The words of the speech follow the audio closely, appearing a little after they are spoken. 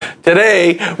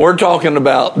today we're talking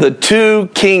about the two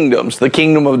kingdoms, the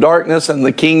kingdom of darkness and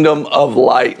the kingdom of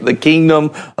light, the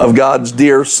kingdom of God's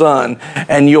dear Son.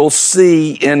 And you'll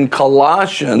see in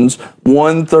Colossians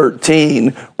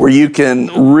 1:13 where you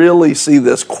can really see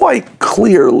this quite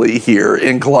clearly here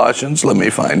in Colossians. Let me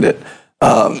find it.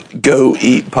 Go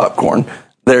eat popcorn.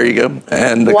 There you go.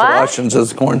 And the Colossians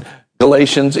is corn.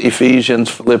 Galatians, Ephesians,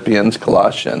 Philippians,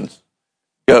 Colossians.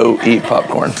 Go eat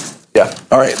popcorn. Yeah.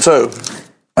 All right. So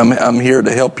I'm here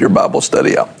to help your Bible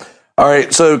study out. All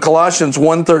right. So Colossians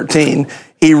 1:13,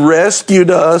 he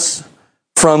rescued us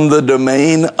from the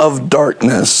domain of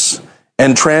darkness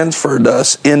and transferred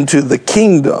us into the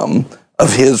kingdom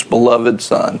of his beloved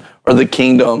Son, or the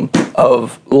kingdom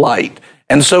of light.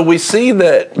 And so we see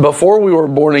that before we were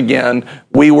born again,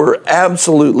 we were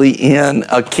absolutely in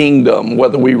a kingdom,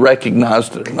 whether we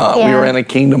recognized it or not. Yeah. We were in a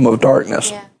kingdom of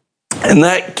darkness. Yeah. And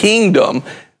that kingdom,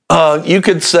 you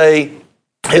could say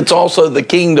it's also the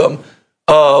kingdom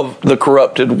of the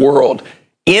corrupted world.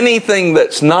 Anything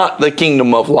that's not the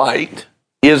kingdom of light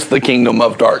is the kingdom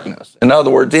of darkness. In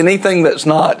other words, anything that's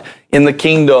not in the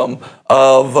kingdom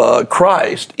of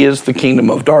Christ is the kingdom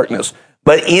of darkness.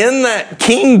 But in that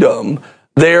kingdom,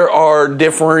 there are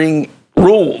differing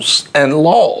rules and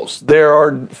laws. There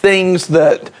are things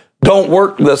that don't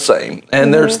work the same.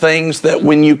 And there's things that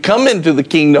when you come into the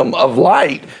kingdom of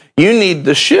light, you need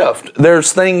to shift.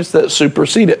 There's things that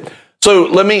supersede it. So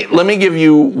let me give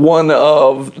you one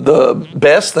of the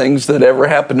best things that ever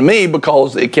happened to me,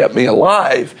 because it kept me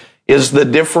alive, is the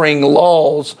differing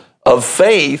laws of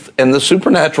faith and the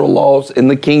supernatural laws in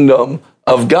the kingdom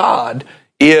of God.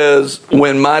 Is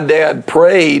when my dad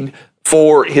prayed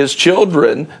for his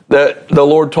children that the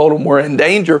Lord told him were in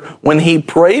danger. When he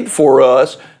prayed for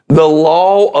us, the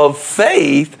law of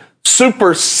faith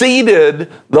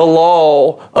superseded the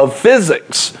law of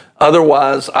physics.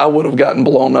 Otherwise, I would have gotten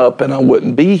blown up and I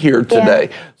wouldn't be here today.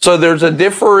 Yeah. So there's a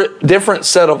different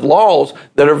set of laws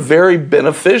that are very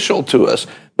beneficial to us.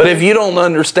 But if you don't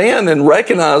understand and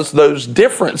recognize those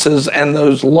differences and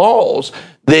those laws,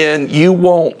 then you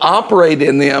won't operate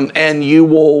in them, and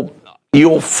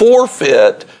you'll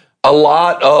forfeit a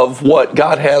lot of what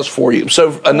God has for you.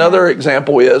 So another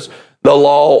example is the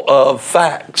law of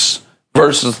facts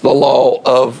versus the law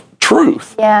of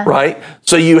truth, right?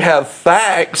 So you have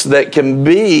facts that can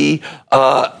be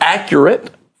accurate,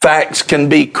 facts can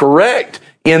be correct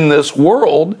in this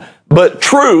world, but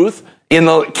truth in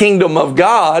the kingdom of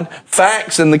God,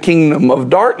 facts in the kingdom of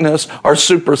darkness are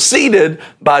superseded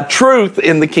by truth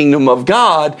in the kingdom of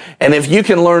God. And if you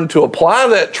can learn to apply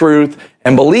that truth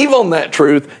and believe on that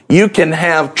truth, you can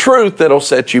have truth that'll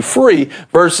set you free,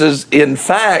 versus in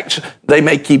facts, they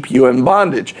may keep you in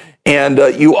bondage. And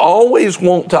you always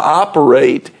want to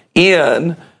operate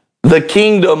in the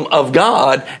kingdom of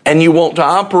God, and you want to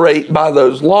operate by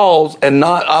those laws and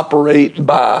not operate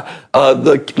by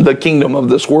the kingdom of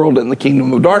this world and the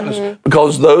kingdom of darkness,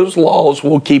 because those laws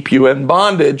will keep you in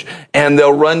bondage, and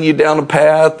they'll run you down a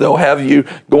path. They'll have you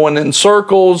going in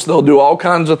circles. They'll do all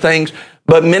kinds of things.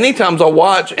 But many times I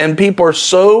watch, and people are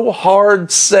so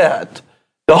hard set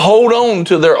to hold on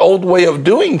to their old way of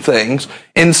doing things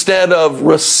instead of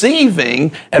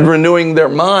receiving and renewing their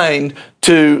mind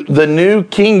to the new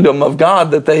kingdom of God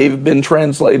that they've been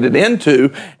translated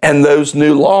into, and those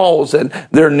new laws and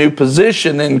their new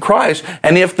position in Christ.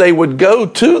 And if they would go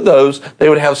to those, they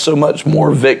would have so much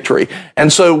more victory.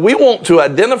 And so we want to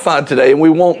identify today, and we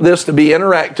want this to be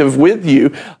interactive with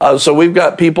you. So we've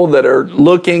got people that are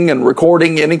looking and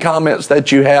recording any comments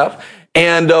that you have.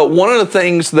 And one of the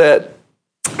things that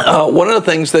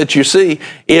you see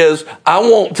is, I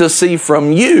want to see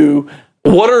from you,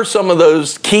 what are some of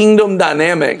those kingdom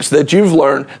dynamics that you've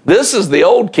learned? This is the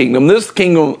old kingdom. This is the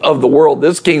kingdom of the world.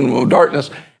 This kingdom of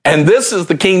darkness. And this is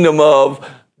the kingdom of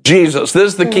Jesus.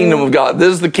 This is the kingdom of God.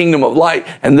 This is the kingdom of light.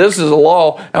 And this is a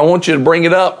law. I want you to bring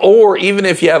it up. Or even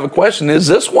if you have a question, is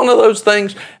this one of those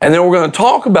things? And then we're going to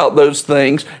talk about those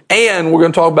things. And we're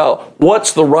going to talk about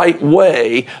what's the right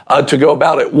way to go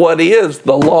about it. What is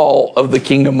the law of the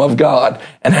kingdom of God,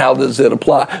 and how does it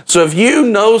apply? So if you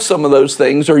know some of those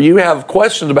things, or you have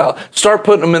questions about, start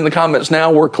putting them in the comments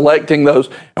now. We're collecting those,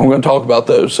 and we're going to talk about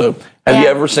those. So have you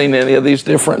ever seen any of these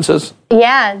differences?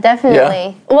 Yeah, definitely.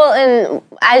 Yeah. Well, and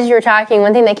as you were talking,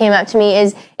 one thing that came up to me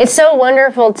is It's so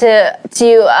wonderful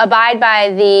to abide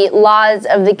by the laws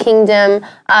of the kingdom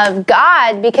of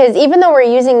God, because even though we're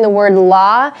using the word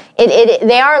law,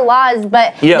 they are laws,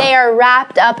 but they are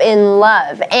wrapped up in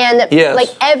love. And like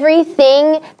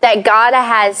everything that God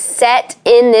has set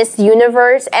in this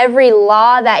universe, every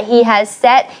law that he has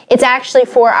set, it's actually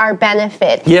for our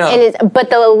benefit. But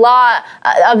the law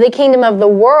of the kingdom of the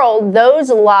world,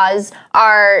 those laws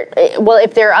are, well,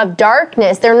 if they're of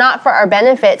darkness, they're not for our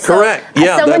benefit. Correct.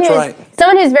 That's right.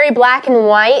 Someone who's very black and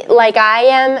white, like I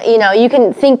am, you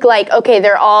can think like, okay,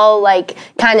 they're all like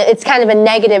it's kind of a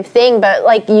negative thing, but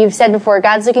like you've said before,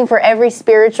 God's looking for every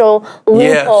spiritual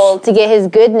loophole to get his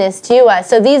goodness to us.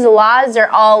 So these laws are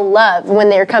all love when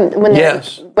they're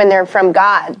from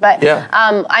God. But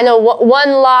I know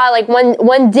one law, like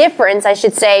one difference, I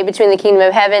should say, between the kingdom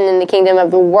of heaven and the kingdom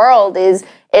of the world is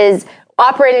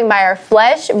operating by our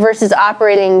flesh versus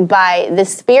operating by the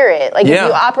Spirit. Like if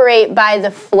you operate by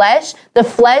the flesh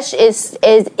is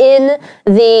in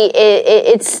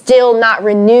it's still not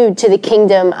renewed to the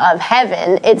kingdom of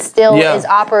heaven. It still is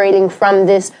operating from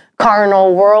this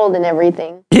carnal world and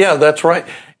everything. Yeah, that's right.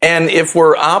 And if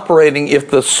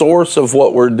the source of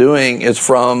what we're doing is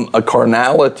from a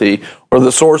carnality, or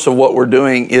the source of what we're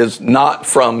doing is not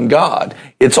from God,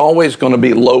 it's always going to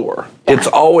be lower. It's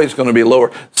always going to be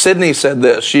lower. Sydney said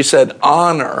this. She said,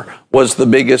 honor was the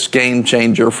biggest game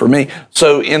changer for me.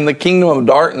 So in the kingdom of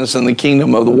darkness and the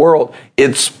kingdom of the world,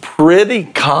 it's pretty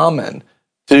common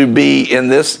to be in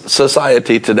this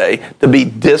society today, to be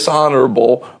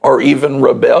dishonorable or even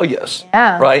rebellious,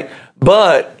 right?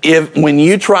 But when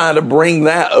you try to bring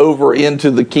that over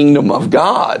into the kingdom of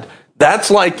God,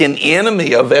 that's like an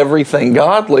enemy of everything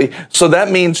godly. So that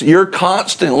means you're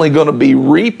constantly going to be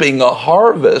reaping a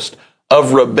harvest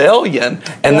of rebellion.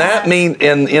 And that means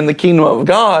in the kingdom of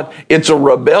God, it's a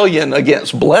rebellion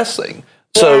against blessing.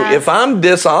 So if I'm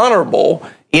dishonorable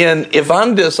in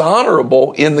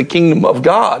the kingdom of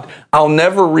God, I'll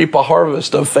never reap a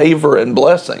harvest of favor and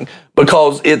blessing,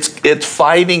 because it's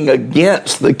fighting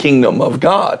against the kingdom of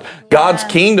God. God's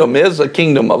kingdom is a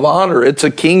kingdom of honor. It's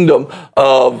a kingdom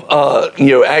of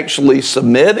actually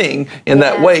submitting in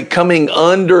that way, coming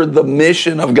under the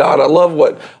mission of God. I love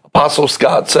what Apostle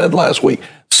Scott said last week.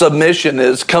 Submission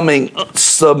is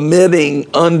submitting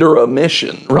under a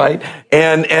mission, right?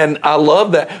 And I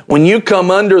love that. When you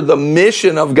come under the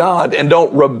mission of God and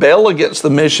don't rebel against the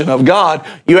mission of God,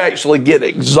 you actually get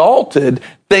exalted.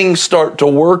 Things start to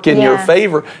work in your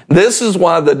favor. This is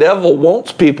why the devil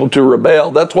wants people to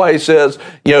rebel. That's why he says,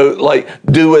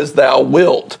 do as thou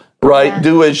wilt. Right?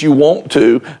 Do as you want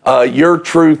to. Your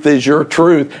truth is your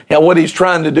truth. And what he's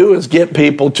trying to do is get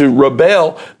people to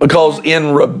rebel, because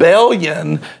in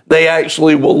rebellion, they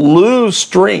actually will lose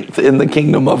strength in the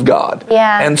kingdom of God.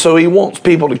 And so he wants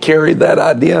people to carry that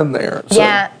idea in there. So,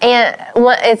 and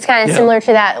it's kind of similar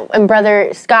to that, and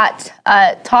Brother Scott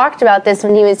talked about this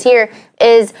when he was here,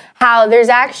 is how there's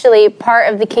actually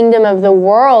part of the kingdom of the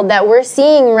world that we're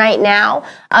seeing right now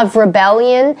of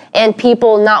rebellion and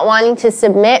people not wanting to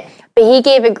submit. But he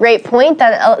gave a great point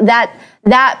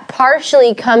that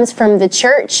partially comes from the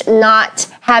church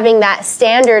not having that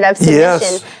standard of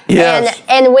submission.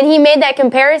 And when he made that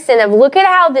comparison of, look at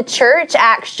how the church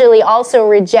actually also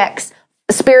rejects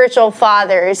spiritual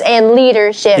fathers and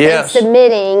leadership and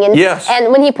submitting.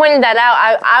 And when he pointed that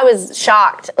out, I was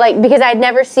shocked, because I'd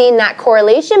never seen that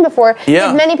correlation before.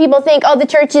 Because many people think, the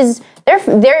church is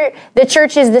the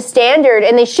church is the standard,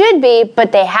 and they should be,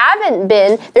 but they haven't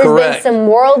been. There's been some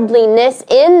worldliness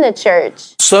in the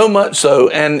church. So much so,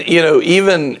 and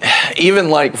even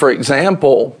like, for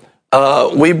example,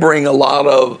 we bring a lot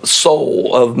of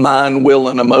soul, of mind, will,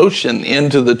 and emotion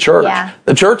into the church.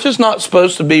 The church is not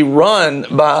supposed to be run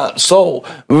by soul,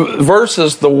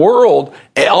 versus the world.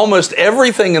 Almost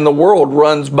everything in the world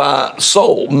runs by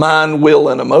soul, mind, will,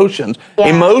 and emotions.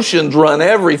 Emotions run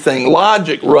everything.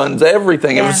 Logic runs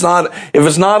everything. If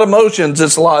it's not emotions,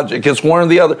 it's logic. It's one or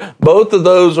the other. Both of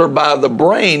those are by the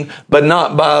brain, but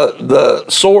not by the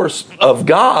source of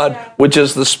God, which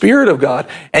is the Spirit of God.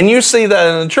 And you see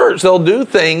that in the church. They'll do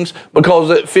things because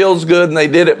it feels good and they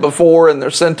did it before and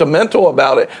they're sentimental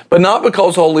about it, but not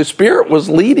because the Holy Spirit was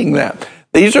leading that.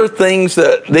 These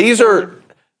are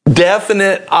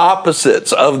definite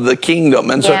opposites of the kingdom.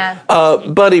 And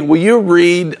so, Buddy, will you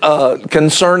read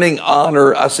concerning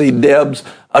honor? I see Deb's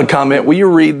comment. Will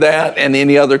you read that and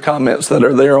any other comments that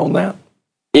are there on that?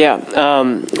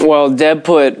 Well, Deb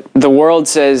put, the world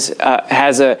says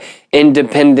has a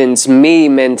independence me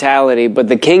mentality, but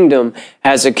the kingdom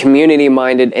has a community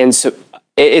minded, and so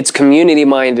it's community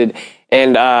minded,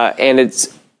 and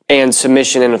and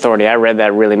submission and authority. I read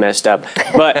that really messed up.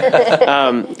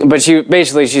 But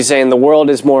she's saying the world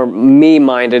is more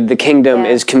me-minded. The kingdom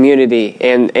is community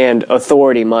and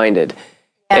authority-minded.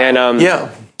 And one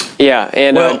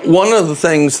of the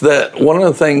things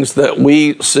that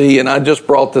we see, and I just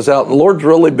brought this out, and the Lord's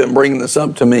really been bringing this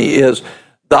up to me, is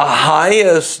the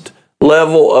highest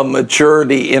level of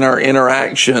maturity in our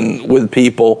interaction with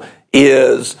people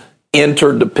is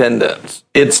interdependence.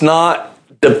 It's not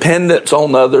dependence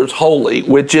on others wholly,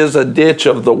 which is a ditch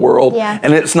of the world. Yeah.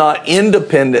 And it's not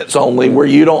independence only, where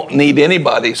you don't need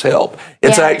anybody's help.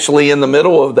 It's actually in the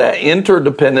middle of that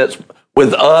interdependence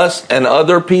with us and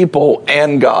other people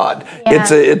and God. Yeah.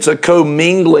 It's a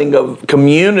commingling of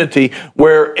community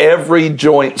where every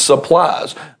joint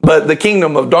supplies. But the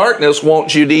kingdom of darkness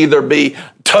wants you to either be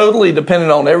totally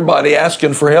dependent on everybody,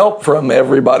 asking for help from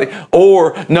everybody,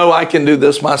 or no, I can do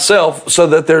this myself, so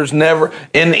that there's never,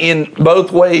 in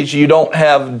both ways, you don't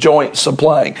have joint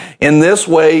supplying. In this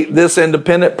way, this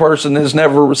independent person is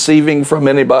never receiving from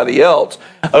anybody else.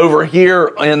 Over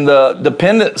here in the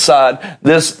dependent side,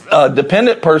 this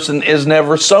dependent person is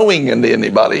never sowing into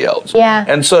anybody else. Yeah.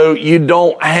 And so you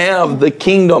don't have the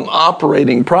kingdom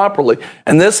operating properly.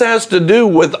 And this has to do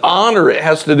with honor. It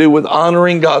has to do with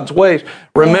honoring God's ways.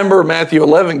 Remember Matthew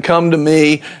 11, come to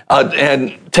me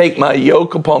and take my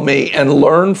yoke upon me and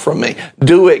learn from me.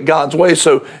 Do it God's way.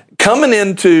 So coming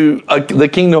into the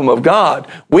kingdom of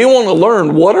God, we want to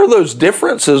learn what are those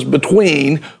differences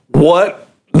between what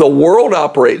the world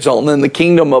operates on and the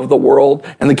kingdom of the world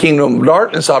and the kingdom of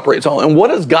darkness operates on, and what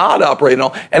does God operate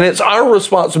on? And it's our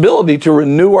responsibility to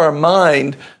renew our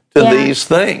mind to these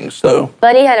things. So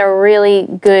Buddy had a really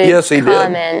good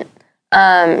comment.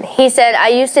 He said, I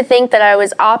used to think that I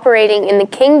was operating in the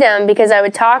kingdom because I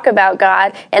would talk about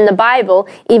God and the Bible,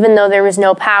 even though there was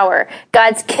no power.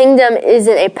 God's kingdom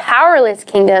isn't a powerless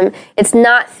kingdom. It's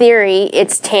not theory.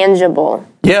 It's tangible.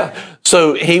 Yeah.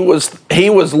 So he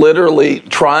was literally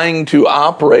trying to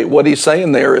operate. What he's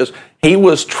saying there is he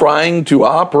was trying to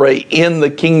operate in the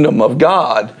kingdom of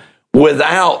God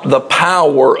without the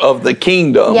power of the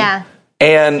kingdom. Yeah.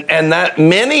 And that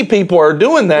many people are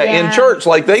doing that in church.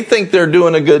 Like they think they're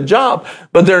doing a good job,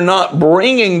 but they're not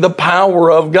bringing the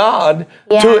power of God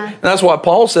to it. And that's why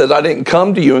Paul says, I didn't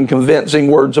come to you in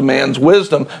convincing words of man's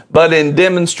wisdom, but in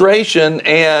demonstration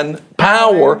and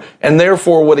power. And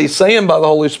therefore what he's saying by the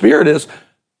Holy Spirit is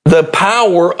the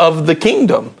power of the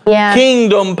kingdom. Yeah.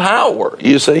 Kingdom power,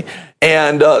 you see.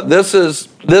 And this is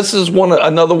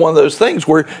another one of those things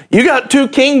where you got two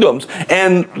kingdoms,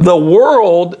 and the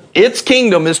world, its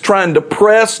kingdom is trying to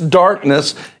press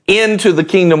darkness into the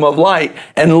kingdom of light.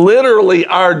 And literally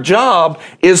our job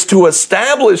is to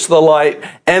establish the light,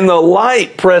 and the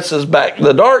light presses back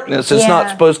the darkness. It's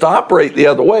not supposed to operate the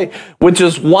other way, which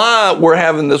is why we're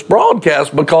having this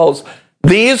broadcast, because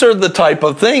these are the type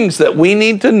of things that we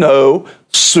need to know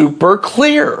super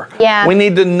clear. Yeah. We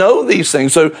need to know these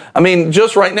things. So, I mean,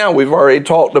 just right now, we've already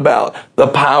talked about the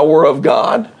power of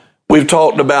God. We've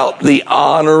talked about the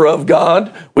honor of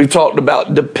God. We've talked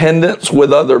about dependence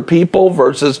with other people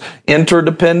versus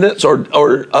interdependence or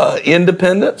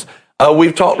independence.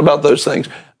 We've talked about those things.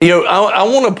 You know, I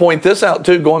want to point this out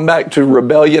too, going back to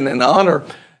rebellion and honor.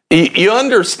 You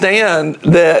understand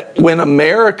that when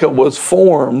America was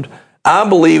formed, I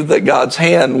believe that God's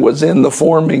hand was in the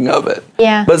forming of it.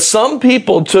 Yeah. But some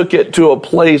people took it to a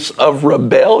place of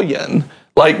rebellion,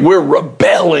 like we're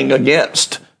rebelling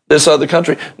against this other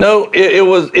country. No, it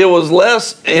was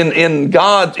less in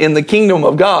the kingdom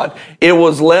of God. It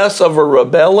was less of a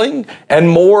rebelling and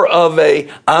more of a,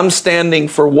 I'm standing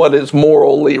for what is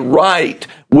morally right.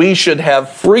 We should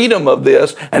have freedom of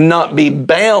this and not be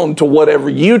bound to whatever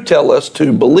you tell us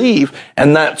to believe,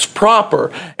 and that's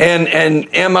proper. And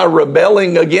am I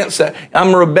rebelling against that?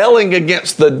 I'm rebelling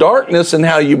against the darkness and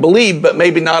how you believe, but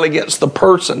maybe not against the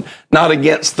person, not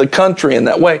against the country in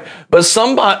that way. But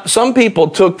some people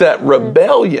took that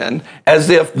rebellion as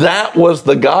if that was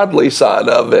the godly side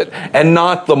of it and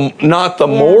not the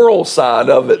moral side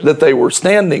of it that they were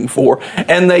standing for.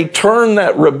 And they turned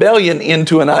that rebellion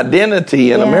into an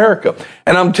identity in America.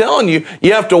 And I'm telling you,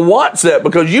 you have to watch that,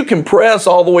 because you can press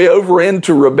all the way over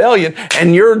into rebellion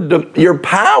and your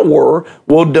power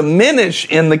will diminish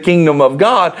in the kingdom of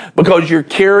God, because you're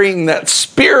carrying that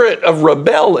spirit of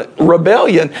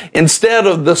rebellion instead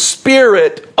of the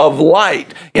spirit of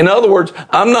light. In other words,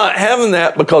 I'm not having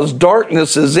that because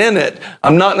darkness is in it.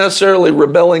 I'm not necessarily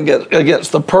rebelling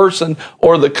against the person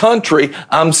or the country.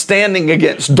 I'm standing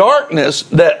against darkness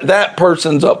that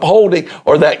person's upholding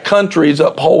or that country's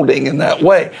upholding in that that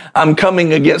way. I'm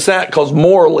coming against that because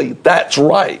morally that's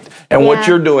right. And what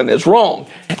you're doing is wrong.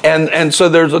 And so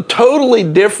there's a totally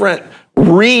different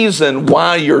reason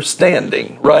why you're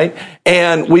standing, right?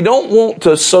 And we don't want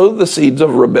to sow the seeds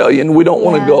of rebellion. We don't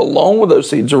want to go along with those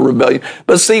seeds of rebellion.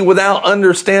 But see, without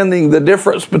understanding the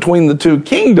difference between the two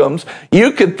kingdoms,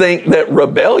 you could think that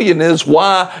rebellion is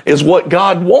what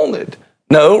God wanted.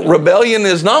 No, rebellion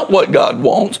is not what God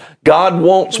wants. God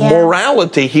wants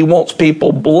morality. He wants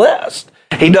people blessed.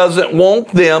 He doesn't want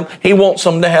them. He wants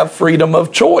them to have freedom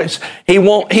of choice. He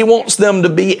wants them to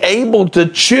be able to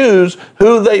choose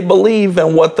who they believe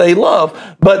and what they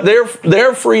love. But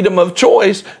their freedom of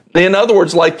choice, in other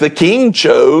words, like the king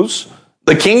chose,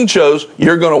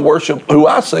 you're going to worship who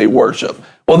I say worship.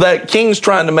 Well, that king's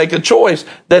trying to make a choice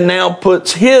that now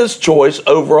puts his choice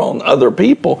over on other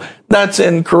people. That's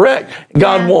incorrect.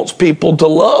 God wants people to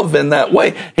love in that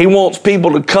way. He wants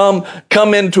people to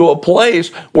come into a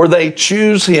place where they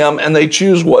choose him and they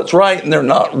choose what's right, and they're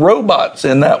not robots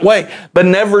in that way. But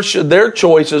never should their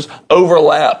choices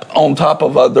overlap on top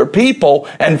of other people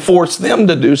and force them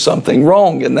to do something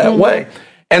wrong in that way.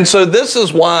 And so this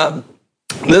is why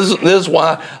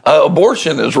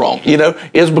abortion is wrong,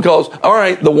 is because, all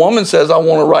right, the woman says, I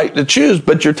want a right to choose,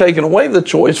 but you're taking away the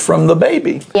choice from the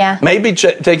baby. Yeah. Maybe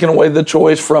taking away the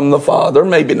choice from the father,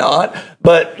 maybe not,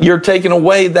 but you're taking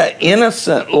away that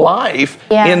innocent life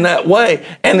in that way.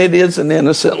 And it is an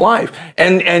innocent life.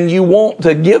 And you want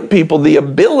to give people the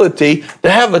ability to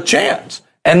have a chance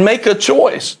and make a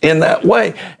choice in that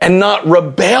way and not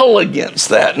rebel against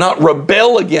that, not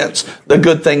rebel against the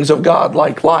good things of God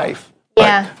like life.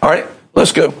 Yeah. Right. All right,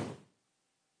 let's go.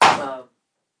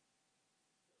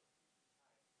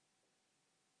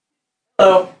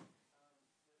 Hello.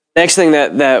 Next thing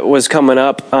that was coming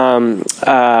up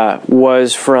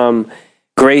was from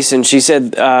Grace, and she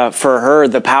said for her,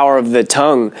 the power of the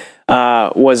tongue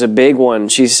was a big one.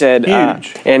 She said,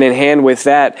 and in hand with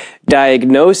that,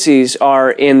 diagnoses are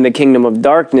in the kingdom of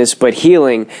darkness, but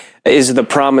healing is the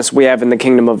promise we have in the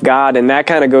kingdom of God. And that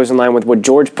kind of goes in line with what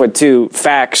George put too.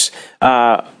 Facts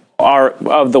are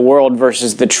of the world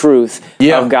versus the truth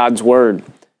of God's word.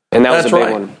 And that was a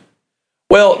big one.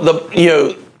 Well,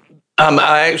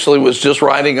 I actually was just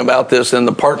writing about this in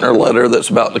the partner letter that's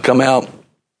about to come out.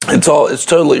 It's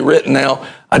totally written now.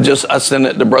 I sent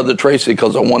it to Brother Tracy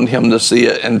because I wanted him to see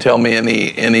it and tell me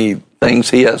any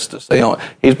things he has to say on it.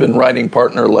 He's been writing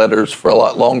partner letters for a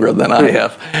lot longer than I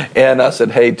have. And I said,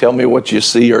 hey, tell me what you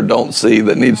see or don't see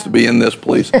that needs to be in this,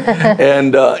 please.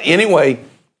 And anyway,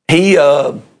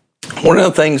 one of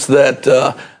the things that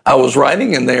I was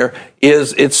writing in there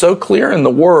is it's so clear in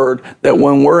the Word that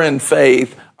when we're in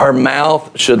faith, our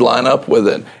mouth should line up with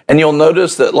it. And you'll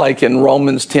notice that like in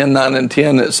Romans 10:9 and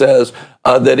 10, it says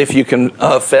that if you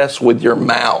confess with your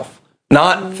mouth,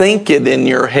 not think it in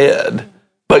your head,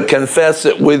 but confess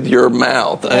it with your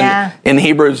mouth. And in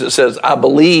Hebrews, it says, I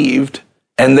believed,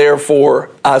 and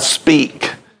therefore I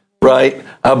speak, right?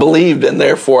 I believed, and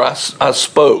therefore I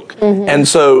spoke. And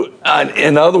so,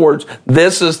 in other words,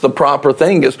 this is the proper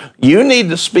thing, is you need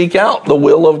to speak out the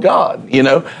will of God.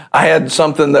 I had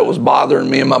something that was bothering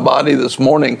me in my body this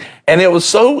morning, and it was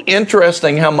so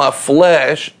interesting how my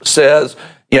flesh says,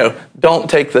 don't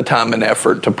take the time and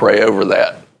effort to pray over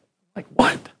that. Like,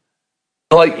 what?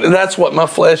 Like, that's what my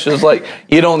flesh is like.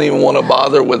 You don't even want to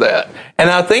bother with that. And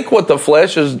I think what the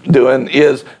flesh is doing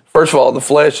is, first of all, the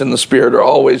flesh and the spirit are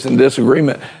always in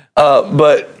disagreement.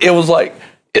 But it was like,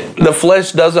 the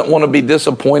flesh doesn't want to be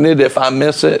disappointed if I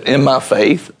miss it in my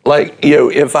faith. Like,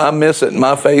 if I miss it in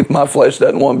my faith, my flesh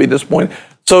doesn't want to be disappointed.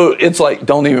 So it's like,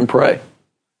 don't even pray.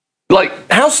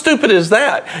 Like, how stupid is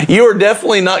that? You're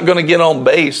definitely not going to get on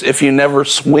base if you never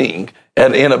swing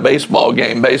in a baseball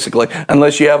game, basically,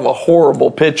 unless you have a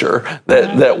horrible pitcher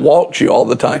that walks you all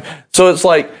the time. So it's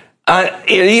like,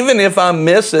 even if I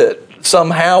miss it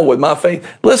somehow with my faith,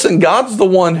 listen, God's the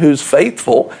one who's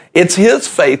faithful. It's his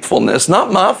faithfulness,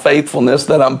 not my faithfulness,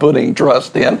 that I'm putting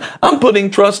trust in. I'm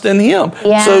putting trust in him.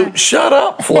 So shut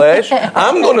up, flesh.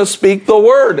 I'm going to speak the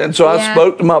word. And so I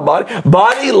spoke to my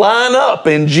body, line up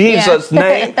in Jesus'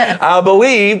 name. I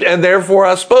believed, and therefore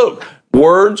I spoke.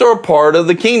 Words are part of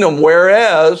the kingdom,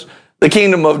 whereas the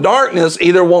kingdom of darkness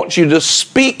either wants you to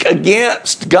speak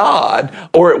against God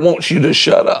or it wants you to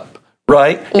shut up,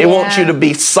 right? It wants you to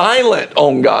be silent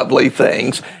on godly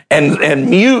things and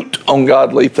mute on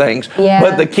godly things.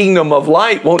 But the kingdom of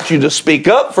light wants you to speak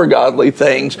up for godly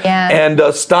things and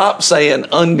stop saying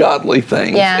ungodly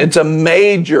things. It's a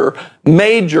major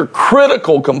major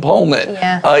critical component.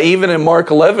 Yeah. Even in Mark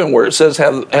 11 where it says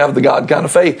have the God kind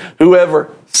of faith.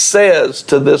 Whoever says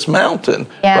to this mountain,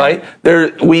 Yeah.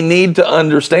 right? We need to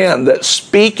understand that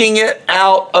speaking it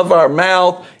out of our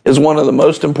mouth is one of the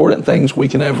most important things we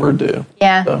can ever do.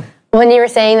 Yeah. So. When you were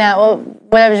saying that, well,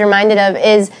 what I was reminded of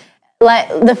is like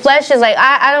the flesh is like,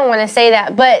 I don't want to say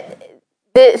that, but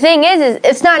the thing is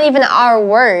it's not even our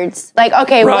words. Like,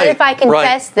 okay, what if I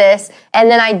confess this and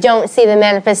then I don't see the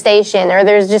manifestation, or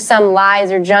there's just some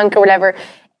lies or junk or whatever?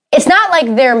 It's not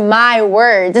like they're my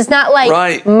words. It's not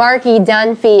like Marky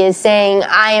Dunphy is saying,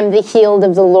 I am the healed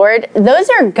of the Lord. Those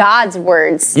are God's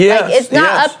words. Yes, like, it's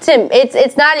not up to,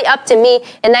 it's not up to me.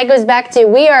 And that goes back to,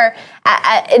 we are,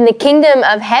 in the kingdom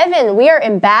of heaven, we are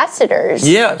ambassadors.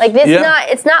 Yes. Like this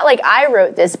it's not like I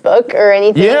wrote this book or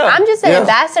anything. Yeah. I'm just an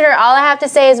ambassador. All I have to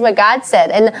say is what God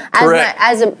said.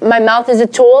 And my mouth is a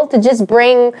tool to just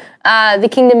bring the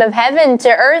kingdom of heaven to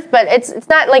earth, but it's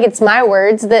not like it's my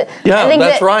words. I think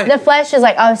that's right. The flesh is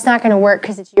like, oh, it's not going to work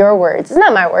because it's your words. It's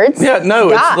not my words. Yeah, no,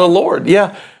 it's the Lord.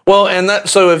 Yeah. Well,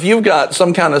 so if you've got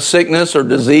some kind of sickness or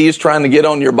disease trying to get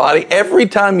on your body, every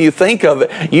time you think of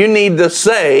it, you need to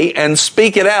say and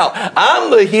speak it out. I'm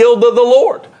the healed of the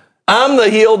Lord. I'm the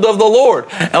healed of the Lord.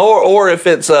 Or if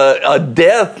it's a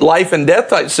life and death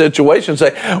type situation,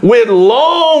 say, with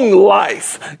long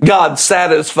life, God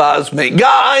satisfies me.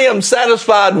 God, I am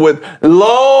satisfied with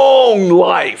long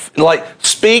life. Like,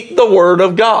 speak the word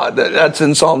of God. That's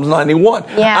in Psalms 91.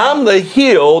 Yeah. I'm the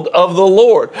healed of the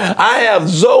Lord. I have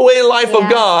Zoe life of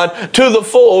God to the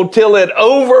full till it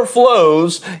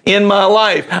overflows in my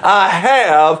life. I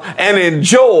have and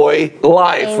enjoy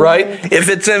life, right? If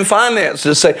it's in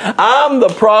finances, say, I'm the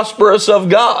prosperous of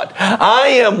God. I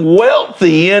am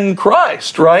wealthy in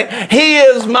Christ, right? He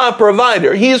is my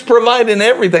provider. He's providing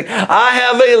everything. I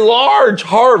have a large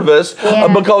harvest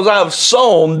because I've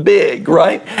sown big,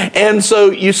 right? And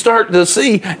so you start to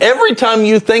see every time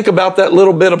you think about that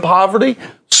little bit of poverty,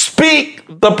 speak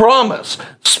the promise.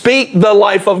 Speak the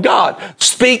life of God.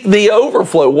 Speak the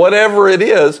overflow, whatever it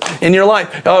is in your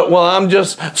life. Well, I'm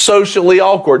just socially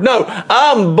awkward. No,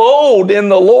 I'm bold in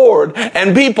the Lord,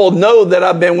 and people know that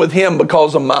I've been with Him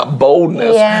because of my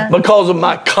boldness, because of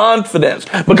my confidence,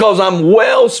 because I'm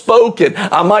well-spoken.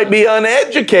 I might be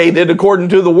uneducated according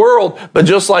to the world, but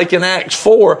just like in Acts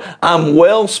 4, I'm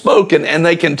well-spoken, and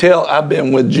they can tell I've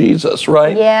been with Jesus,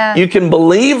 right? Yeah. You can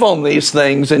believe on these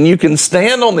things, and you can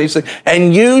stand on these things,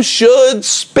 and you should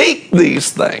speak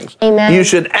these things. Amen. You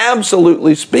should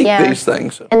absolutely speak these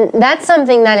things. And that's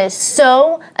something that is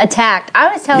so attacked.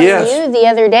 I was telling you the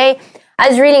other day, I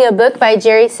was reading a book by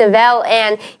Jerry Savelle,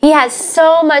 and he has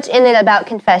so much in it about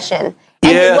confession.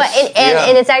 And,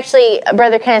 and it's actually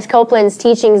Brother Kenneth Copeland's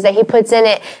teachings that he puts in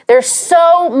it. There's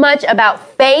so much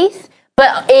about faith,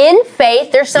 but in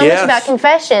faith, there's so much about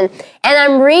confession. And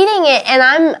I'm reading it,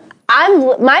 and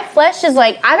my flesh is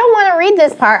like, I don't want to read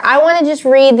this part. I want to just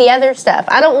read the other stuff.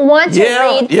 I don't want to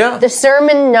read the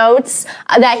sermon notes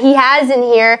that he has in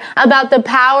here about the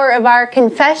power of our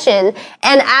confession.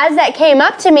 And as that came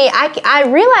up to me, I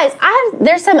realized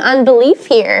there's some unbelief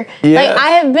here. Like, I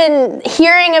have been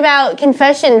hearing about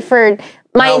confession for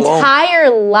my entire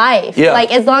life.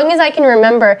 Like, as long as I can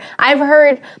remember, I've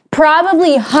heard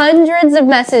probably hundreds of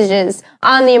messages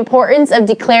on the importance of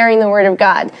declaring the word of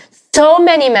God. So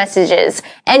many messages.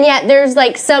 And yet there's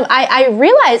like I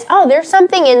realize, there's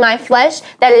something in my flesh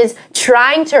that is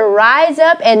trying to rise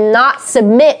up and not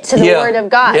submit to the word of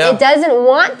God. It doesn't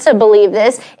want to believe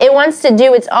this. It wants to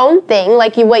do its own thing,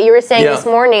 like what you were saying this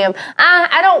morning of,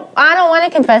 I don't want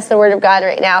to confess the word of God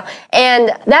right now. And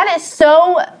that is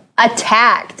so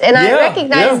attacked. And I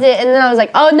recognized it, and then I was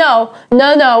like, oh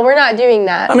no, we're not doing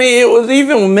that. I mean, it was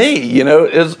even with me,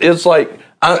 it's like,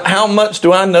 how much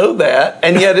do I know that?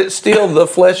 And yet it's still the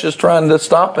flesh is trying to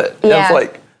stop it. It's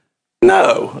like,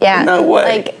 no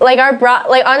way. Like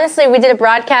honestly, we did a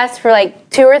broadcast for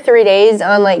like 2 or 3 days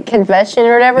on like confession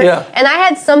or whatever. And I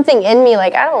had something in me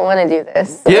like, I don't want to do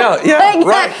this. I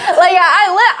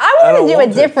want to do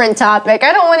a different topic.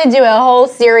 I don't want to do a whole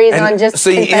series on just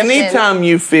confession. Anytime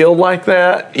you feel like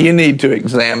that, you need to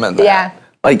examine that.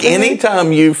 Like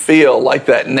anytime you feel like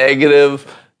that negative,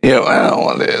 I don't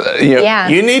want to do that.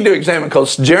 You need to examine,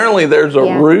 because generally there's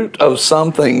a root of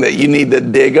something that you need to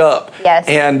dig up.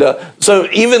 And so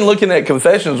even looking at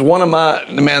confessions,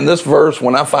 this verse,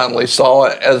 when I finally saw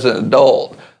it as an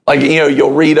adult, like,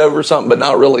 you'll read over something but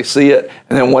not really see it.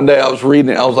 And then one day I was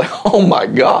reading it, I was like, oh my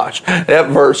gosh, that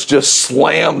verse just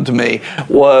slammed me,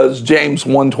 was James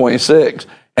 1:26.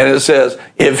 And it says,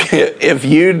 if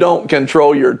you don't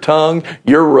control your tongue,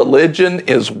 your religion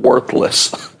is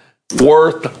worthless.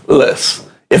 Worthless.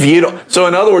 If you don't, so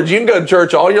in other words, you can go to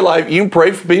church all your life, you can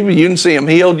pray for people, you can see them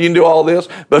healed, you can do all this,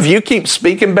 but if you keep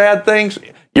speaking bad things,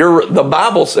 the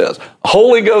Bible says,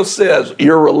 Holy Ghost says,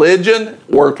 your religion,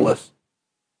 worthless.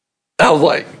 I was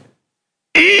like,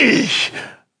 eesh,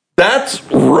 that's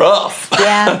rough.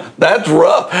 Yeah. That's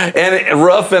rough. And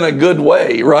rough in a good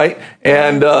way, right?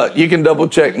 And you can double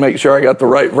check, make sure I got the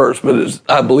right verse, but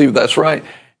I believe that's right.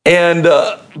 And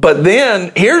but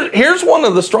then here's one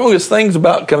of the strongest things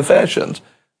about confessions,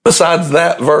 besides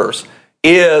that verse,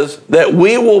 is that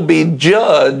we will be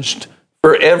judged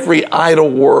for every idle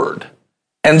word.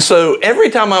 And so every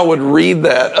time I would read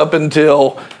that up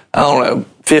until, I don't know,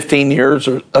 15 years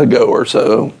ago or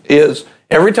so, is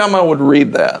every time I would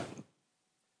read that,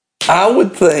 I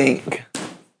would think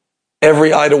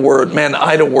every idle word, man,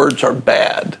 idle words are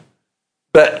bad.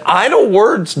 But idle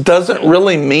words doesn't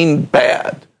really mean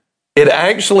bad. It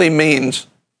actually means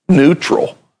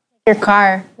neutral. When your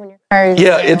car is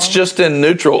it's just in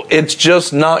neutral. It's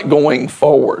just not going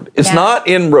forward. It's not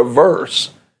in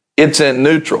reverse. It's in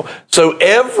neutral. So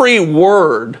every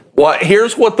word,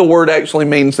 here's what the word actually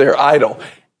means there, idle.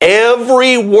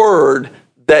 Every word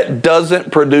that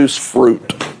doesn't produce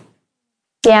fruit.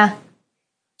 Yeah.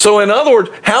 So in other words,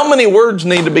 how many words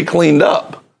need to be cleaned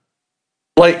up?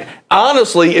 Like,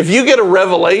 honestly, if you get a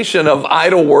revelation of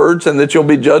idle words and that you'll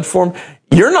be judged for them,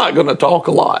 you're not going to talk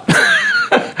a lot.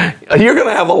 You're going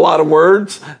to have a lot of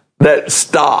words that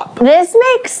stop. This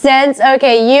makes sense.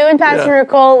 Okay, you and Pastor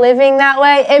Nicole living that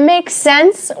way, it makes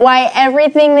sense why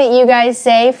everything that you guys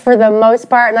say, for the most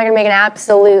part, I'm not going to make an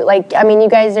absolute, you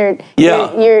guys are,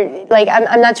 you're like,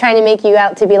 I'm not trying to make you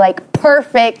out to be like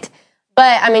perfect,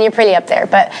 but you're pretty up there.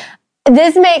 But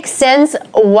this makes sense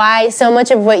why so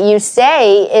much of what you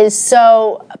say is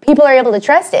so people are able to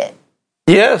trust it.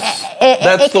 Yes,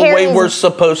 that's the way we're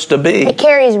supposed to be. It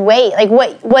carries weight. Like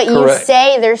what you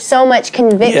say, there's so much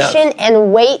conviction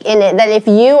and weight in it that if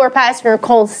you or Pastor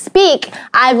Nicole speak,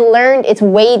 I've learned it's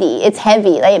weighty, it's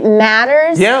heavy, like it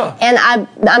matters. Yeah. And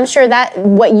I'm sure that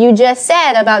what you just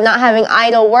said about not having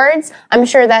idle words, I'm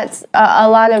sure that's a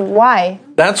lot of why.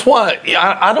 That's why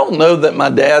I don't know that my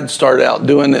dad started out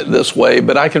doing it this way,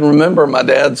 but I can remember my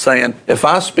dad saying, if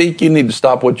I speak, you need to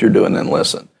stop what you're doing and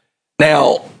listen.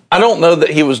 Now, I don't know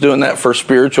that he was doing that for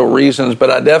spiritual reasons, but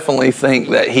I definitely think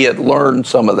that he had learned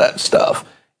some of that stuff,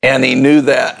 and he knew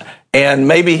that. And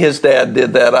maybe his dad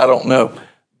did that, I don't know.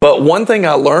 But one thing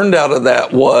I learned out of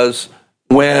that was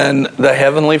when the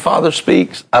Heavenly Father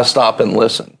speaks, I stop and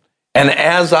listen. And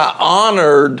as I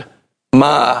honored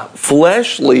my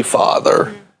fleshly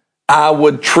father, I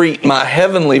would treat my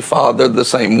Heavenly Father the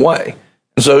same way.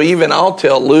 So even I'll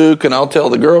tell Luke and I'll tell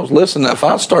the girls, listen, if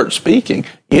I start speaking,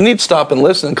 you need to stop and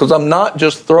listen, because I'm not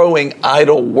just throwing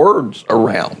idle words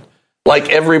around like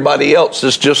everybody else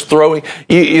is just throwing.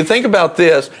 You think about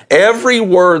this. Every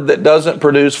word that doesn't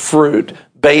produce fruit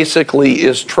basically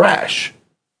is trash.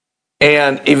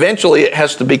 And eventually it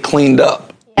has to be cleaned up.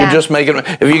 Yeah. You're just making,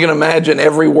 if you can imagine,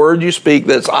 every word you speak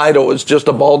that's idle is just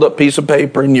a balled up piece of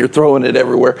paper and you're throwing it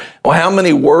everywhere. Well, how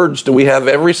many words do we have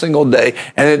every single day?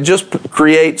 And it just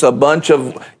creates a bunch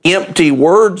of empty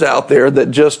words out there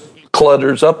that just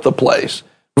clutters up the place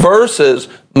versus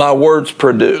my words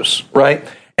produce, right?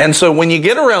 And so when you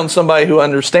get around somebody who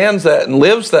understands that and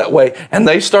lives that way and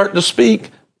they start to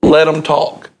speak, let them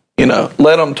talk.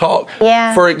 Let them talk.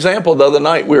 Yeah. For example, the other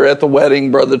night we were at the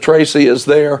wedding. Brother Tracy is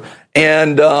there,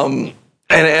 and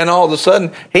all of a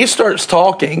sudden he starts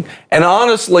talking. And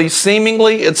honestly,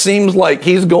 seemingly, it seems like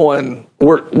he's going.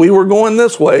 We were going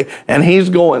this way, and he's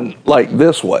going like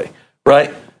this way,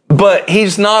 right? But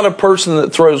he's not a person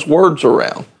that throws words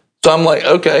around. So I'm like,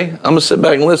 okay, I'm gonna sit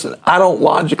back and listen. I don't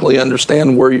logically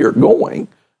understand where you're going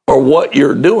or what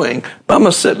you're doing, but I'm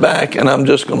going to sit back and I'm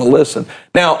just going to listen.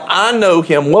 Now, I know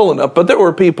him well enough, but there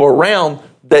were people around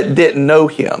that didn't know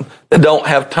him, that don't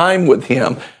have time with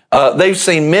him. They've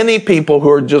seen many people who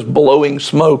are just blowing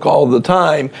smoke all the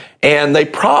time, and they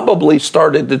probably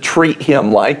started to treat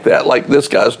him like that, like this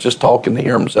guy's just talking to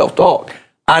hear himself talk.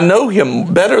 I know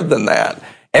him better than that.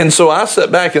 And so I sat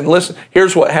back and listened.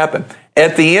 Here's what happened.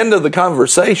 At the end of the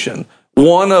conversation,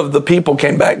 one of the people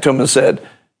came back to him and said,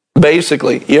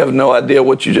 basically, you have no idea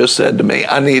what you just said to me.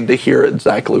 I need to hear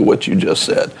exactly what you just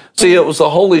said. See, it was the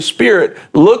Holy Spirit.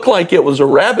 Looked like it was a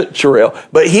rabbit trail,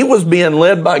 but he was being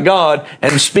led by God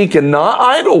and speaking not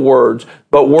idle words,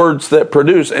 but words that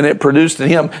produce. And it produced in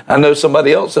him. I know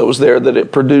somebody else that was there that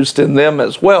it produced in them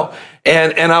as well.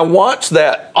 And I watch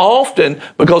that often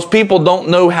because people don't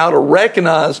know how to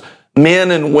recognize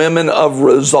men and women of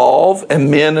resolve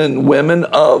and men and women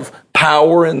of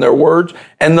power in their words.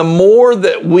 And the more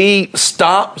that we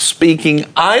stop speaking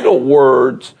idle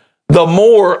words, the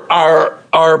more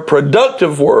our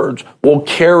productive words will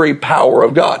carry power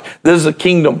of God. This is a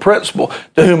kingdom principle.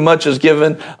 To whom much is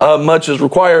given, much is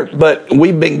required. But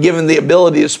we've been given the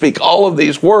ability to speak all of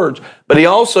these words. But he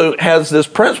also has this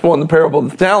principle in the parable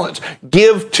of the talents.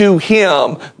 Give to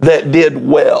him that did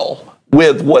well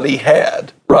with what he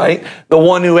had, right? The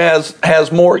one who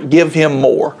has more, give him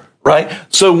more. Right?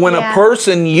 So when a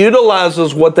person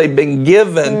utilizes what they've been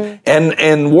given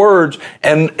and words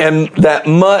and that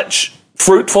much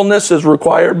fruitfulness is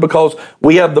required because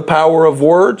we have the power of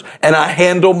words and I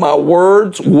handle my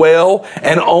words well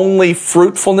and only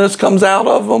fruitfulness comes out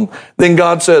of them, then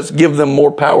God says, give them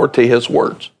more power to his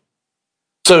words.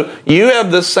 So you have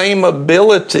the same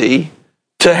ability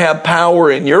to have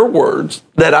power in your words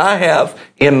that I have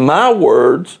in my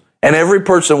words. And every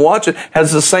person watching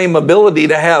has the same ability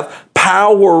to have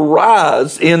power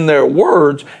rise in their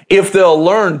words if they'll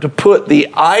learn to put the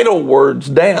idle words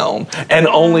down and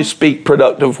only speak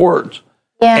productive words.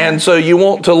 Yeah. And so you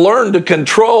want to learn to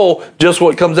control just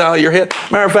what comes out of your head.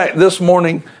 Matter of fact, this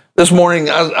morning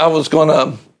I was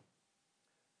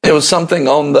it was something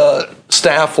on the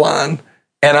staff line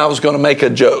and I was going to make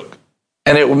a joke.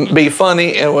 And it would be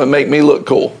funny and it would make me look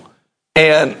cool.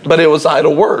 But it was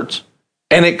idle words.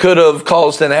 And it could have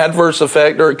caused an adverse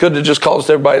effect or it could have just caused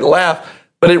everybody to laugh,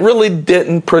 but it really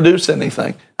didn't produce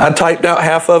anything. I typed out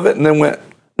half of it and then went,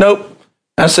 nope,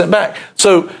 I sent back.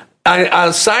 So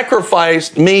I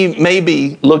sacrificed me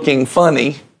maybe looking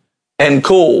funny and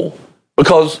cool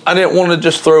because I didn't want to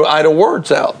just throw idle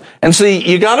words out. And see,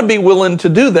 you got to be willing to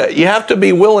do that. You have to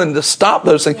be willing to stop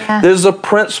those things. Yeah. There's a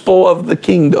principle of the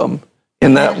kingdom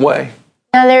in that way.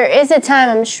 Now, there is a time,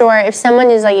 I'm sure, if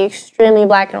someone is like extremely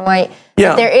black and white,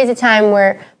 there is a time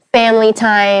where family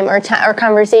time or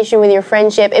conversation with your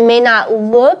friendship, it may not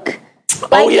look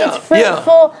like it's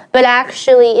fruitful, but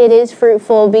actually it is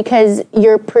fruitful because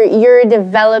you're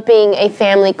developing a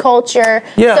family culture.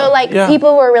 So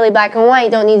people who are really black and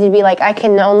white don't need to be like, I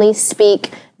can only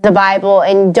speak the Bible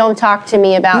and don't talk to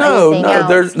me about anything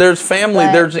else. There's family,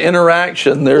 there's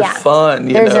interaction, there's fun.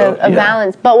 There's a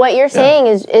balance. But what you're saying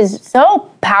is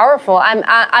so powerful.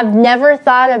 I've never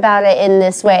thought about it in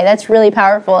this way. That's really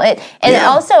powerful.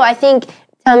 Also, I think,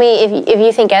 tell me if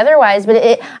you think otherwise,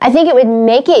 but I think it would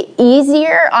make it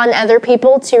easier on other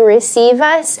people to receive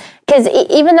us. Because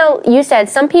even though you said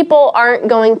some people aren't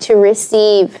going to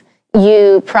receive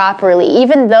you properly,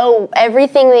 even though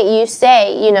everything that you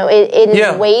say, it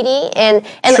is weighty, and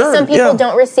some people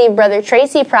don't receive Brother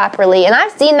Tracy properly, and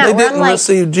I've seen that. They didn't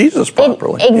receive Jesus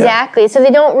properly. Exactly, so they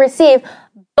don't receive,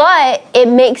 but it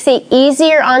makes it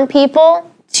easier on people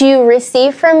to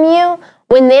receive from you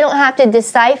when they don't have to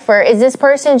decipher, is this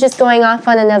person just going off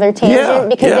on another tangent?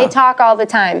 Because they talk all the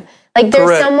time. Like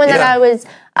there's someone that I was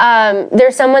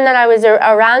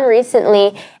around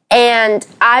recently, and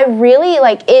I really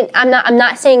like it. I'm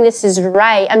not saying this is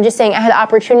right. I'm just saying I had the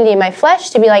opportunity in my flesh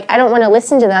to be like, I don't want to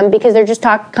listen to them because they're just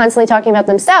constantly talking about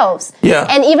themselves. Yeah.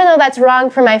 And even though that's wrong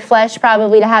for my flesh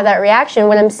probably to have that reaction,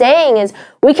 what I'm saying is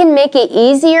we can make it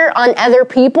easier on other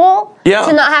people to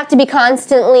not have to be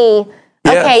constantly,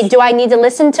 okay, do I need to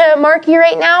listen to Marky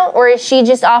right now? Or is she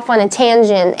just off on a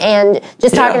tangent and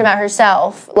just talking about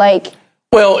herself?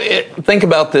 Well, think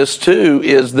about this too,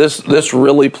 is this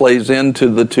really plays into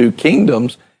the two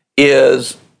kingdoms,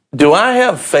 is do I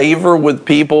have favor with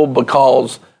people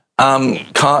because I'm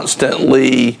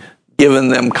constantly giving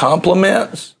them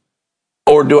compliments?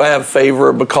 Or do I have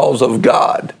favor because of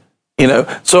God?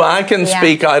 So I can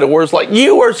speak idle words like,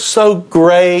 you are so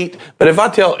great. But if I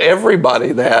tell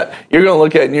everybody that, you're going to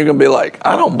look at it and you're going to be like,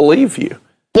 I don't believe you.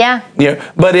 Yeah.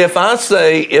 But if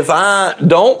I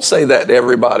don't say that to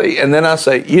everybody, and then I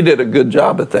say, you did a good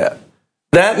job at that,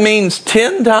 that means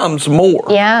 10 times more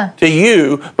to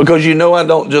you, because I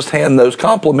don't just hand those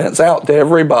compliments out to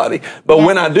everybody. But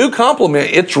when I do compliment,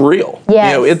 it's real.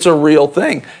 Yes. It's a real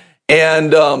thing.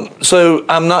 And so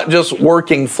I'm not just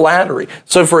working flattery.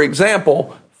 So, for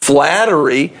example,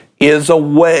 flattery is a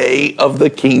way of the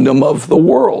kingdom of the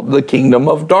world, the kingdom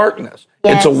of darkness.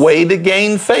 Yes. It's a way to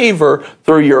gain favor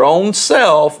through your own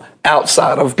self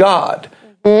outside of God.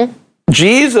 Mm-hmm.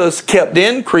 Jesus kept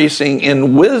increasing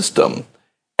in wisdom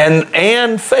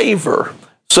and favor.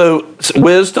 So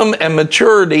wisdom and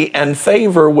maturity and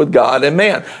favor with God and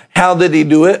man. How did he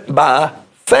do it? By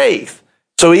faith.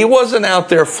 So he wasn't out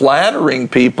there flattering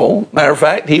people. Matter of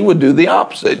fact, he would do the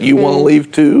opposite. You want to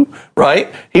leave too,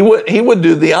 right? He would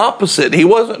do the opposite. He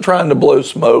wasn't trying to blow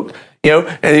smoke.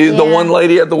 And the one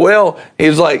lady at the well,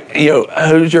 he's like,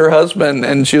 who's your husband?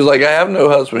 And she was like, I have no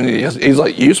husband. He's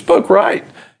like, you spoke right.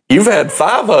 you've had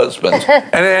 5 husbands.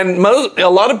 and a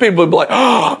lot of people would be like,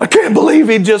 oh, I can't believe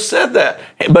he just said that.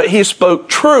 But he spoke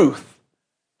truth.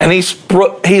 And he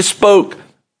spoke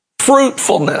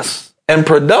fruitfulness and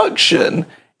production.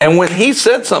 And when he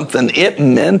said something, it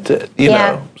meant it, you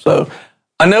know. So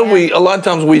I know a lot of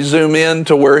times we zoom in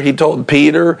to where he told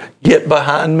Peter, get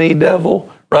behind me,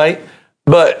 devil, right?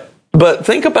 But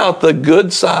think about the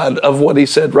good side of what he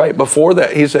said right before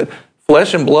that. He said,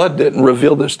 flesh and blood didn't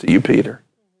reveal this to you, Peter,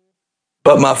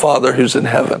 but my Father who's in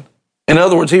heaven. In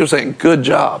other words, he was saying, good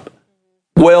job.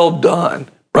 Well done,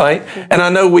 right? And I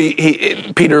know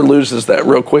Peter loses that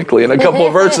real quickly in a couple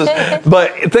of verses,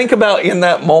 but think about in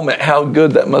that moment how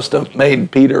good that must have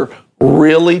made Peter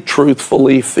really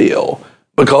truthfully feel,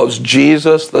 because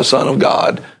Jesus, the Son of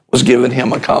God, was giving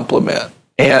him a compliment.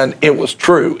 And it was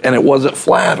true, and it wasn't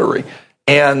flattery.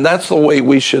 And that's the way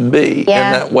we should be in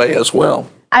that way as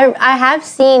well. I have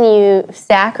seen you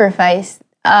sacrifice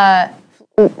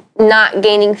not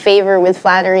gaining favor with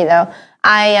flattery, though.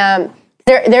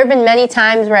 There have been many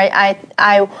times where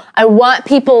I want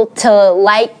people to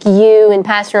like you and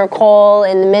Pastor Cole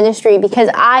and the ministry because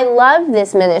I love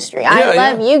this ministry. I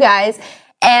love you guys.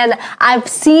 And I've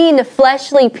seen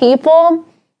fleshly people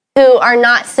who are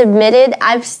not submitted.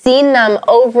 I've seen them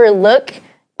overlook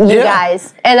you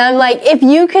guys. And I'm like, if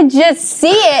you could just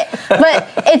see it. But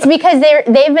it's because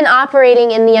they've been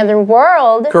operating in the other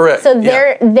world. Correct. So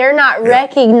they're not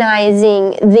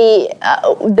recognizing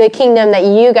the kingdom that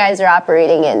you guys are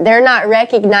operating in. They're not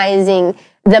recognizing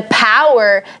the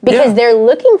power because they're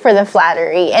looking for the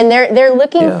flattery, and they're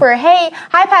looking for, hey,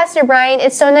 hi, Pastor Brian,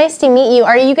 it's so nice to meet you.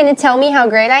 Are you going to tell me how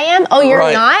great I am? Oh,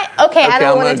 you're not? Okay, I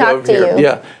don't want to talk to you.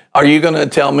 Yeah. Are you going to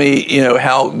tell me,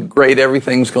 how great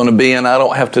everything's going to be and I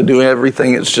don't have to do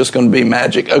everything? It's just going to be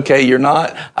magic. Okay, you're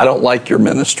not. I don't like your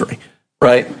ministry,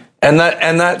 right?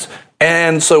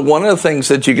 And so one of the things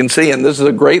that you can see, and this is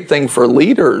a great thing for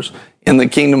leaders in the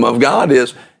kingdom of God,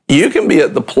 is you can be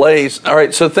at the place. All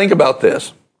right, so think about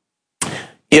this.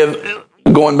 If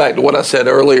going back to what I said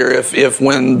earlier, if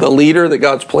when the leader that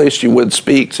God's placed you with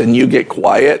speaks and you get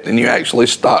quiet and you actually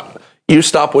stop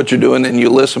what you're doing and you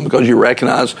listen because you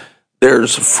recognize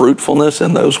there's fruitfulness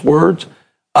in those words,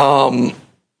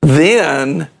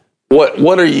 then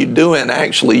what are you doing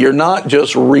actually? You're not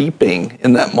just reaping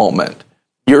in that moment.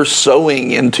 You're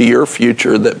sowing into your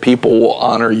future that people will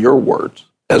honor your words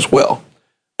as well.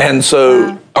 And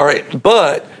so, all right,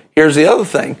 but here's the other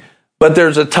thing. But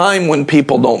there's a time when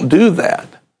people don't do that.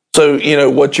 So,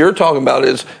 what you're talking about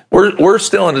is we're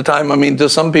still in a time, to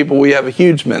some people we have a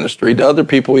huge ministry. To other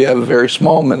people we have a very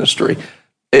small ministry.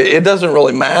 It doesn't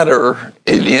really matter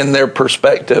in their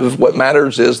perspective. What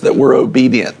matters is that we're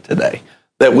obedient today,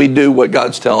 that we do what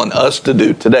God's telling us to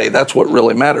do today. That's what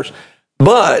really matters.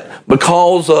 But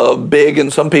because of big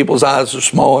in some people's eyes or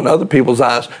small in other people's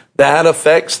eyes, that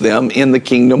affects them in the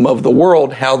kingdom of the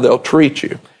world, how they'll treat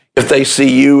you. If they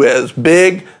see you as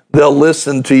big, they'll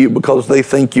listen to you because they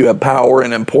think you have power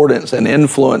and importance and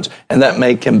influence, and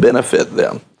that can benefit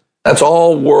them. That's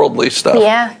all worldly stuff.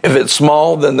 Yeah. If it's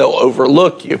small, then they'll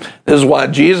overlook you. This is why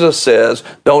Jesus says,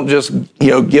 don't just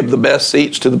give the best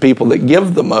seats to the people that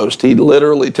give the most. He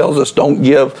literally tells us don't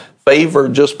give favor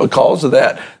just because of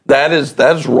that. That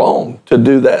is wrong to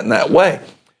do that in that way.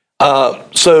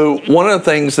 So one of the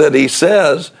things that he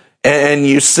says, and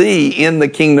you see in the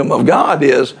kingdom of God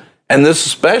is, and this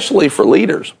especially for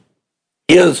leaders,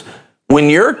 is when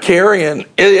you're carrying,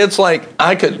 it's like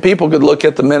people could look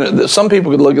at some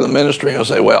people could look at the ministry and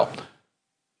say, well,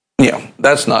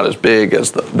 that's not as big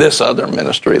as this other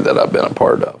ministry that I've been a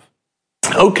part of.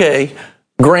 Okay,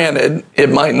 granted, it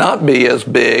might not be as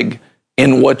big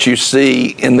in what you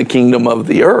see in the kingdom of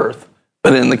the earth,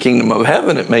 but in the kingdom of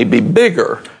heaven, it may be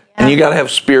bigger. And you got to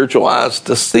have spiritual eyes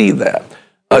to see that.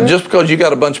 Just because you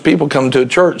got a bunch of people coming to a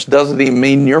church doesn't even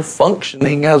mean you're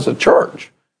functioning as a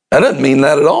church. That doesn't mean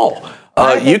that at all.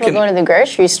 You can go to the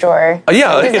grocery store.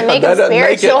 That doesn't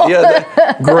make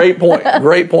it. Great point.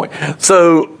 Great point.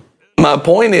 So my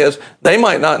point is, they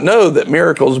might not know that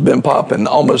miracles have been popping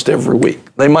almost every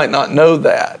week. They might not know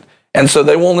that. And so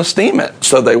they won't esteem it.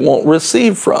 So they won't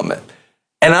receive from it.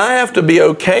 And I have to be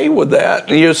okay with that.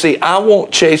 You see, I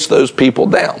won't chase those people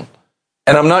down.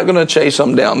 And I'm not going to chase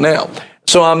them down now.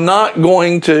 So I'm not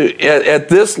going to, at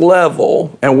this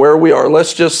level and where we are,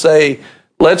 let's just say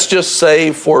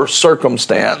for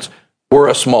circumstance, we're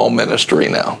a small ministry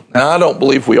now. Now, I don't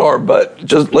believe we are,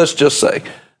 but let's just say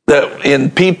that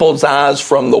in people's eyes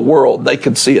from the world, they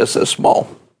could see us as small.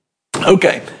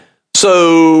 Okay,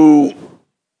 so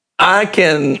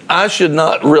I should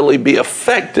not really be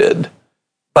affected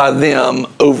by them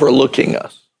overlooking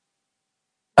us.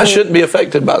 I shouldn't be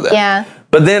affected by that. Yeah.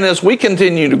 But then as we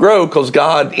continue to grow, because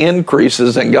God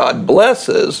increases and God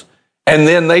blesses, and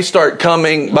then they start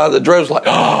coming by the droves like,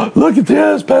 oh, look at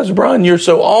this, Pastor Brian, you're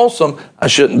so awesome. I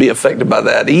shouldn't be affected by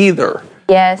that either.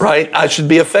 Yes. Right? I should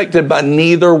be affected by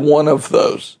neither one of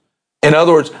those. In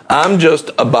other words, I'm just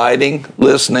abiding,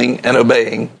 listening, and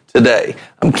obeying today.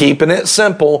 I'm keeping it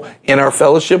simple in our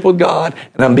fellowship with God,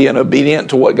 and I'm being obedient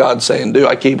to what God's saying do.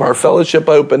 I keep our fellowship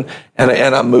open, and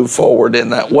I move forward in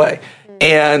that way.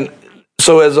 And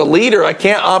so as a leader, I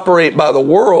can't operate by the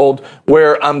world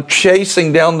where I'm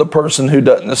chasing down the person who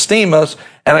doesn't esteem us,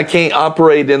 and I can't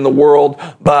operate in the world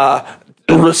by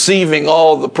receiving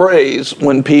all the praise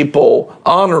when people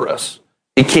honor us.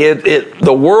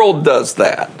 The world does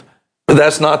that, but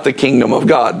that's not the kingdom of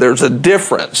God. There's a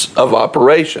difference of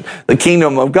operation. The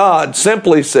kingdom of God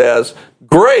simply says,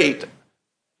 great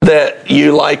that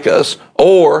you like us,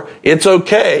 or it's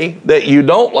okay that you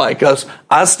don't like us.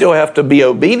 I still have to be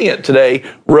obedient today,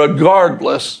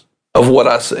 regardless of what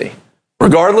I see.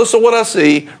 Regardless of what I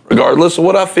see, regardless of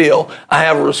what I feel, I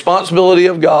have a responsibility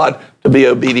of God to be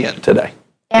obedient today.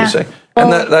 Yeah. You see?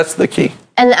 And that's the key.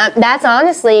 And that's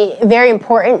honestly very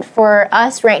important for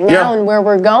us right now and where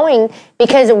we're going,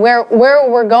 because where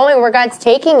we're going, where God's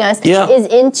taking us is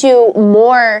into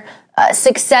more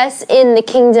success in the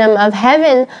kingdom of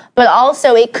heaven, but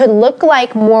also it could look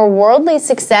like more worldly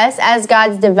success as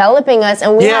God's developing us,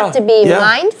 and we have to be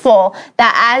mindful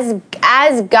that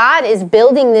as God is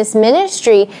building this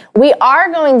ministry, we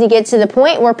are going to get to the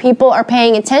point where people are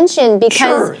paying attention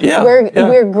because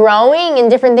we're growing in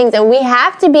different things, and we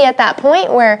have to be at that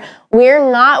point where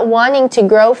we're not wanting to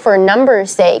grow for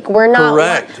numbers' sake. We're not.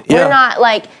 We're not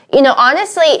like,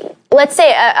 honestly, let's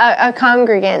say a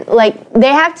congregant, like they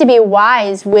have to be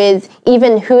wise with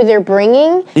even who they're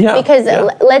bringing, because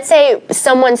let's say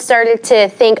someone started to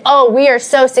think, oh, we are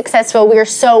so successful, we are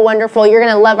so wonderful, you're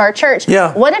going to love our church.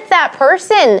 What if that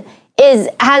person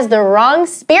has the wrong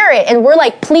spirit, and we're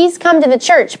like, please come to the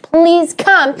church, please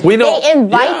come. They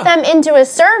invite them into a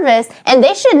service, and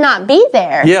they should not be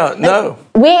there.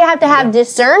 We have to have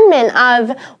discernment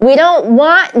of, we don't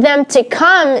want them to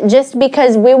come just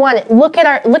because we want to look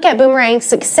at Boomerang's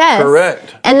success.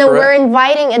 And then we're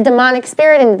inviting a demonic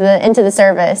spirit into the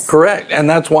service. And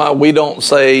that's why we don't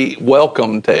say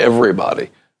welcome to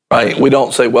everybody. Right? We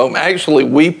don't say, well, actually,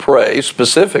 we pray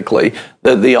specifically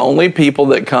that the only people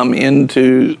that come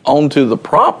onto the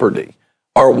property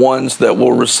are ones that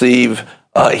will receive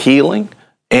healing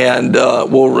and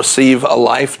will receive a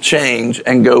life change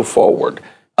and go forward.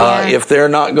 If they're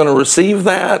not going to receive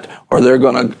that, or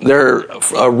they're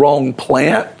a wrong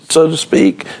plant, so to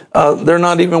speak, they're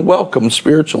not even welcome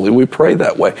spiritually. We pray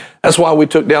that way. That's why we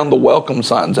took down the welcome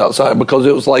signs outside, because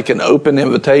it was like an open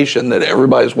invitation that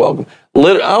everybody's welcome.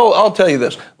 I'll tell you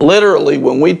this. Literally,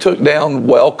 when we took down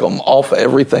welcome off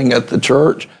everything at the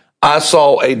church, I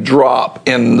saw a drop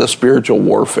in the spiritual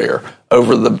warfare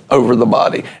over the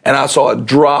body, and I saw a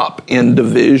drop in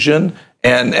division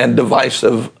and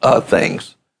divisive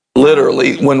things.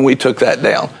 Literally, when we took that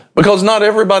down, because not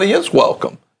everybody is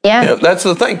welcome. That's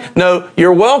the thing. No,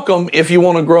 you're welcome if you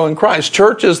want to grow in Christ.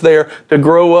 Church is there to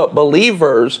grow up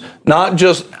believers, not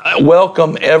just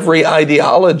welcome every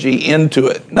ideology into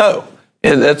it. No,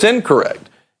 that's incorrect.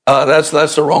 That's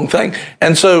the wrong thing.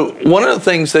 And so one of the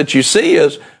things that you see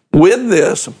is with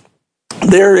this,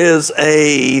 there is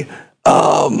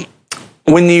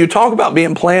when you talk about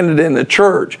being planted in the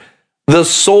church, the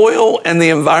soil and the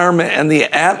environment and the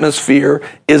atmosphere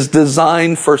is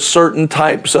designed for certain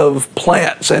types of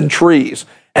plants and trees,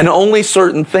 and only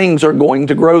certain things are going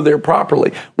to grow there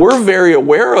properly. We're very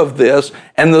aware of this,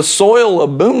 and the soil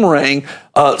of Boomerang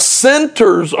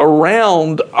centers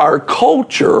around our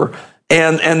culture,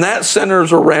 and that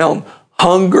centers around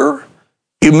hunger,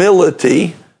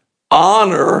 humility,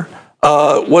 honor.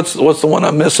 What's the one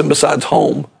I'm missing besides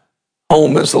home?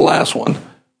 Home is the last one.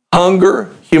 Hunger,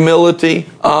 humility,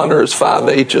 honor is 5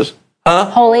 H's.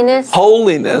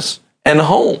 Holiness, and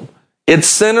home. It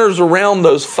centers around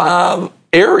those 5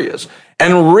 areas.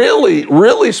 And really,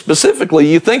 really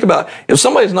specifically, you think about, if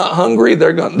somebody's not hungry,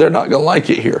 they're not going to like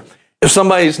it here. If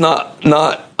somebody's not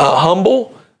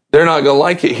humble, they're not going to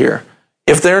like it here.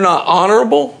 If they're not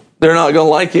honorable, they're not going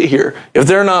to like it here. If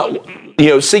they're not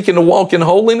seeking to walk in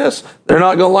holiness, they're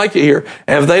not going to like it here.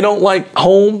 And if they don't like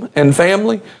home and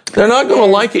family, they're not going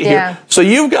to like it here. So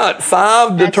you've got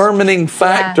 5 determining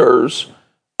factors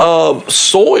of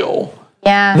soil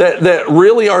that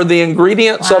really are the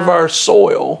ingredients of our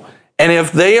soil. And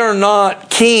if they are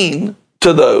not keen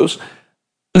to those,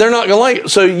 they're not going to like it.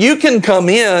 So you can come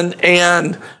in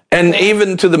and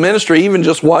even to the ministry, even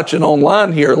just watching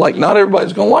online here, like not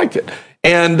everybody's going to like it.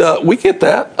 And we get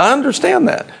that. I understand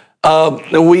that.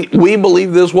 We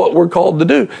believe this is what we're called to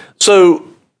do. So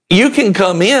you can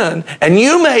come in and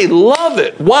you may love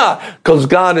it. Why? Because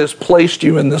God has placed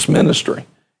you in this ministry.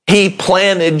 He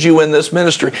planted you in this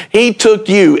ministry. He took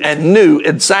you and knew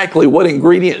exactly what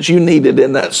ingredients you needed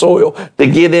in that soil to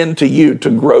get into you to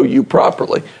grow you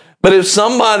properly. But if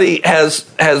somebody has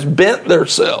bent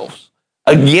themselves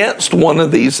against one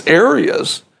of these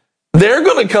areas, they're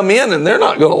going to come in and they're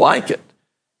not going to like it.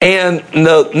 And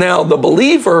now the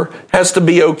believer has to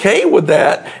be okay with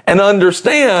that and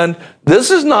understand this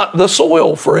is not the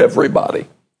soil for everybody.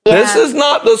 Yeah. This is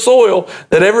not the soil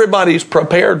that everybody's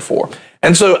prepared for.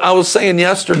 And so I was saying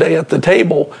yesterday at the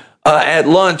table at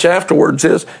lunch afterwards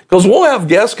is because we'll have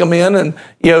guests come in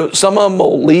and, some of them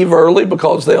will leave early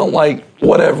because they don't like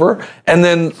whatever. And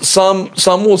then some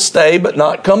will stay but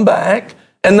not come back.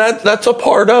 And that's a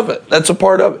part of it. That's a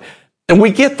part of it. And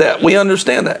we get that. We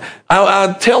understand that.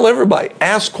 I tell everybody,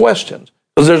 ask questions.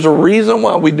 Because there's a reason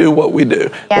why we do what we do.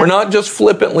 Yeah. We're not just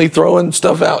flippantly throwing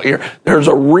stuff out here. There's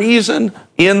a reason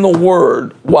in the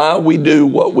Word why we do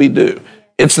what we do.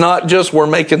 It's not just we're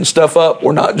making stuff up.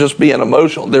 We're not just being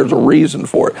emotional. There's a reason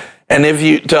for it. And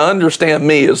to understand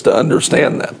me is to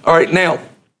understand that. All right, now,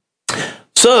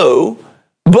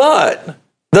 but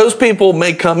those people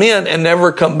may come in and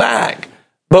never come back.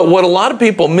 But what a lot of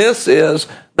people miss is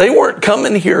they weren't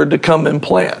coming here to come and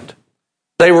plant.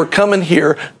 They were coming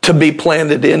here to be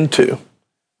planted into.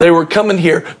 They were coming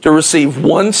here to receive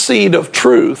one seed of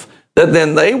truth that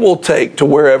then they will take to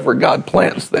wherever God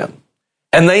plants them.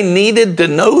 And they needed to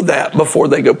know that before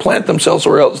they go plant themselves,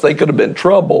 or else they could have been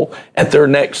trouble at their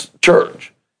next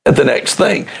church, at the next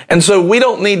thing. And so we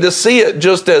don't need to see it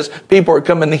just as people are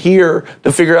coming here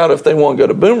to figure out if they want to go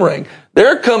to Boomerang.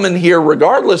 They're coming here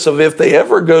regardless of if they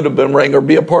ever go to Boomerang or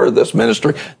be a part of this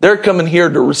ministry. They're coming here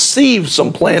to receive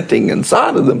some planting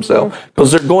inside of themselves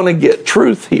because they're going to get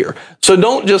truth here. So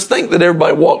don't just think that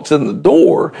everybody walks in the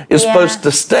door is supposed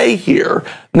to stay here.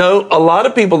 No, a lot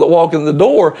of people that walk in the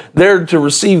door, they're to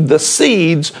receive the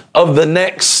seeds of the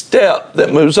next step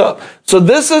that moves up. So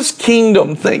this is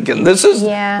kingdom thinking. This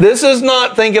is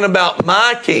not thinking about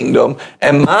my kingdom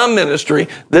and my ministry.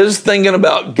 This is thinking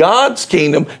about God's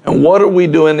kingdom and what are we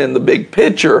doing in the big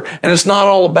picture. And it's not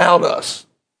all about us.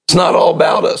 It's not all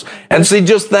about us. And see,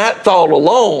 just that thought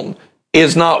alone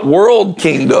is not world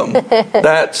kingdom.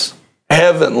 That's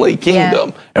heavenly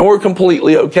kingdom. And we're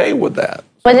completely okay with that.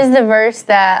 What is the verse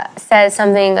that says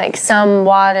something like some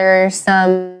water,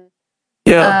 some...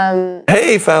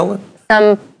 Hey, Fallon.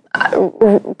 Some water,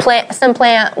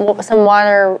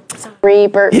 some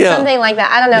reap, or something like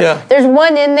that. I don't know. Yeah. There's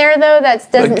one in there, though,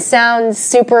 that doesn't sound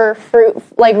super fruit.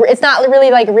 Like, it's not really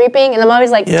like reaping. And I'm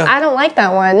always like, I don't like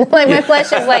that one. Like, my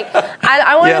flesh is like,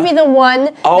 I want to be the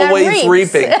one always that reaps.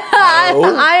 Reaping. No.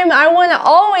 I want to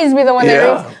always be the one that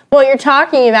reaps. What you're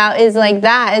talking about is like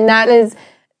that. And that is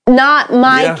not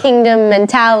my kingdom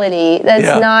mentality.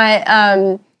 That's not,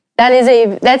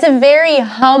 that's a very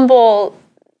humble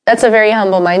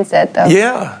mindset, though.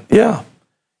 Yeah.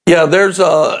 There's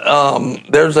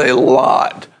a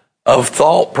lot of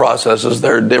thought processes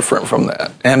that are different from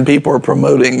that, and people are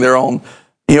promoting their own.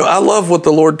 I love what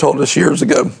the Lord told us years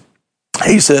ago.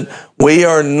 He said, "We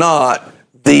are not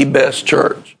the best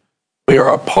church. We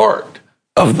are a part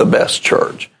of the best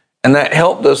church," and that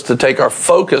helped us to take our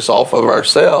focus off of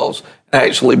ourselves and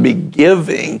actually be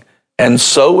giving and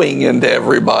sowing into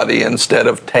everybody instead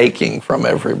of taking from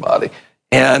everybody.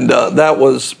 And that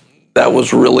was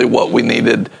really what we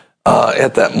needed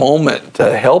at that moment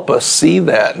to help us see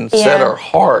that and set our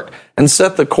heart and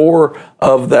set the core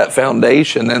of that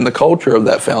foundation and the culture of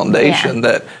that foundation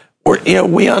that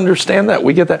we understand that.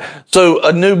 We get that. So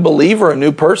a new believer, a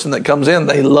new person that comes in,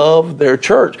 they love their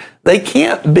church. They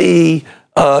can't be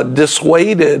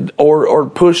dissuaded or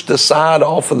pushed aside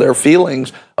off of their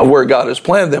feelings of where God has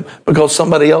planted them because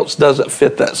somebody else doesn't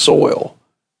fit that soil.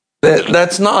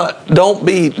 That's not. Don't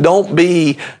be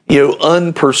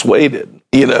unpersuaded.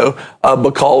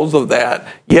 Because of that,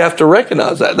 you have to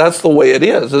recognize that that's the way it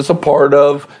is. It's a part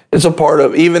of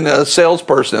even a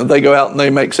salesperson. If they go out and they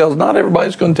make sales, not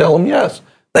everybody's going to tell them yes.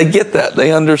 They get that.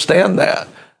 They understand that.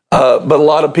 But a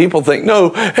lot of people think, no,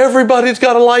 everybody's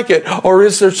got to like it. Or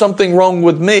is there something wrong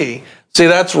with me? See,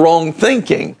 that's wrong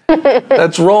thinking.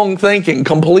 That's wrong thinking,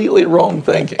 completely wrong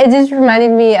thinking. It just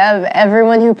reminded me of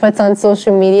everyone who puts on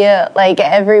social media, like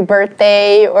every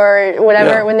birthday or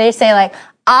whatever, when they say like,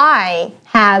 I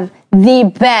have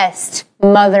the best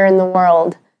mother in the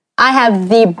world. I have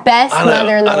the best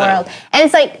mother in the world. And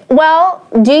it's like, well,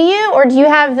 do you? Or do you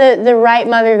have the right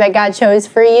mother that God chose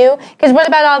for you? Because what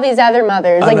about all these other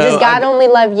mothers? Like, does God only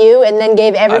love you and then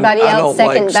gave everybody else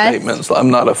second best? Statements. I'm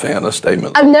not a fan of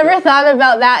statements. I've never thought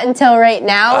about that until right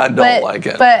now. I don't like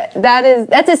it. But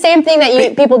that's the same thing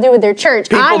that people do with their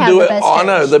church. I have the best church. I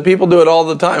know, the people do it all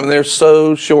the time, and they're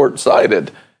so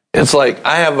short-sighted. It's like,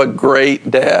 I have a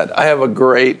great dad. I have a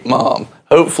great mom.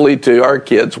 Hopefully, to our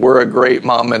kids, we're a great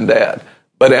mom and dad.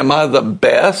 But am I the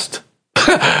best?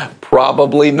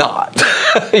 Probably not.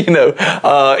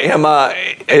 Are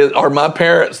my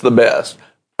parents the best?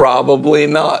 Probably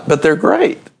not. But they're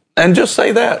great. And just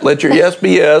say that. Let your yes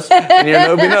be yes and your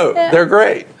no be no. They're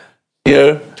great.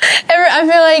 I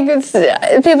feel like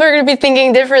people are going to be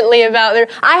thinking differently about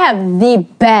I have the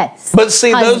best. But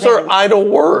see, those are idle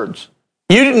words.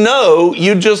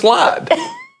 You just lied.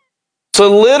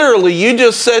 So literally, you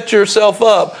just set yourself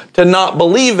up to not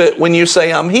believe it when you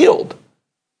say I'm healed.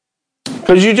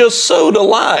 Because you just sowed a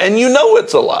lie, and you know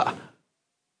it's a lie.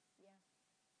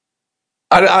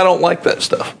 I don't like that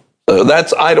stuff. So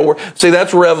that's idle word. See,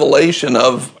 that's revelation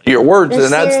of your words, and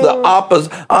that's the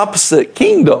opposite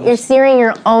kingdom. You're searing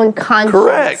your own conscience.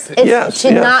 Correct. Yes.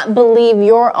 To not believe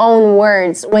your own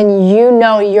words when you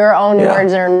know your own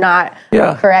words are not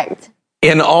correct.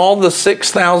 In all the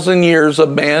 6,000 years of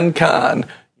mankind,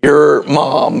 your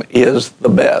mom is the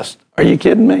best. Are you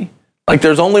kidding me? Like,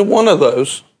 there's only one of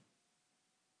those.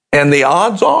 And the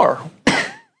odds are,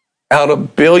 out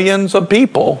of billions of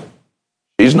people,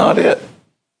 she's not it.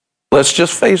 Let's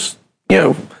just face,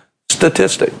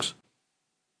 statistics.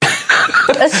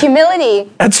 That's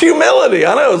humility. That's humility.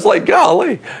 I know. It's like,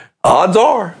 golly, odds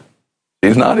are,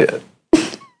 she's not it.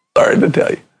 Sorry to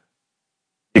tell you.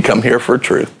 You come here for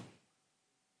truth.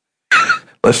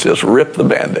 Let's just rip the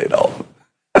Band-Aid off.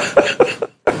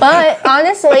 But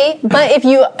honestly,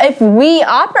 if we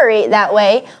operate that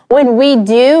way, when we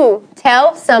do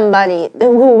tell somebody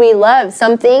who we love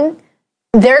something,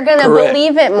 they're going to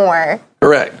believe it more.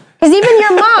 Correct. Because even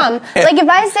your mom, like if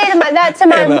I say that to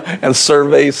my... And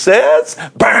survey says,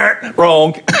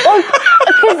 wrong.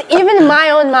 Because even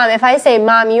my own mom, if I say,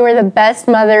 Mom, you are the best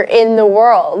mother in the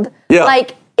world,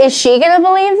 like, is she going to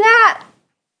believe that?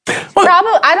 Well,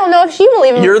 probably. I don't know if she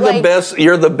believes it.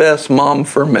 You're the best mom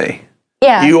for me.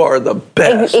 Yeah. You are the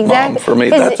best mom for me.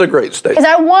 That's a great statement.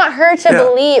 Because I want her to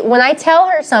believe, when I tell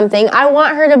her something, I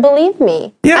want her to believe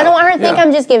me. Yeah. I don't want her to think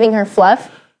I'm just giving her fluff.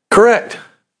 Correct.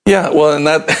 Yeah, well, and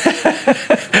that...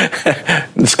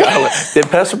 Skylar, did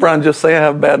Pastor Brian just say I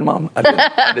have a bad mom?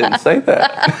 I didn't say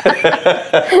that.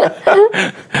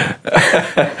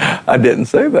 I didn't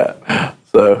say that.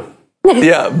 So...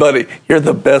 Yeah, buddy, you're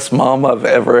the best mom I've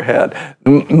ever had.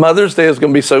 Mother's Day is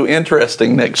going to be so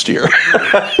interesting next year.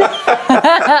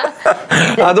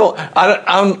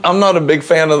 I'm not a big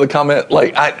fan of the comment.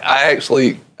 Like, I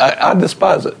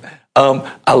despise it.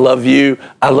 I love you.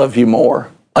 I love you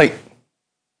more. Like,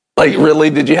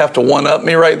 really, did you have to one-up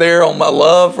me right there on my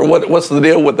love? Or what's the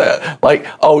deal with that? Like,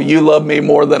 oh, you love me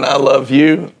more than I love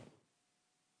you?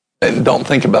 And don't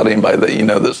think about anybody that you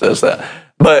know that says that.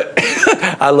 But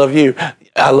I love you.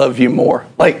 I love you more.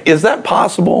 Like, is that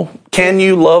possible? Can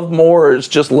you love more, or is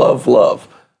just love?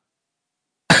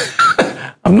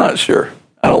 I'm not sure.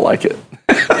 I don't like it.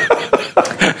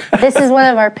 This is one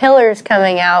of our pillars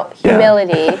coming out,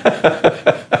 humility.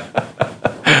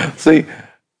 See,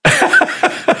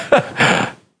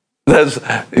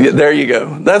 there you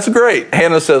go. That's great.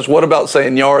 Hannah says, what about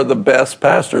saying you're the best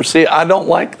pastor? See, I don't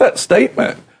like that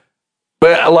statement.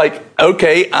 But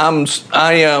okay,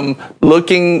 I am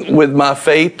looking with my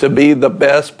faith to be the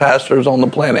best pastors on the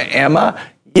planet. Am I?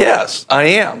 Yes, I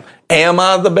am. Am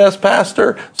I the best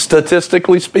pastor?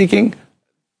 Statistically speaking,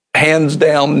 hands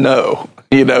down, no.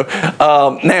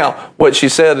 Now, what she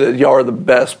said is, y'all are the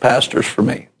best pastors for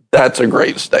me. That's a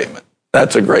great statement.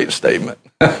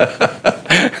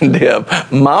 Deb,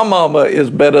 my mama is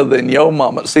better than your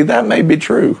mama. See, that may be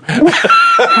true.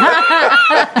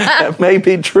 That may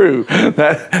be true.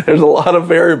 There's a lot of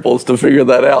variables to figure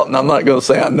that out, and I'm not going to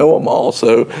say I know them all,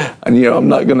 so I'm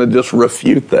not going to just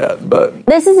refute that. But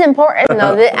this is important,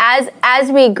 though, that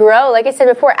as we grow, like I said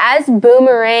before, as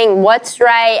Boomerang, What's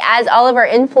Right, as all of our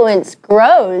influence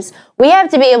grows, we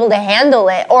have to be able to handle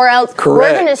it, or else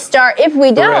we're going to start, if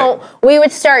we don't, we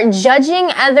would start judging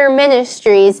other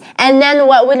ministries, and then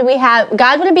what would we have?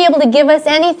 God wouldn't be able to give us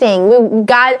anything. We would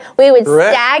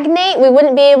stagnate. We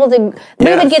wouldn't be able to,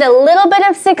 we would get a little bit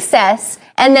of success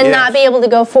and then not be able to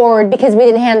go forward because we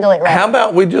didn't handle it right. How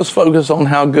about we just focus on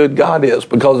how good God is?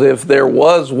 Because if there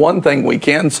was one thing we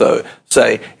can say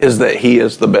is that He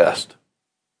is the best.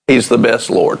 He's the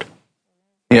best Lord.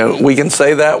 We can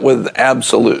say that with an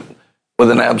absolute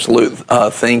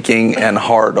thinking and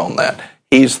heart on that.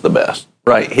 He's the best,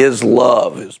 right? His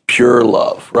love is pure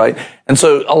love, right? And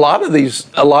so a lot of these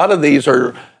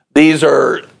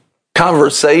are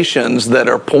conversations that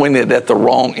are pointed at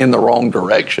in the wrong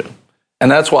direction. And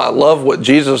that's why I love what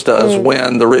Jesus does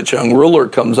when the rich young ruler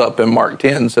comes up in Mark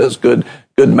 10 and says, good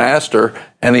master.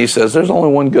 And he says, there's only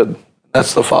one good.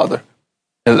 That's the Father.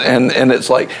 And it's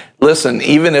like, listen,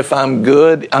 even if I'm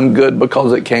good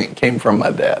because it came from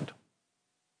my dad.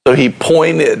 So he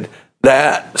pointed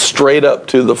that straight up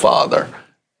to the Father.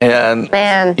 And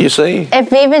man, you see?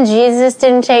 If even Jesus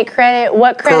didn't take credit,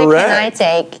 what credit can I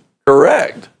take?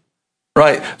 Correct.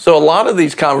 Right. So a lot of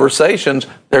these conversations,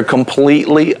 they're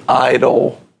completely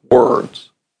idle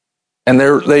words. And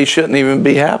they shouldn't even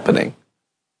be happening.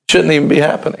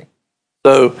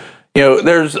 So,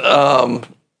 there's,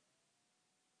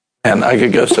 and I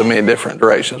could go so many different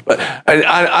directions, but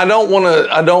I don't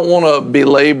want to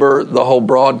belabor the whole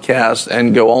broadcast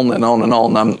and go on and on and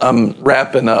on. I'm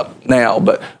wrapping up now,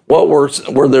 but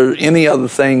were there any other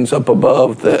things up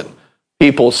above that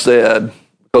people said?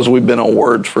 Because we've been on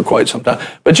words for quite some time.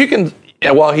 But you can,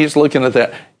 while he's looking at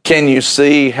that, can you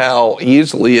see how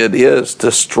easily it is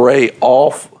to stray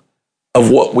off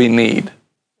of what we need?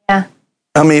 Yeah.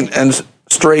 And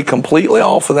stray completely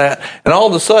off of that. And all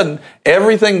of a sudden,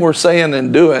 everything we're saying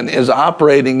and doing is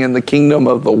operating in the kingdom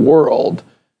of the world,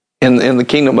 in the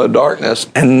kingdom of darkness,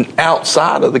 and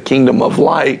outside of the kingdom of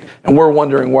light. And we're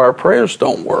wondering why our prayers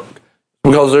don't work.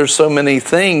 Because there's so many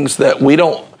things that we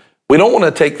don't want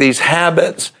to take these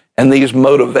habits and these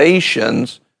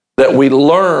motivations that we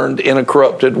learned in a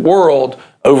corrupted world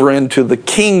over into the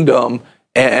kingdom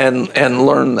and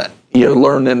learn that,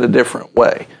 learn in a different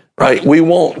way, right? We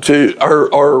want to,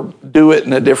 or do it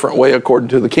in a different way according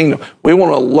to the kingdom. We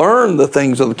want to learn the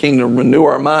things of the kingdom, renew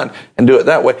our mind, and do it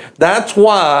that way. That's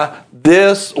why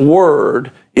this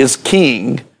word is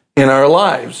king in our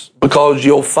lives, because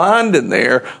you'll find in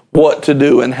there what to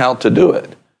do and how to do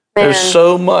it. There's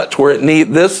so much where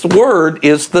this word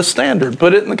is the standard.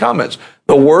 Put it in the comments.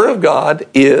 The word of God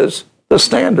is the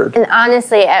standard. And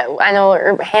honestly, I know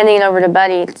we're handing it over to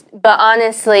Buddy, but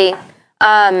honestly,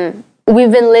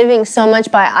 we've been living so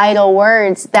much by idle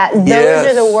words that those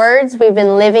are the words we've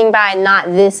been living by, not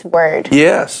this word.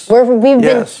 Yes. We've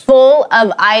been full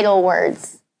of idle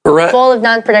words. Correct. Full of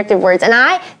non-productive words. And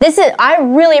I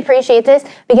really appreciate this,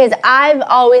 because I've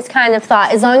always kind of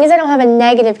thought, as long as I don't have a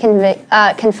negative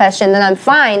confession, then I'm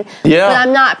fine. Yeah. But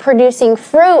I'm not producing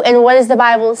fruit. And what does the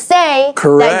Bible say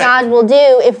that God will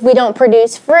do if we don't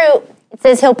produce fruit? It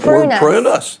says he'll prune us. Prune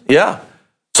us, yeah.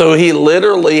 So he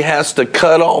literally has to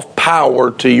cut off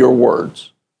power to your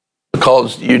words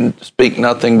because you speak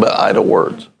nothing but idle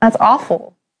words. That's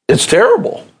awful. It's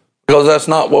terrible because that's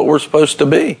not what we're supposed to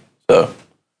be. So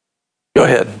go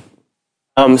ahead.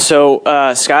 So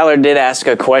Skylar did ask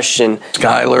a question.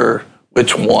 Skylar,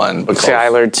 which one? Because,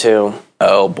 Skylar 2.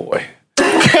 Oh, boy.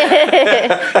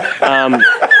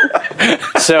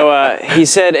 So he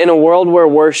said, in a world where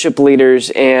worship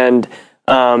leaders and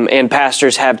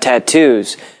pastors have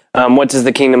tattoos, what does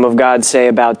the kingdom of God say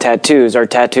about tattoos? Are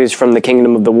tattoos from the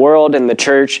kingdom of the world, and the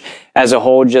church as a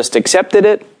whole just accepted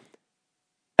it?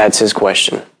 That's his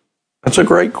question. That's a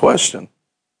great question.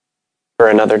 For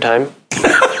another time?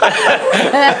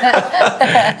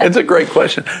 It's a great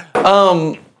question.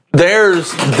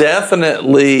 There's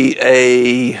definitely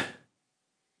a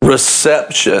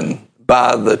reception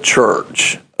by the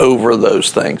church over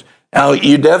those things. Now,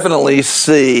 you definitely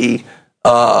see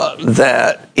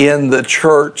that in the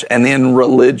church and in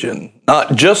religion,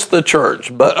 not just the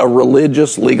church, but a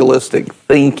religious, legalistic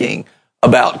thinking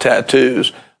about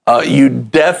tattoos. You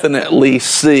definitely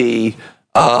see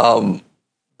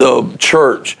the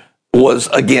church was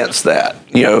against that.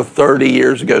 30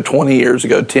 years ago, 20 years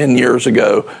ago, 10 years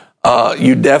ago,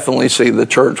 you definitely see the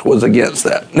church was against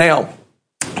that. Now,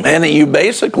 and you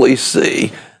basically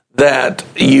see that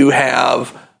you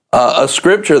have a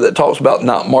scripture that talks about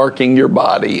not marking your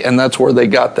body, and that's where they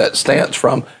got that stance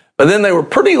from. But then they were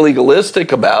pretty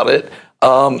legalistic about it.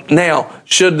 Now,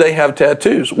 should they have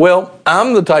tattoos? Well,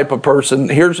 I'm the type of person,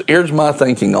 here's my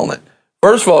thinking on it.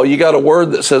 First of all, you got a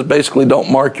word that says basically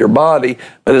don't mark your body,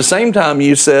 but at the same time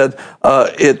you said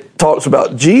it talks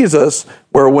about Jesus,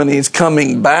 where when he's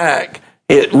coming back,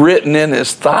 it written in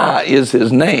his thigh is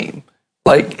his name.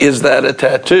 Like, is that a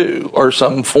tattoo or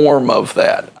some form of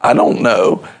that? I don't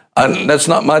know. That's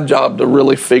not my job to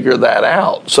really figure that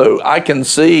out. So I can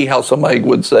see how somebody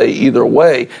would say either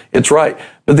way, it's right.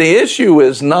 But the issue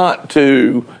is not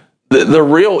to, the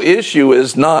real issue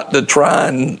is not to try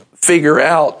and figure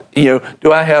out,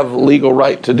 do I have legal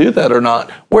right to do that or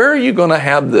not? Where are you going to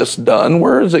have this done?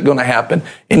 Where is it going to happen?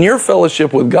 In your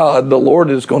fellowship with God, the Lord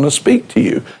is going to speak to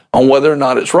you on whether or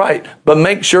not it's right. But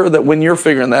make sure that when you're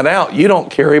figuring that out, you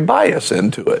don't carry bias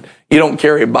into it. You don't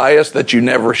carry bias that you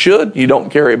never should. You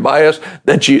don't carry bias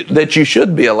that you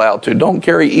should be allowed to. Don't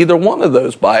carry either one of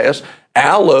those bias.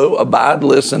 Allo, abide,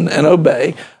 listen, and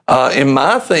obey. In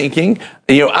my thinking,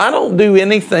 I don't do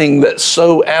anything that's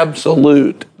so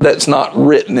absolute that's not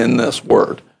written in this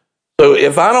word. So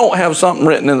if I don't have something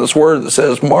written in this word that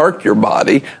says mark your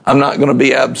body, I'm not going to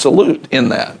be absolute in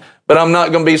that. But I'm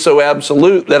not going to be so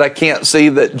absolute that I can't see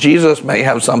that Jesus may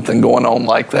have something going on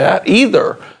like that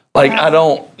either. Like I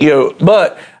don't,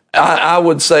 but I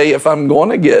would say if I'm going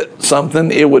to get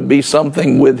something, it would be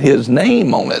something with his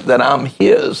name on it, that I'm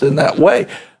his in that way.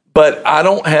 But I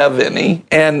don't have any.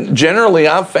 And generally,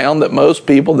 I've found that most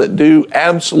people that do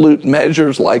absolute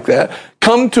measures like that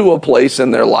come to a place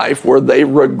in their life where they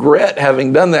regret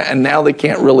having done that, and now they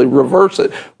can't really reverse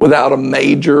it without a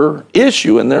major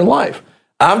issue in their life.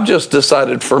 I've just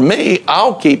decided for me,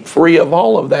 I'll keep free of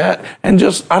all of that, and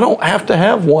I don't have to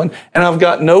have one. And I've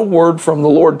got no word from the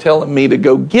Lord telling me to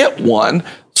go get one,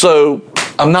 so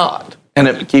I'm not. And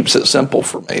it keeps it simple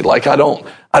for me. Like I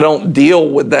don't deal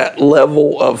with that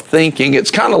level of thinking.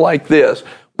 It's kind of like this.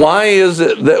 Why is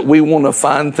it that we want to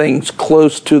find things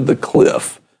close to the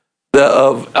cliff?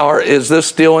 Is this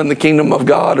still in the kingdom of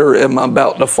God, or am I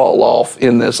about to fall off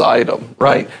in this item?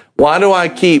 Right? Why do I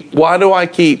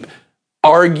keep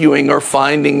arguing or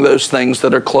finding those things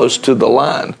that are close to the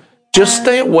line? Just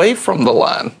stay away from the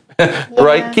line.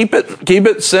 Right? Keep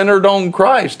it centered on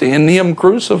Christ and him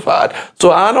crucified. So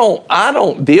I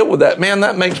don't deal with that. Man,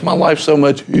 that makes my life so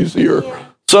much easier.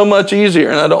 So much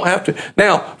easier, and I don't have to.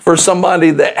 Now, for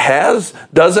somebody that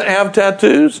doesn't have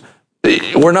tattoos,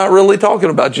 we're not really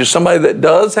talking about you. Somebody that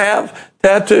does have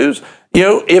tattoos,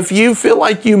 if you feel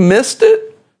like you missed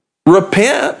it,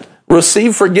 repent,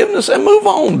 receive forgiveness, and move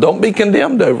on. Don't be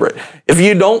condemned over it. If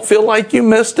you don't feel like you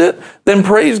missed it, then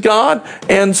praise God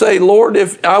and say, Lord,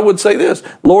 I would say this,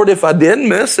 Lord, if I didn't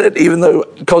miss it,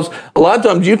 because a lot of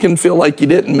times you can feel like you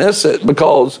didn't miss it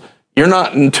because you're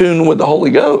not in tune with the Holy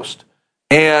Ghost.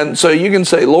 And so you can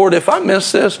say, Lord, if I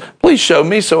miss this, please show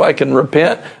me so I can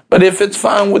repent. But if it's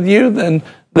fine with you, then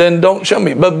don't show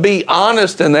me. But be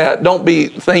honest in that. Don't be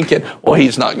thinking, well,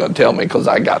 he's not going to tell me because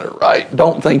I got it right.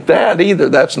 Don't think that either.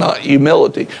 That's not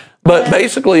humility. But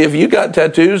basically, if you got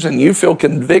tattoos and you feel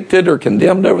convicted or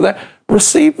condemned over that,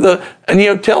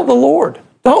 tell the Lord.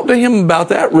 Talk to him about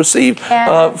that. Receive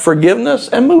forgiveness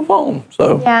and move on.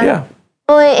 So, yeah.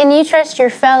 Well, and you trust your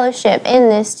fellowship in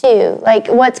this too. Like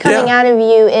what's coming out of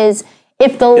you is,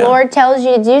 if the Lord tells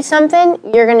you to do something,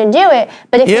 you're going to do it.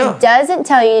 But if he doesn't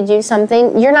tell you to do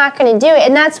something, you're not going to do it.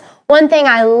 And that's one thing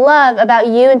I love about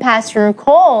you and Pastor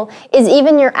Nicole is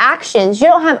even your actions. You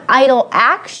don't have idle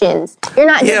actions. You're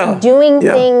not just doing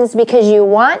things because you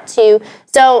want to.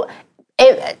 So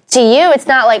to you, it's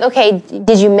not like, okay,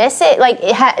 did you miss it? Like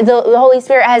the Holy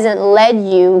Spirit hasn't led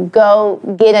you go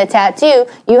get a tattoo.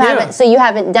 You haven't, so you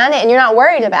haven't done it, and you're not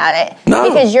worried about it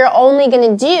because you're only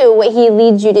going to do what he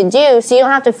leads you to do. So you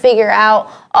don't have to figure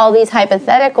out all these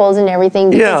hypotheticals and everything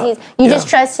because you just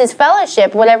trust his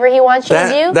fellowship. Whatever he wants you to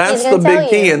do, that's the big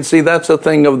key. And see, that's the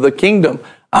thing of the kingdom.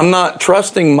 I'm not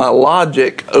trusting my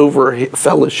logic over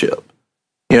fellowship.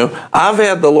 I've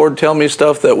had the Lord tell me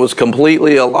stuff that was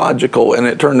completely illogical, and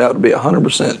it turned out to be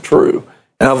 100% true.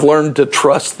 And I've learned to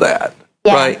trust that,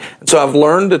 right? And so I've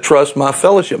learned to trust my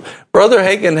fellowship. Brother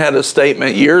Hagin had a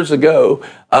statement years ago.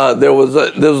 This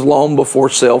was long before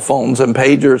cell phones and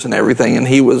pagers and everything, and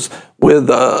he was with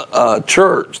a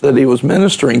church that he was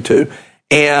ministering to,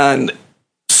 and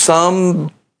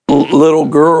some little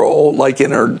girl, like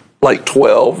in her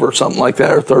 12 or something like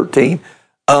that, or 13.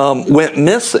 Went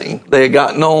missing. They had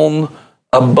gotten on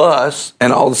a bus,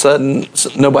 and all of a sudden,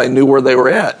 nobody knew where they were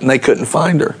at, and they couldn't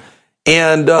find her.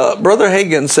 And Brother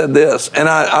Hagin said this, and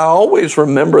I always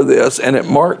remember this, and it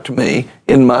marked me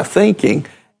in my thinking.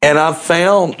 And I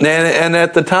found, and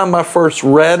at the time I first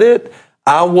read it,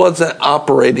 I wasn't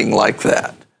operating like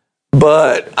that.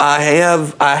 But I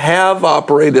have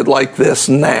operated like this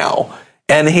now.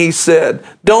 And he said,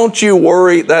 "Don't you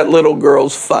worry, that little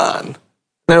girl's fine."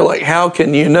 They're like, "How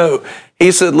can you know?"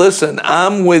 He said, "Listen,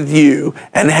 I'm with you,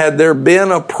 and had there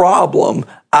been a problem,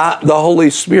 the Holy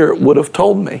Spirit would have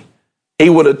told me. He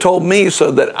would have told me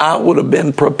so that I would have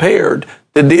been prepared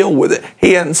to deal with it.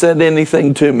 He hadn't said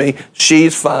anything to me.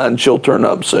 She's fine. She'll turn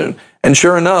up soon." And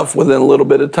sure enough, within a little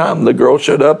bit of time, the girl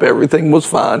showed up. Everything was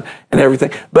fine and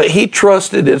everything. But he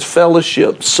trusted his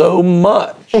fellowship so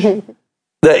much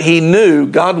that he knew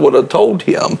God would have told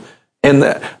him in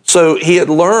that. So he had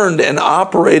learned and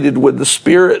operated with the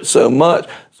Spirit so much,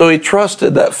 so he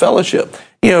trusted that fellowship.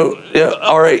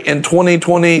 All right, in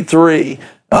 2023,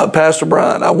 Pastor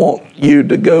Brian, I want you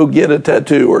to go get a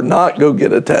tattoo or not go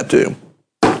get a tattoo.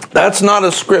 That's not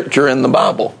a scripture in the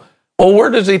Bible. Well, where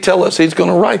does he tell us he's going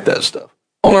to write that stuff?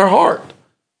 On our heart.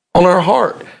 On our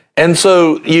heart. And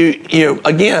so,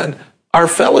 again, our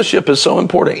fellowship is so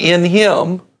important. In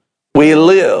him, we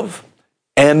live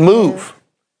and move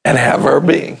and have our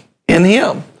being. In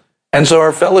him. And so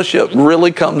our fellowship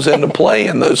really comes into play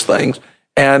in those things.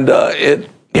 And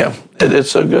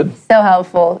it's so good. So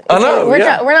helpful. I know, We're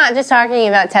not just talking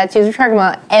about tattoos. We're talking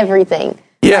about everything.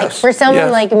 Yes. Like for someone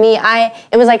like me,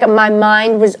 it was like my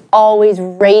mind was always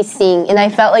racing, and I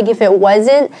felt like if it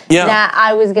wasn't, that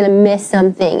I was going to miss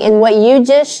something. And what you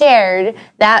just shared,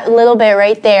 that little bit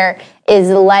right there, is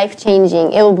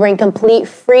life-changing. It will bring complete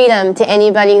freedom to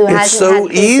anybody who hasn't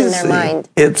had peace in their mind.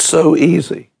 It's so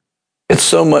easy. It's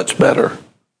so much better,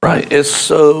 right? It's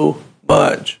so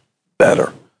much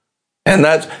better. And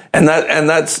that's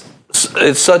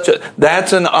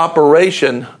an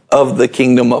operation of the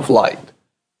kingdom of light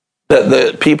that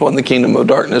the people in the kingdom of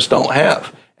darkness don't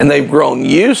have. And they've grown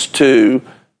used to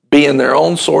being their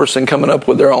own source and coming up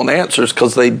with their own answers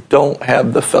because they don't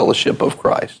have the fellowship of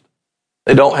Christ.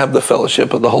 They don't have the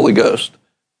fellowship of the Holy Ghost.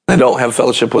 They don't have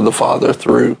fellowship with the Father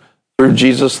through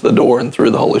Jesus the door and through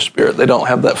the Holy Spirit. They don't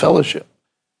have that fellowship.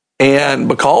 And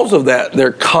because of that,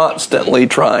 they're constantly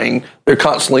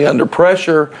under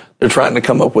pressure. They're trying to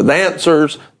come up with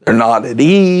answers. They're not at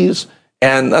ease.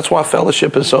 And that's why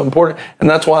fellowship is so important. And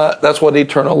that's what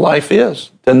eternal life is,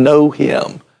 to know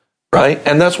him, right?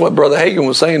 And that's what Brother Hagin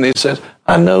was saying. He says,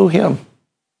 I know him.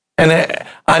 And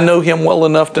I know him well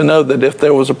enough to know that if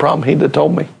there was a problem, he'd have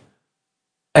told me.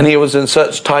 And he was in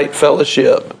such tight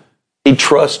fellowship, he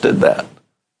trusted that.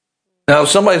 Now, if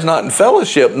somebody's not in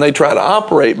fellowship and they try to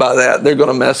operate by that, they're going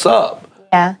to mess up.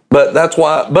 Yeah. But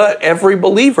every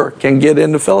believer can get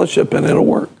into fellowship and it'll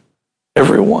work.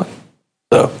 Everyone.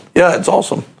 So, it's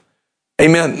awesome.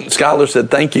 Amen. Skylar said,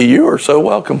 thank you. You are so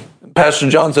welcome. Pastor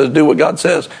John says, do what God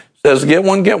says. Says, get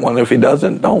one, get one. If he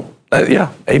doesn't, don't.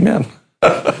 Amen.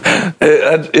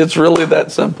 It's really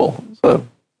that simple. So,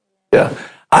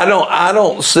 I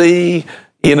don't see,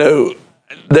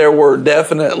 there were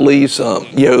definitely some,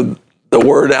 the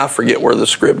word, I forget where the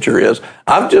scripture is.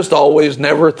 I've just always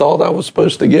never thought I was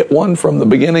supposed to get one from the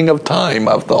beginning of time.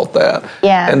 I've thought that.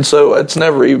 Yeah. And so it's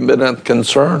never even been a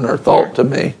concern or thought to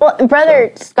me. Well,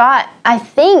 Brother Scott, I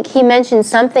think he mentioned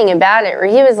something about it where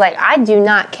he was like, I do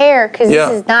not care because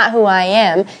this is not who I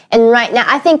am. And right now,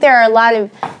 I think there are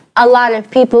a lot of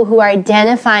people who are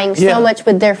identifying so much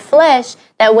with their flesh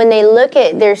that when they look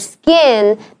at their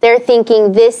skin, they're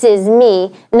thinking, this is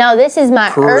me. No, this is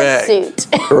my earth suit.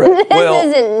 Correct. This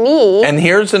isn't me. And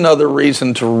here's another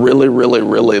reason to really, really,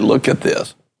 really look at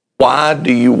this. Why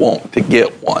do you want to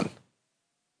get one?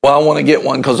 Well, I want to get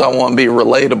one because I want to be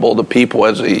relatable to people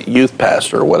as a youth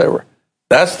pastor or whatever.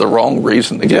 That's the wrong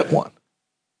reason to get one.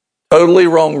 Totally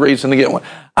wrong reason to get one.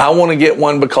 I want to get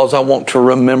one because I want to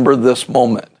remember this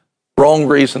moment. Wrong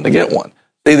reason to get one.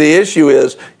 See, the issue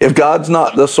is, if God's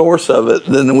not the source of it,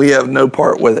 then we have no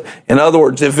part with it. In other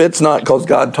words, if it's not because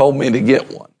God told me to get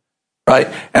one, right?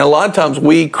 And a lot of times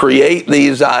we create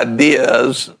these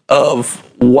ideas of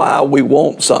why we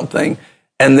want something,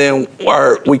 and then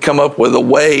we come up with a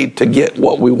way to get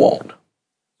what we want.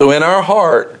 So in our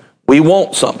heart, we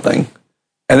want something,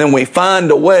 and then we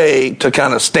find a way to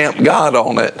kind of stamp God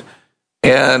on it.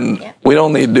 And we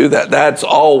don't need to do that. That's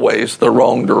always the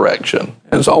wrong direction.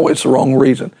 It's always the wrong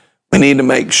reason. We need to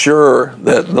make sure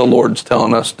that the Lord's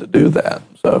telling us to do that.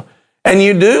 So, and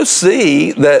you do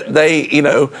see that they,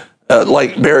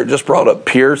 like Barrett just brought up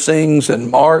piercings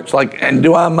and marks. And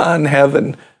do I mind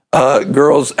having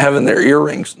girls having their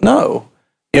earrings? No.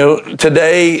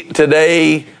 Today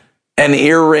an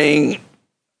earring,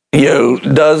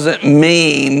 doesn't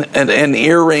mean an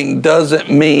earring doesn't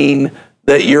mean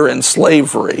that you're in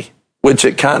slavery, which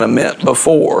it kind of meant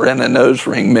before, and a nose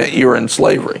ring meant you're in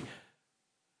slavery.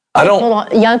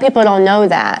 Young people don't know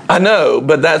that. I know,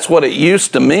 but that's what it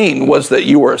used to mean, was that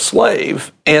you were a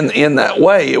slave. And in that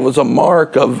way, it was a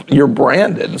mark of you're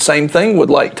branded. Same thing with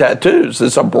like tattoos.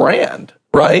 It's a brand,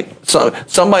 right? So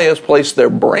somebody has placed their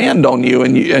brand on you,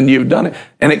 and you've done it.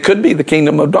 And it could be the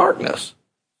kingdom of darkness.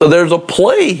 So there's a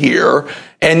play here,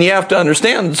 and you have to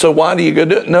understand, so why do you go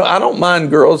do it? No, I don't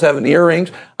mind girls having earrings.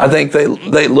 I think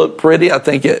they look pretty. I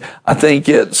think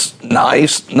it's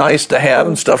nice to have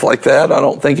and stuff like that. I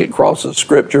don't think it crosses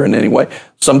scripture in any way.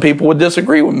 Some people would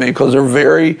disagree with me because they're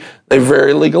very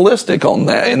legalistic on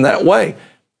that in that way.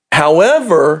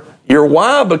 However, your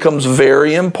why becomes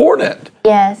very important.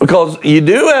 Yes. Because you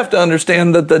do have to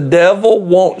understand that the devil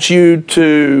wants you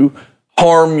to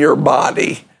harm your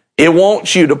body. It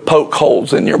wants you to poke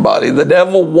holes in your body. The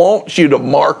devil wants you to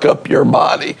mark up your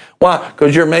body. Why?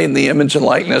 Because you're made in the image and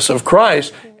likeness of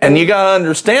Christ. And you got to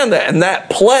understand that. And that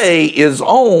play is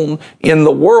on in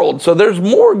the world. So there's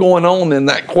more going on in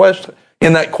that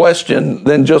question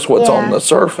than just what's on the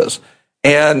surface.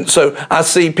 And so I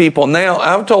see people now,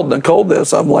 I've told Nicole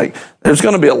this, I'm like, there's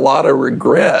going to be a lot of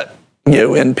regret,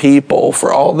 in people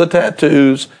for all the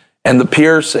tattoos and the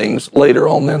piercings later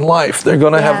on in life. They're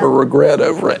going to have a regret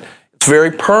over it. It's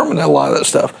very permanent, a lot of that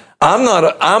stuff.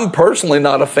 I'm personally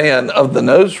not a fan of the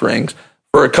nose rings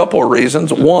for a couple of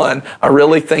reasons. One, I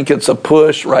really think it's a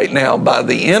push right now by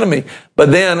the enemy.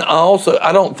 But then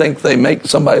I don't think they make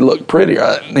somebody look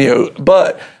prettier,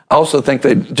 but I also think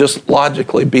they'd just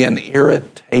logically be an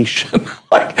irritation.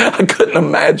 Like, I couldn't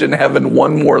imagine having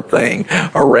one more thing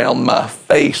around my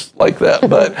face like that.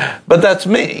 But that's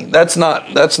me. That's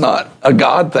not a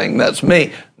God thing. That's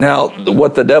me. Now,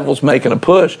 what the devil's making a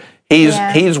push,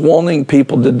 he's wanting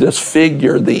people to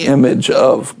disfigure the image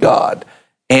of God.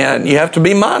 And you have to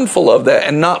be mindful of that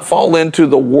and not fall into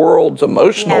the world's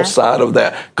emotional side of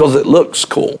that because it looks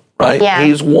cool, right? Yeah.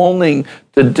 He's wanting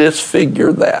to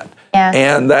disfigure that. Yeah.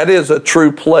 And that is a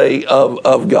true play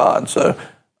of God. So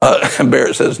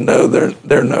Barrett says, no,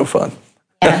 they're no fun.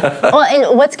 Yeah. Well,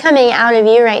 and what's coming out of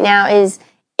you right now is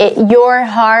your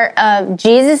heart of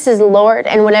Jesus is Lord,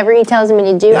 and whatever he tells me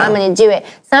to do, I'm going to do it.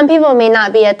 Some people may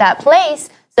not be at that place.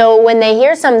 So when they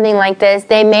hear something like this,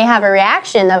 they may have a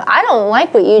reaction of, I don't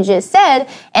like what you just said.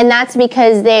 And that's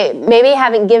because they maybe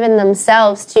haven't given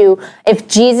themselves to, if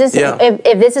Jesus,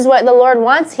 if this is what the Lord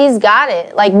wants, he's got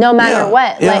it. Like, no matter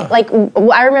what. Yeah. Like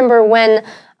I remember when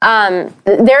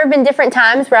there have been different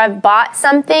times where I've bought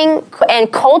something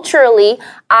and culturally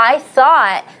I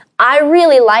thought, I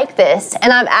really like this.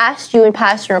 And I've asked you and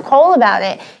Pastor Nicole about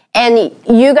it. And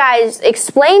you guys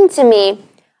explained to me,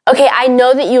 okay, I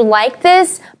know that you like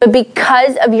this, but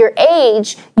because of your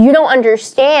age, you don't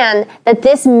understand that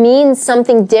this means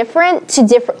something different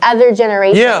to other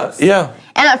generations. Yeah.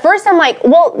 And at first I'm like,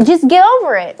 well, just get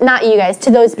over it. Not you guys,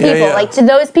 to those people. Like, to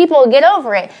those people, get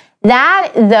over it.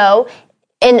 That, though,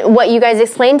 and what you guys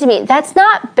explained to me, that's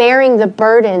not bearing the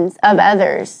burdens of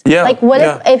others. Yeah. Like, what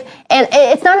if and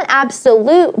it's not an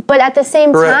absolute, but at the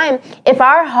same time, if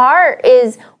our heart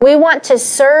is, we want to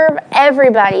serve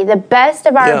everybody the best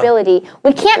of our ability,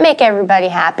 we can't make everybody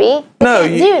happy. We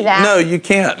can't do that. No, you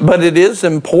can't. But it is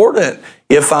important,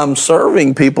 if I'm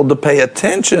serving people, to pay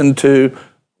attention to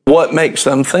what makes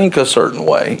them think a certain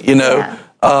way.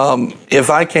 If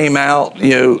I came out,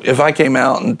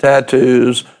 in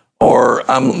tattoos, or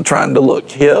I'm trying to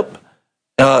look hip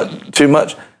too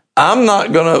much, I'm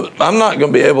not gonna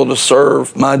be able to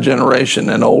serve my generation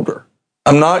and older.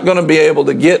 I'm not going to be able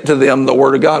to get to them the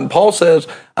Word of God. And Paul says,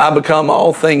 I become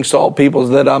all things to all people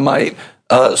that I might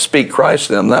speak Christ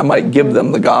to them, that I might give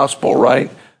them the gospel,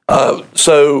 right?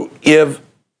 So if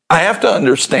I have to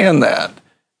understand that,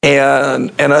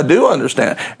 and I do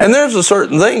understand. And there's a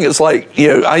certain thing, it's like,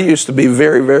 I used to be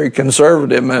very, very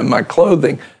conservative in my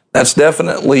clothing. That's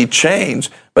definitely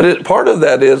changed. But part of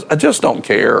that is I just don't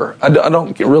care. I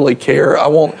don't really care. I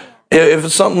won't. If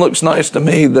something looks nice to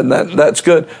me, then that's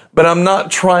good. But I'm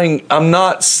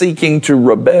not seeking to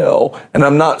rebel, and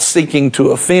I'm not seeking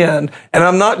to offend, and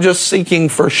I'm not just seeking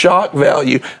for shock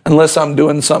value unless I'm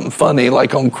doing something funny,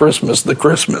 like on Christmas, the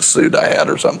Christmas suit I had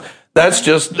or something. That's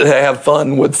just to have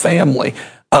fun with family.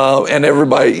 And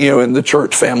everybody, in the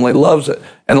church family loves it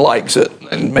and likes it.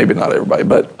 And maybe not everybody,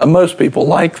 but most people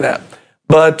like that.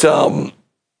 But, and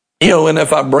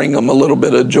if I bring them a little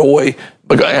bit of joy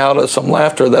out of some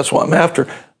laughter, that's what I'm after.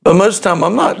 But most of the time,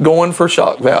 I'm not going for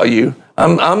shock value.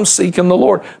 I'm seeking the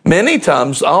Lord. Many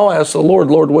times, I'll ask the Lord,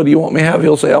 what do you want me to have?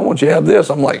 He'll say, I want you to have this.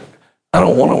 I'm like, I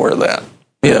don't want to wear that.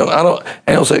 I don't.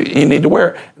 And he'll say, you need to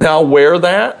wear it. Now, I'll wear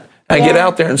that. I get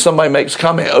out there and somebody makes a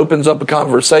comment, opens up a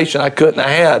conversation I couldn't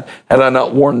have had I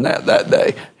not worn that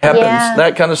day.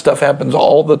 That kind of stuff happens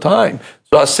all the time.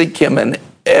 So I seek him in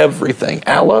everything.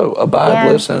 Allo, abide,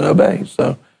 listen, and obey.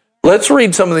 So let's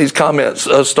read some of these comments,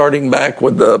 starting back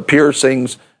with the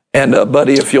piercings. And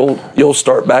Buddy, if you'll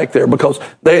start back there, because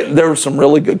there were some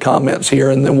really good comments here,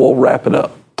 and then we'll wrap it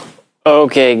up.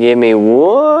 Okay, give me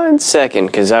 1 second,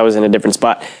 because I was in a different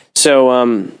spot.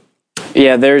 So,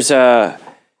 there's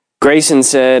Grayson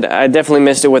said, I definitely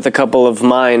missed it with a couple of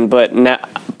mine, but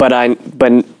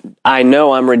I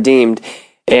know I'm redeemed,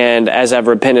 and as I've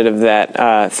repented of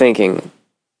that thinking.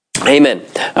 Amen.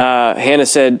 Hannah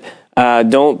said,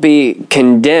 Don't be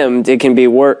condemned. It can't be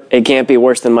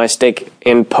worse than my stick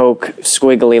and poke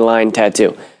squiggly line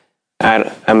tattoo.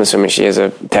 I'm assuming she has a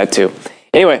tattoo.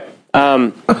 Anyway,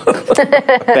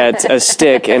 that's a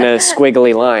stick and a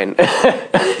squiggly line.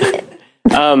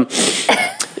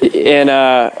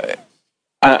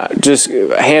 Just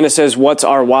Hannah says, "What's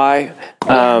our why?"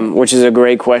 Which is a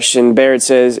great question. Barrett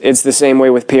says, "It's the same way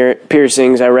with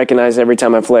piercings. I recognize every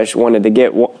time my flesh wanted to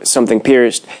get something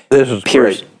pierced. This is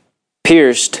great.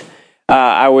 Pierced.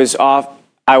 I was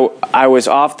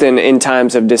often in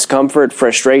times of discomfort,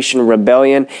 frustration,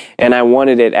 rebellion, and I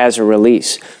wanted it as a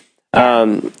release."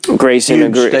 Grayson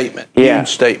Huge agreed. statement. Yeah. Huge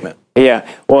statement. Yeah.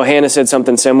 Well, Hannah said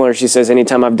something similar. She says,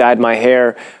 anytime I've dyed my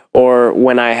hair or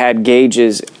when I had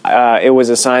gauges, it was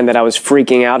a sign that I was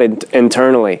freaking out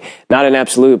internally. Not an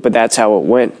absolute, but that's how it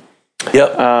went.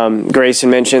 Yep. Grayson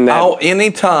mentioned that.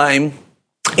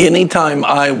 Anytime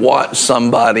I watch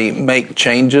somebody make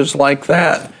changes like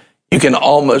that, you can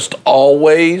almost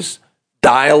always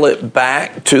dial it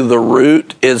back to the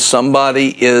root is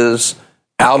somebody is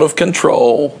out of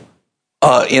control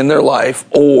in their life,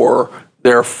 or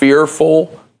they're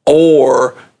fearful,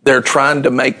 or they're trying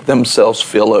to make themselves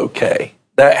feel okay.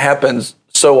 That happens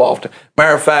so often.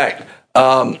 Matter of fact,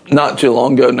 not too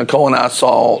long ago, Nicole and I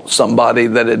saw somebody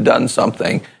that had done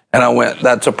something, and I went,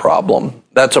 that's a problem.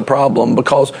 That's a problem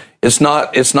because it's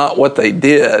not what they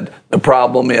did. The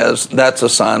problem is that's a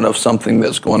sign of something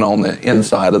that's going on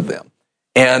inside of them.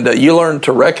 And you learn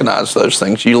to recognize those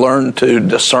things. You learn to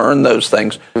discern those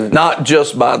things, not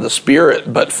just by the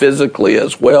Spirit, but physically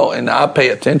as well. And I pay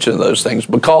attention to those things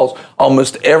because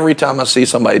almost every time I see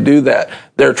somebody do that,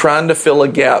 they're trying to fill a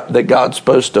gap that God's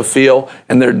supposed to fill,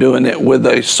 and they're doing it with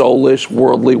a soulish,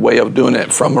 worldly way of doing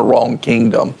it from a wrong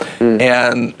kingdom.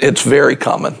 And it's very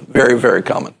common, very, very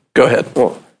common. Go ahead.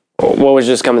 Well, what was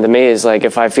just coming to me is like,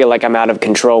 if I feel like I'm out of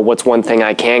control, what's one thing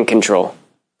I can control?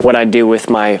 What I do with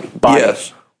my body.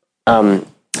 Yes.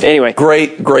 Anyway.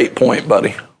 Great point,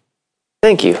 buddy.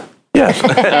 Thank you. Yes.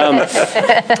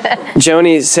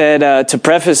 Joni said, to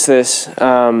preface this, did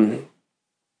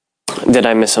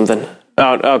I miss something?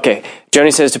 Oh, okay.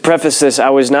 Joni says, to preface this, I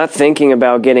was not thinking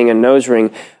about getting a nose ring,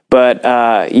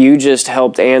 but you just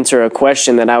helped answer a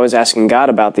question that I was asking God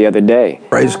about the other day.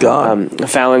 Praise God.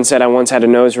 Fallon said, I once had a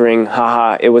nose ring.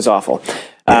 Haha, it was awful.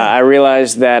 I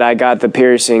realized that I got the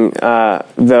piercing,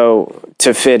 though,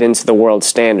 to fit into the world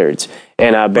standards.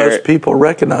 And Most people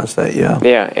recognize that, yeah.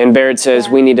 Yeah, and Barrett says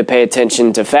we need to pay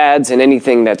attention to fads and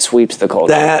anything that sweeps the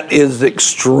culture. That is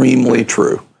extremely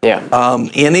true. Yeah.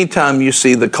 Anytime you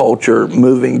see the culture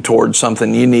moving towards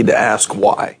something, you need to ask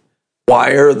why.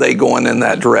 Why are they going in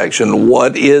that direction?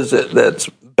 What is it that's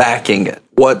backing it?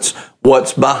 What's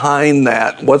behind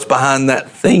that? What's behind that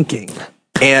thinking?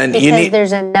 And because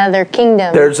there's another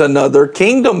kingdom. There's another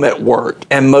kingdom at work,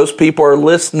 and most people are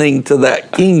listening to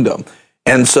that kingdom.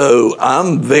 And so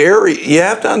you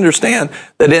have to understand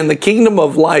that in the kingdom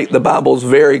of light, the Bible is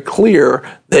very clear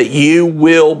that you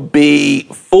will be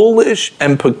foolish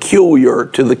and peculiar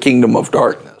to the kingdom of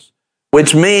darkness,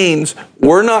 which means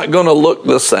we're not going to look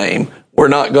the same. We're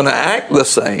not going to act the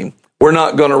same. We're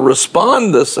not going to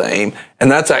respond the same.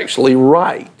 And that's actually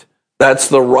right. That's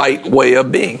the right way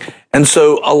of being. And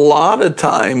so a lot of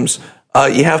times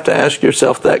you have to ask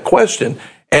yourself that question.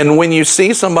 And when you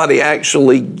see somebody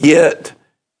actually get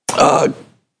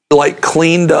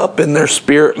cleaned up in their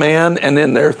spirit, man, and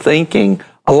in their thinking,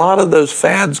 a lot of those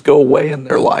fads go away in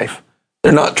their life.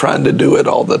 They're not trying to do it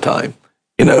all the time.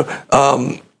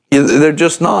 They're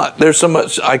just not. There's so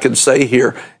much I could say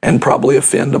here and probably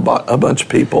offend a bunch of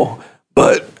people.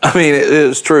 But, I mean, it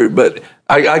is true. But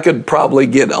I could probably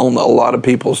get on a lot of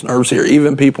people's nerves here,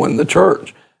 even people in the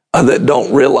church that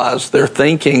don't realize their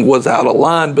thinking was out of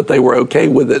line, but they were okay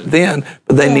with it then.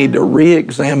 But they need to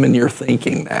re-examine your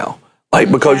thinking now,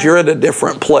 because you're at a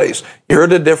different place, you're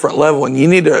at a different level, and you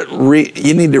need to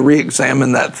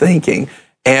re-examine that thinking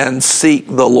and seek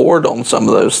the Lord on some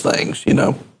of those things.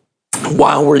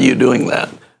 Why were you doing that?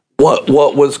 What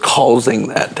was causing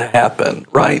that to happen?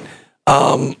 Right.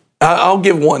 I'll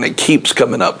give one that keeps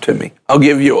coming up to me. I'll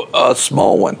give you a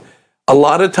small one. A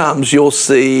lot of times you'll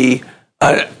see,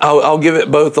 I'll give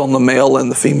it both on the male and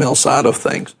the female side of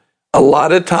things. A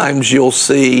lot of times you'll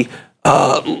see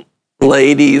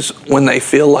ladies when they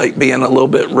feel like being a little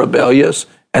bit rebellious,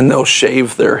 and they'll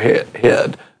shave their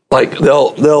head. Like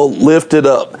they'll lift it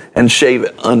up and shave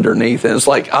it underneath. And it's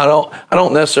like, I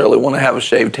don't necessarily want to have a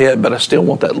shaved head, but I still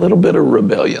want that little bit of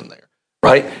rebellion there.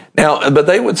 Right? Now, but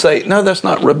they would say, no, that's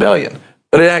not rebellion.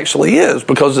 But it actually is,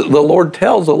 because the Lord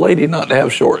tells a lady not to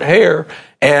have short hair,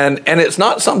 and it's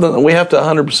not something that we have to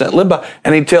 100% live by.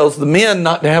 And he tells the men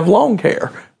not to have long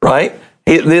hair. right?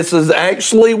 This is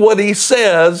actually what he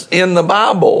says in the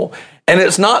Bible. And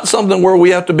it's not something where we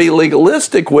have to be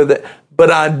legalistic with it,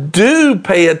 but I do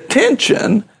pay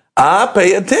attention. I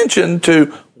pay attention to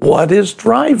what is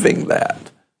driving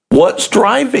that. What's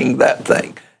driving that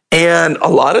thing? And a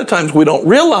lot of times we don't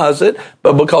realize it,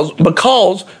 but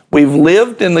because we've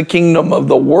lived in the kingdom of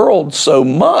the world so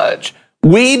much,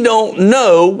 we don't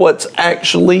know what's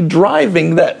actually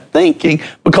driving that thinking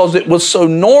because it was so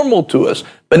normal to us.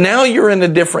 But now you're in a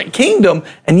different kingdom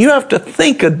and you have to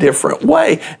think a different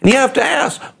way. And you have to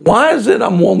ask, why is it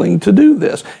I'm wanting to do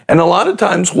this? And a lot of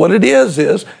times what it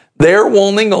is they're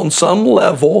wanting on some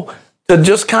level to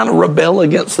just kind of rebel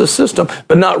against the system,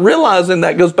 but not realizing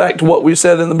that goes back to what we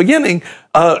said in the beginning.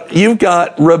 You've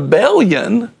got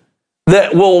rebellion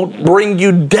that will bring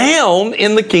you down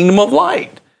in the kingdom of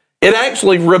light. It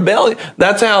actually rebellion.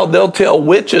 That's how they'll tell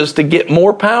witches to get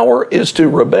more power is to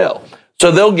rebel.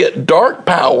 So they'll get dark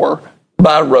power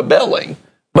by rebelling,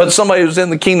 but somebody who's in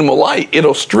the kingdom of light,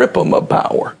 it'll strip them of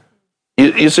power.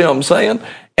 You see what I'm saying?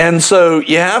 And so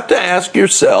you have to ask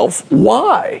yourself,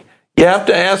 why? You have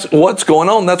to ask what's going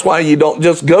on. That's why you don't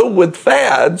just go with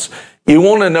fads. You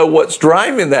want to know what's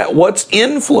driving that, what's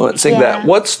influencing that,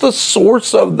 what's the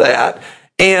source of that.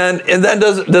 And that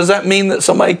does that mean that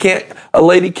a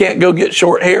lady can't go get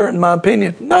short hair, in my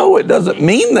opinion? No, it doesn't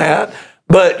mean that.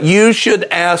 But you should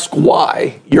ask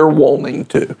why you're wanting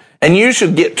to. And you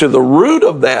should get to the root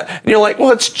of that. And you're like,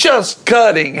 well, it's just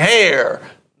cutting hair.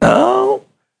 No,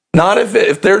 not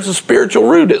if there's a spiritual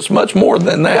root. It's much more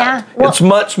than that. Yeah, well, it's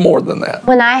much more than that.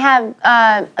 When I have,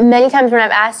 many times when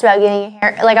I've asked about getting a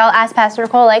hair, like I'll ask Pastor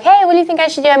Nicole, like, hey, what do you think I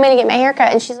should do? I'm going to get my hair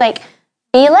cut. And she's like,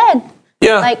 be led.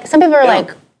 Yeah. Like some people are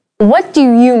like, what do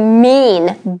you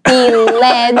mean be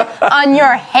led on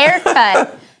your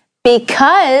haircut?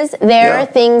 Because there are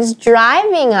things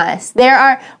driving us.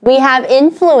 We have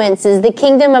influences. The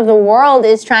kingdom of the world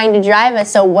is trying to drive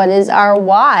us. So what is our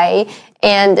why?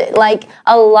 And like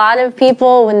a lot of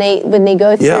people, when they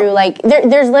go through, like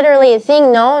there's literally a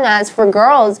thing known as for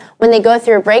girls, when they go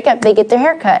through a breakup, they get their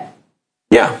hair cut.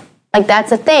 Yeah. Like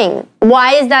that's a thing.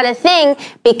 Why is that a thing?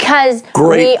 Because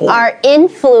we are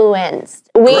influenced.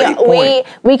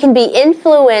 We can be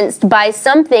influenced by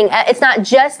something. It's not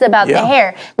just about the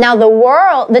hair. Now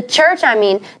the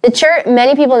church,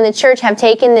 many people in the church have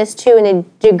taken this to a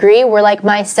degree where, like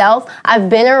myself, I've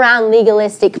been around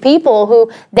legalistic people who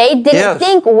they didn't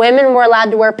think women were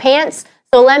allowed to wear pants.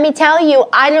 So let me tell you,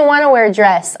 I didn't want to wear a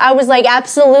dress. I was like,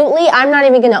 absolutely, I'm not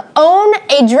even going to own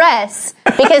a dress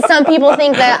because some people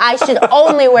think that I should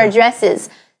only wear dresses.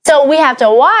 So we have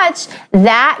to watch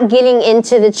that getting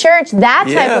into the church, that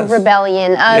type of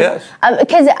rebellion.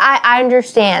 Because I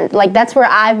understand, like that's where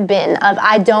I've been.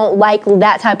 I don't like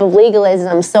that type of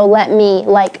legalism. So let me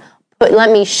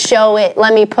show it.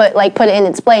 Let me put it in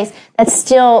its place. That's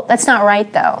not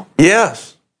right though.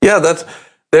 Yes. Yeah.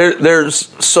 There's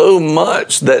so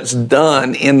much that's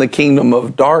done in the kingdom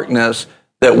of darkness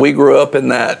that we grew up in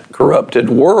that corrupted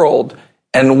world.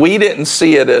 And we didn't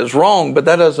see it as wrong, but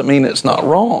that doesn't mean it's not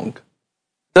wrong.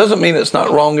 Doesn't mean it's not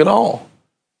wrong at all.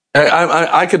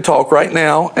 I could talk right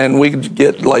now, and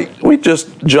we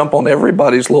just jump on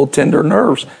everybody's little tender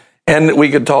nerves, and we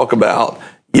could talk about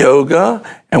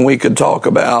yoga, and we could talk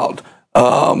about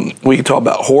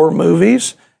horror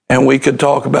movies, and we could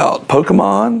talk about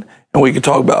Pokemon, and we could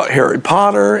talk about Harry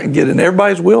Potter, and get in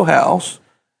everybody's wheelhouse,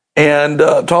 and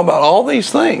talk about all these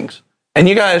things. And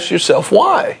you gotta ask yourself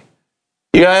why.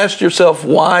 You gotta ask yourself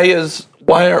why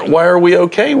are we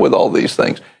okay with all these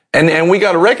things? And we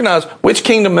got to recognize which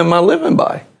kingdom am I living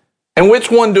by, and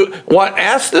which one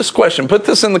ask this question. Put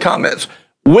this in the comments.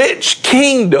 Which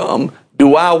kingdom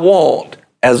do I want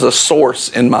as a source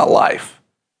in my life?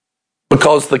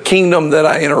 Because the kingdom that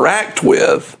I interact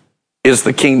with is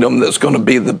the kingdom that's going to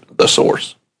be the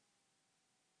source.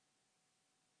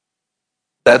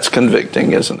 That's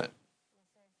convicting, isn't it?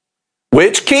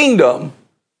 Which kingdom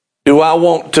do I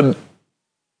want to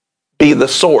be the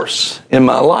source in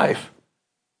my life?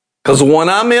 Because the one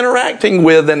I'm interacting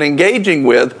with and engaging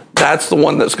with, that's the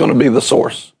one that's going to be the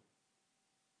source.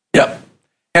 Yep.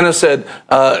 Hannah said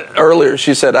earlier,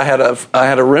 she said, I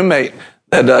had a roommate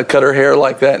that cut her hair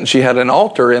like that, and she had an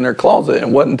altar in her closet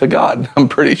and wasn't to God, I'm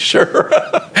pretty sure.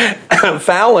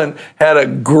 Fallon had a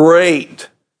great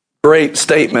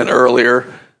statement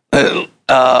earlier. Go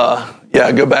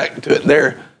back to it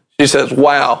there. She says,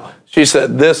 wow. She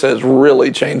said, this has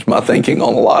really changed my thinking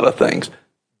on a lot of things.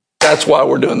 That's why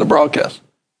we're doing the broadcast.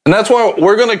 And that's why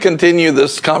we're going to continue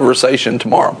this conversation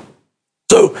tomorrow.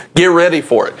 So get ready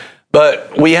for it.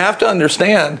 But we have to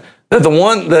understand That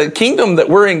the kingdom that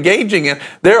we're engaging in,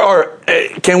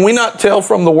 can we not tell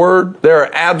from the word, there are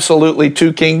absolutely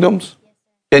two kingdoms?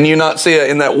 Can you not see it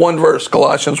in that one verse,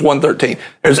 Colossians 1:13?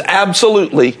 There's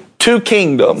absolutely two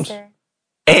kingdoms. Yes,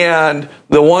 and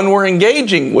the one we're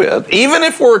engaging with, even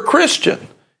if we're a Christian,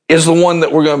 is the one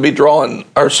that we're going to be drawing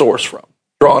our source from,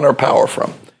 drawing our power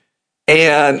from.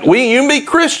 And you can be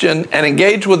Christian and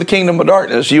engage with the kingdom of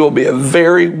darkness. You will be a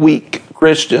very weak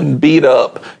Christian, beat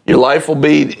up. Your life will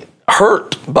be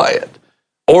hurt by it.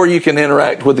 Or you can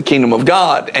interact with the kingdom of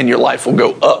God and your life will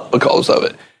go up because of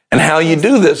it. And how you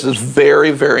do this is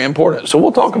very, very important. So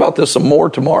we'll talk about this some more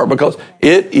tomorrow because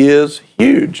it is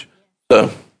huge. So,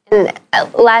 and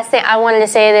last thing, I wanted to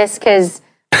say this because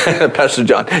Pastor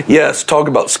John, yes, talk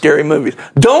about scary movies.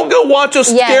 Don't go watch a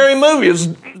scary movie. It's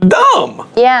dumb.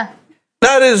 Yeah.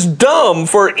 That is dumb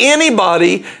for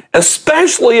anybody,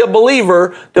 especially a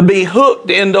believer, to be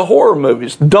hooked into horror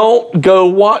movies. Don't go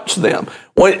watch them.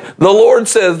 When the Lord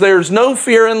says there's no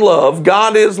fear in love,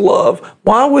 God is love,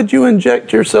 why would you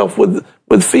inject yourself with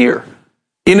fear?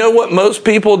 You know what most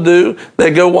people do?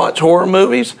 They go watch horror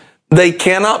movies. They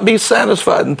cannot be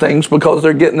satisfied in things because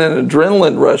they're getting an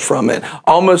adrenaline rush from it.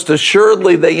 Almost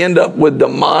assuredly, they end up with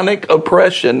demonic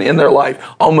oppression in their life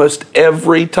almost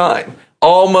every time.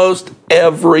 Almost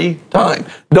every time.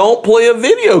 Don't play a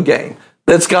video game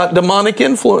that's got demonic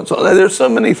influence on it. There's so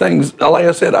many things. Like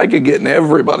I said, I could get in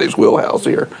everybody's wheelhouse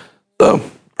here. So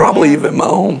probably even my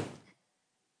own.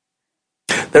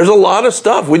 There's a lot of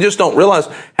stuff. We just don't realize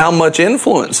how much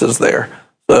influence is there.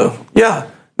 So, yeah,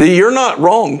 you're not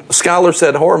wrong. Skylar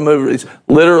said horror movies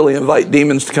literally invite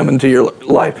demons to come into your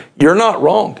life. You're not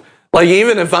wrong. Like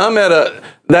even if I'm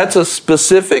that's a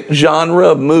specific genre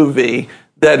of movie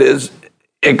that is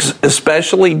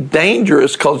especially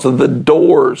dangerous because of the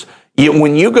doors.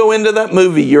 When you go into that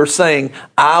movie, you're saying,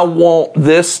 I want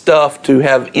this stuff to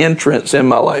have entrance in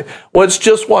my life. Well, it's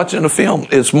just watching a film.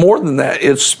 It's more than that.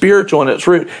 It's spiritual in its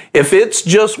root. If it's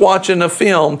just watching a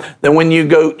film, then when you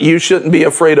go, you shouldn't be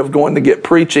afraid of going to get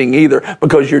preaching either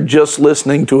because you're just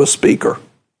listening to a speaker.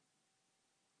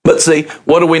 But see,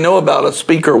 what do we know about a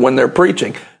speaker when they're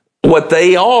preaching? What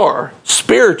they are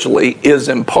spiritually is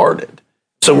imparted.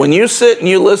 So when you sit and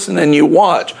you listen and you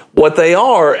watch, what they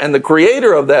are and the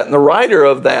creator of that and the writer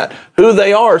of that, who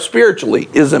they are spiritually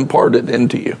is imparted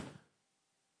into you.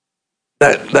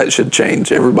 That should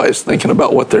change. Everybody's thinking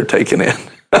about what they're taking in.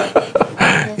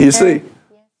 You see?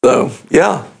 So,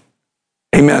 yeah.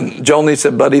 Amen. Jolene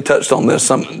said, Buddy touched on this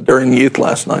during youth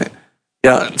last night.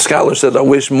 Yeah, Skylar said, I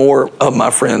wish more of my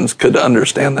friends could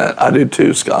understand that. I do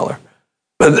too, Skylar.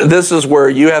 But this is where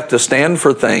you have to stand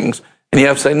for things. And you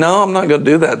have to say, no, I'm not going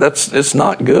to do that. It's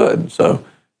not good. So,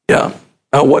 yeah.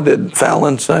 What did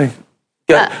Fallon say?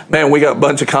 Man, we got a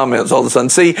bunch of comments all of a sudden.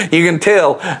 See, you can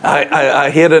tell I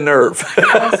hit a nerve.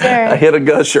 Yes, sir. I hit a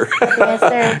gusher. Yes,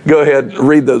 sir. Go ahead.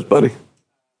 Read those, buddy.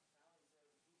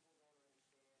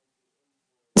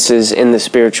 This is in the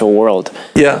spiritual world.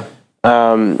 Yeah.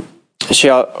 That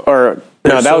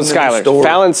was Skylar.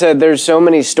 Fallon said there's so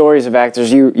many stories of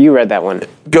actors. You read that one.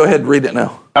 Go ahead and read it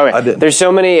now. Okay. I didn't. There's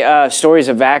so many stories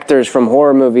of actors from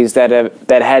horror movies that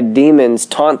had demons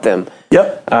taunt them.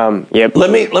 Yep. Yep.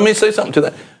 Let me say something to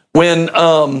that.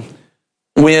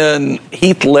 When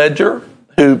Heath Ledger,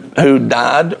 who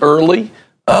died early,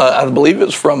 I believe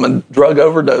it's from a drug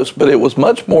overdose, but it was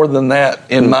much more than that,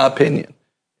 in my opinion.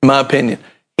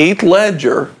 Heath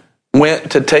Ledger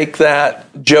went to take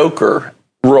that Joker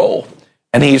role,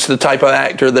 and he's the type of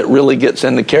actor that really gets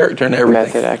into character and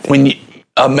everything. Method acting.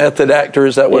 A method actor,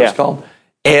 is that what it's called?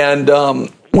 And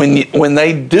when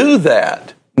they do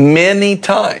that many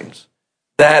times,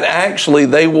 that actually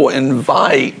they will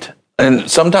invite,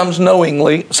 and sometimes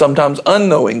knowingly, sometimes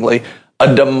unknowingly,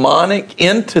 a demonic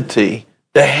entity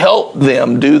to help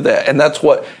them do that. And that's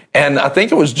what, and I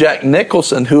think it was Jack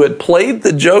Nicholson who had played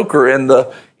the Joker in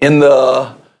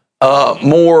the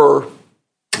more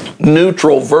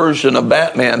neutral version of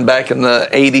Batman back in the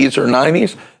 80s or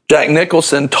 90s. Jack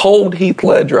Nicholson told Heath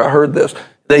Ledger, I heard this,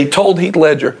 they told Heath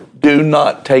Ledger, do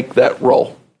not take that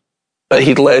role. But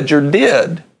Heath Ledger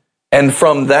did. And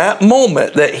from that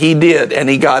moment that he did, and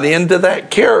he got into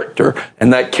that character,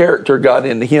 and that character got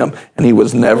into him, and he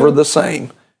was never the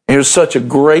same. He was such a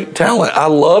great talent. I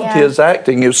loved his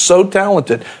acting. He was so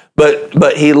talented.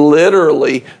 But he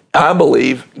literally, I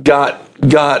believe,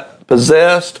 got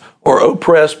possessed or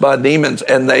oppressed by demons,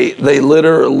 and they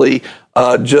literally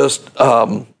just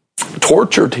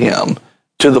tortured him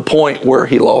to the point where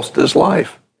he lost his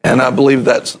life. And I believe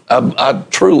I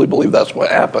truly believe that's what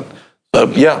happened. So,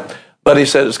 yeah. But he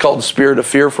said it's called the spirit of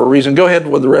fear for a reason. Go ahead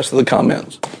with the rest of the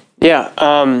comments. Yeah.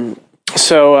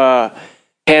 So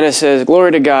Hannah says,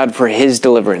 glory to God for his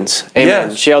deliverance. Amen.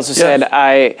 Yes, She also yes.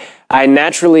 said, I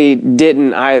naturally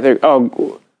didn't either.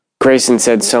 Oh, Grayson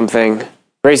said something.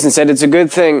 Grayson said, it's a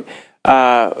good thing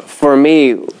for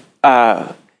me.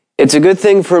 It's a good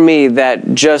thing for me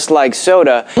that just like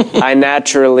soda, I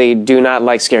naturally do not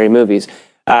like scary movies.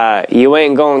 You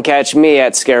ain't gonna catch me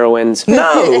at Scarowinds.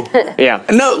 No. Yeah.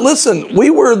 No, listen, we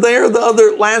were there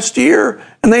last year,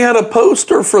 and they had a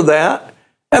poster for that,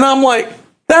 and I'm like,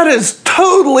 that is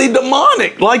totally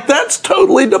demonic. Like, that's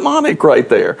totally demonic right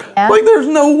there. Yeah. Like, there's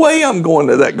no way I'm going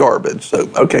to that garbage. So,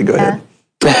 okay, go ahead.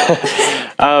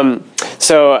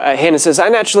 So Hannah says, I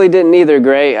naturally didn't either,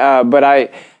 Gray, but I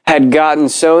had gotten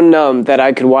so numb that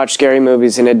I could watch scary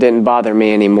movies and it didn't bother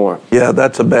me anymore. Yeah,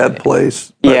 that's a bad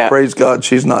place. But Yeah. praise God,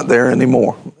 she's not there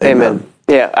anymore. Amen.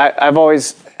 Yeah, I've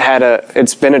always had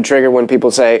it's been a trigger when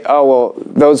people say, oh, well,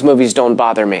 those movies don't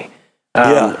bother me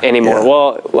anymore. Yeah.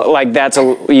 Well, like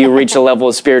you reach a level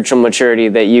of spiritual maturity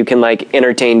that you can like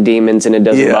entertain demons and it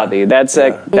doesn't Yeah. bother you. That's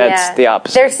the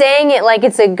opposite. They're saying it like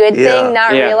it's a good Yeah. thing,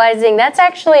 not Yeah. realizing that's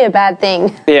actually a bad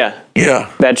thing. Yeah. Yeah.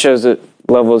 That shows a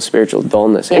level of spiritual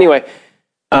dullness. Anyway,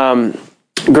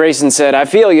 Grayson said, I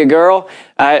feel you, girl.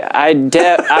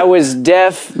 I was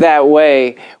deaf that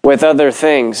way with other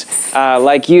things.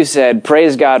 Like you said,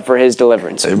 praise God for his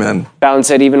deliverance. Amen. Fallon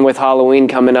said, even with Halloween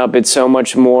coming up, it's so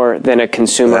much more than a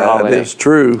consumer That holiday. is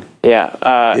true.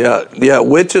 Yeah. Yeah.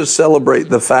 Witches celebrate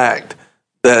the fact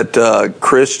that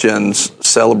Christians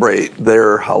celebrate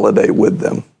their holiday with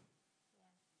them.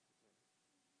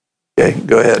 Okay,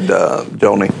 go ahead,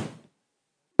 Joni.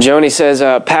 Joni says,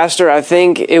 Pastor, I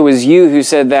think it was you who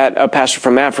said that a pastor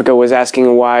from Africa was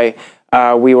asking why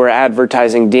we were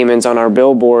advertising demons on our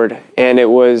billboard, and it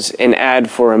was an ad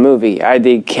for a movie,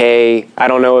 IDK. I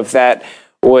don't know if that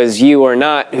was you or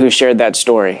not who shared that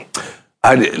story.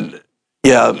 I did.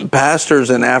 Yeah, pastors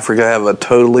in Africa have a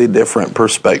totally different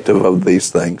perspective of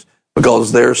these things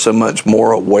because they're so much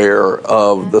more aware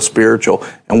of the spiritual,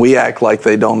 and we act like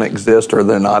they don't exist or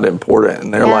they're not important.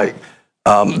 And they're like,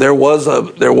 there was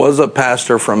a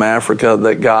pastor from Africa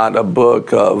that got a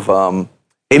book of.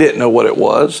 He didn't know what it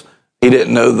was. He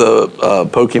didn't know the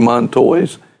Pokemon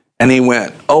toys, and he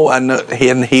went, "Oh, I know."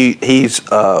 He's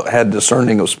had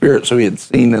discerning of spirit, so he had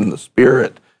seen in the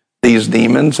spirit these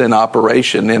demons in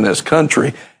operation in his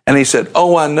country. And he said,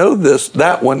 "Oh, I know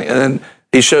that one." And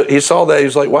he saw that. He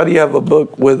was like, "Why do you have a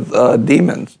book with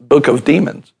demons? Book of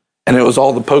demons?" And it was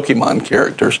all the Pokemon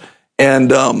characters.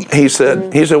 And he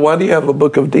said, "Why do you have a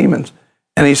book of demons?"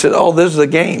 And he said, "Oh, this is a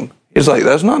game." He's like,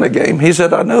 "That's not a game." He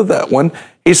said, "I know that one."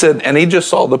 He said, and he just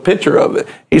saw the picture of it.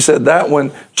 He said, "That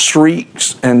one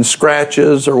shrieks and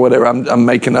scratches," or whatever. I'm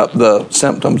making up the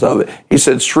symptoms of it. He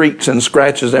said, "Shrieks and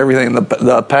scratches everything."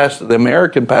 The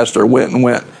American pastor went.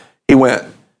 He went,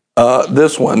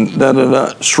 "This one,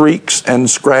 shrieks and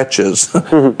scratches,"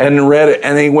 and read it.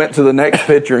 And he went to the next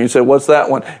picture and he said, "What's that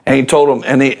one?" And he told him.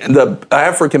 And the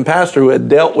African pastor who had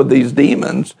dealt with these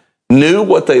demons knew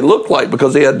what they looked like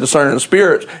because he had discerning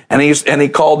spirits, and he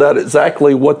called out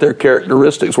exactly what their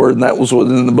characteristics were, and that was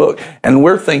within the book. And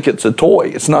we think it's a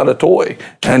toy. It's not a toy,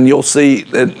 and you'll see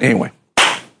that anyway.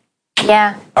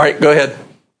 Yeah. All right, go ahead.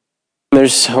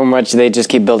 There's so much, they just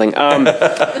keep building.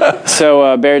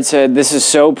 So Baird said, this is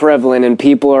so prevalent, and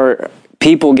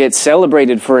people get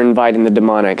celebrated for inviting the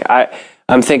demonic.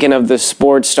 I'm thinking of the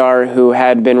sports star who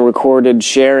had been recorded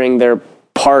sharing their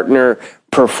partner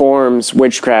performs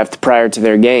witchcraft prior to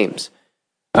their games.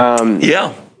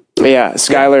 Yeah.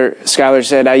 Skylar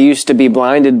said, I used to be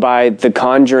blinded by the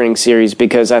Conjuring series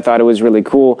because I thought it was really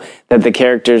cool that the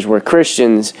characters were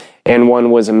Christians and one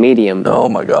was a medium. Oh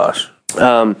my gosh.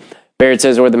 Barrett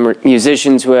says, or the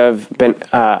musicians who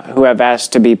have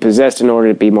asked to be possessed in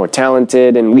order to be more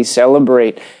talented, and we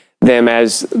celebrate them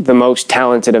as the most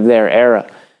talented of their era.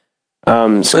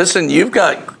 Listen, you've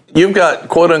got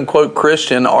quote unquote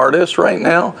Christian artists right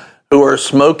now who are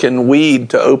smoking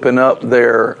weed to open up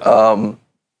their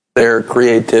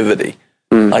creativity.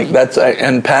 Like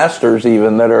and pastors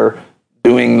even that are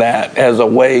doing that as a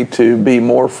way to be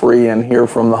more free and hear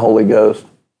from the Holy Ghost.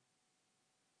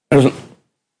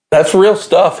 That's real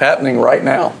stuff happening right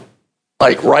now.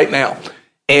 Like right now.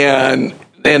 And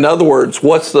in other words,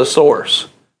 what's the source?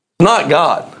 Not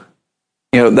God.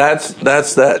 That's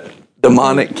that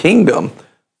demonic kingdom.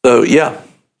 So, yeah.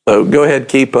 So, go ahead,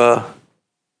 keep...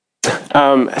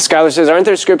 Skylar says, aren't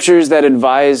there scriptures that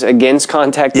advise against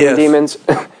contacting demons?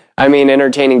 I mean,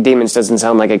 entertaining demons doesn't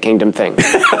sound like a kingdom thing.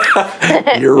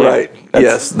 You're right.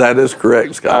 Yes, that is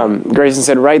correct, Scott. Grayson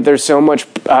said, right, there's so much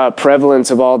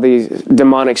prevalence of all these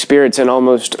demonic spirits in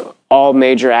almost all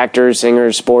major actors,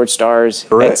 singers, sports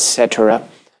stars, etc.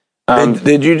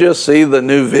 Did you just see the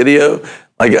new video?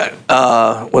 Like,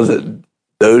 was it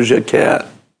Doja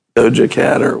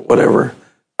Cat or whatever?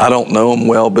 I don't know them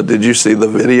well, but did you see the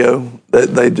video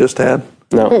that they just had?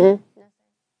 No. Mm-hmm.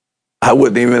 I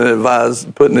wouldn't even advise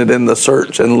putting it in the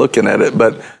search and looking at it,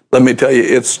 but let me tell you,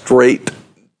 it's straight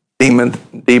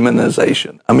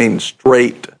demonization. I mean,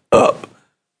 straight up.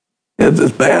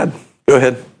 It's bad. Go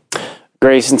ahead.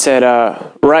 Grayson said,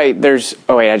 right, I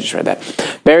just read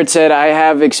that. Barrett said, I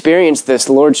have experienced this.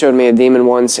 The Lord showed me a demon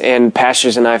once, and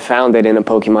pastors and I found it in a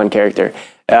Pokemon character.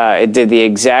 It did the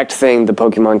exact thing the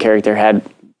Pokemon character had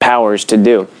powers to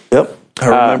do. Yep, I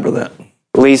remember that.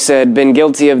 Lee said, been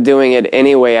guilty of doing it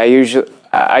anyway. I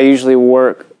usually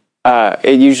work,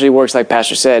 it usually works like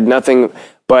Pastor said, nothing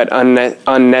but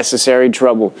unnecessary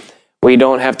trouble. We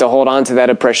don't have to hold on to that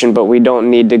oppression, but we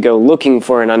don't need to go looking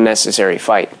for an unnecessary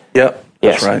fight. Yep,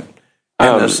 that's right.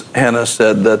 Hannah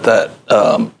said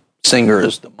that singer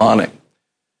is demonic.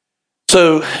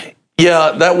 So,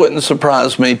 yeah, that wouldn't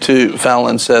surprise me too.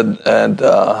 Fallon said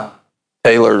at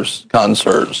Taylor's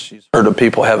concerts, she's heard of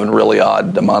people having really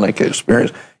odd demonic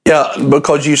experience. Yeah,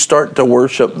 because you start to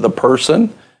worship the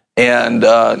person, and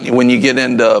when you get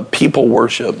into people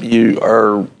worship, you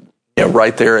are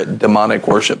right there at demonic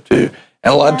worship too.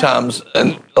 And a lot of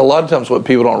times, what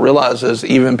people don't realize is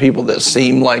even people that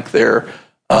seem like they're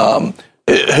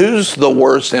who's the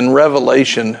worst in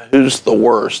Revelation? Who's the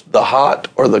worst? The hot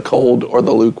or the cold or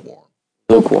the lukewarm?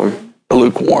 Lukewarm. The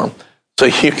lukewarm. So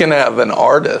you can have an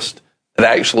artist that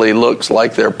actually looks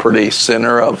like they're pretty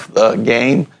center of the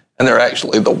game, and they're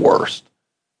actually the worst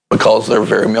because they're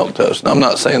very milquetoast. And I'm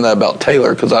not saying that about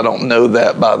Taylor because I don't know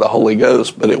that by the Holy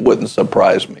Ghost, but it wouldn't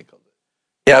surprise me.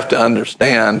 You have to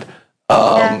understand,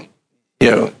 that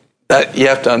you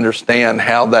have to understand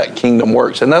how that kingdom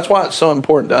works. And that's why it's so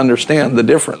important to understand the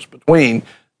difference between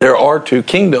there are two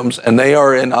kingdoms and they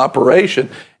are in operation.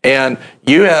 And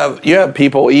you have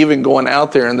people even going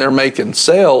out there and they're making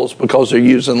sales because they're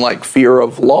using like fear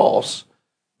of loss.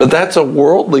 But that's a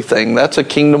worldly thing. That's a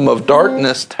kingdom of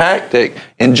darkness tactic,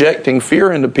 injecting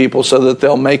fear into people so that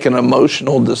they'll make an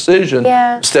emotional decision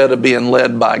instead of being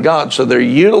led by God. So they're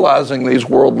utilizing these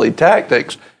worldly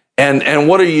tactics. And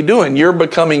what are you doing? You're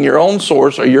becoming your own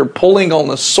source, or you're pulling on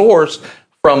the source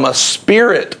from a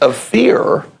spirit of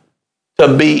fear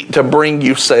to bring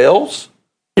you sales.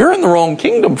 You're in the wrong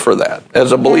kingdom for that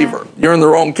as a believer. You're in the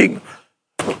wrong kingdom.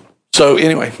 So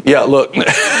anyway, look,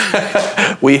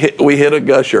 we hit a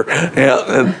gusher.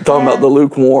 Talking about the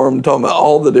lukewarm, talking about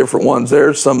all the different ones.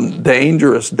 There's some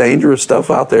dangerous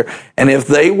stuff out there. And if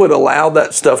they would allow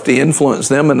that stuff to influence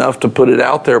them enough to put it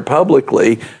out there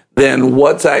publicly, then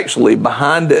what's actually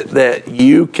behind it that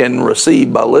you can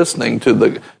receive by listening to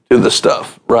the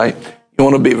stuff, right? You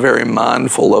want to be very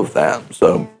mindful of that.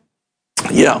 So,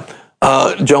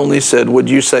 Joni said, would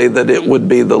you say that it would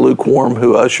be the lukewarm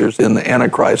who ushers in the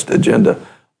Antichrist agenda?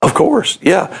 Of course,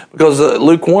 because the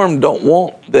lukewarm don't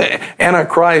want, the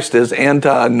Antichrist is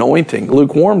anti-anointing.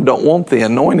 Lukewarm don't want the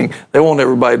anointing. They want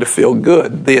everybody to feel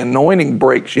good. The anointing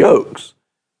breaks yokes.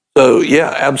 So,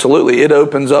 absolutely. It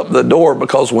opens up the door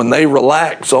because when they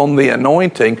relax on the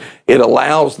anointing, it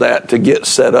allows that to get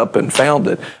set up and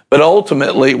founded. But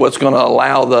ultimately, what's going to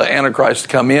allow the Antichrist to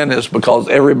come in is because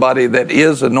everybody that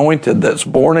is anointed, that's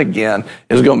born again,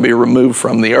 is going to be removed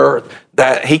from the earth.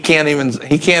 That he can't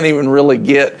even really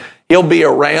get. He'll be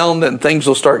around and things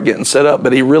will start getting set up,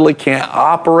 but he really can't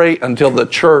operate until the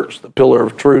church, the pillar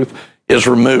of truth, is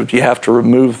removed. You have to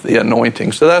remove the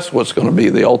anointing. So that's what's going to be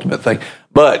the ultimate thing.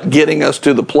 But getting us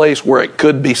to the place where it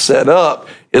could be set up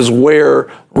is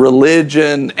where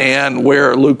religion and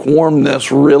where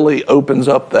lukewarmness really opens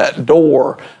up that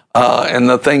door. And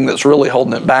the thing that's really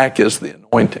holding it back is the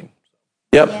anointing.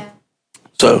 Yep. Yeah.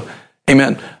 So,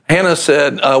 amen. Hannah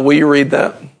said, will you read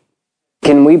that?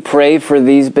 Can we pray for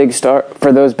those big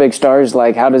stars?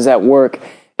 Like, how does that work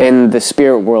in the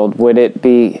spirit world? Would it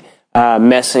be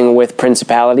messing with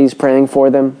principalities, praying for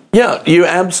them? Yeah, you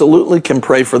absolutely can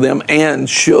pray for them and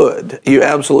should. You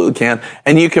absolutely can.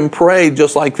 And you can pray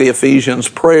just like the Ephesians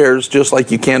prayers, just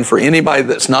like you can for anybody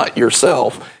that's not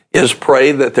yourself, is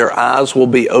pray that their eyes will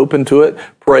be open to it.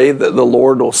 Pray that the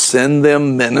Lord will send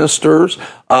them ministers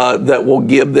that will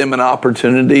give them an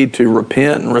opportunity to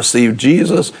repent and receive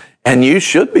Jesus. And you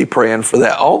should be praying for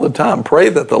that all the time. Pray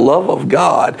that the love of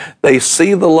God, they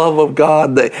see the love of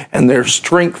God and they're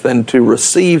strengthened to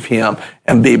receive Him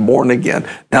and be born again.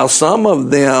 Now, some of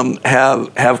them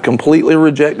have completely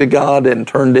rejected God and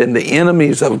turned into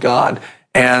enemies of God,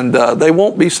 and they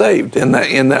won't be saved in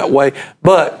that way.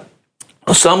 But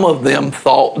Some of them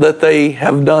thought that they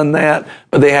have done that,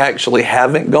 but they actually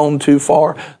haven't gone too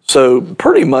far. So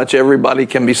pretty much everybody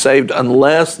can be saved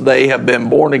unless they have been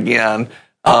born again,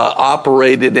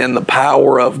 operated in the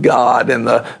power of God and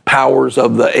the powers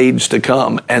of the age to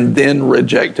come, and then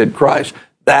rejected Christ.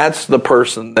 That's the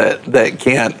person that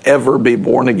can't ever be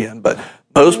born again. But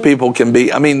most people can be,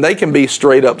 they can be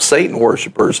straight up Satan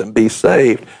worshipers and be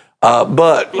saved.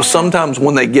 But sometimes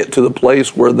when they get to the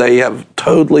place where they have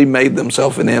totally made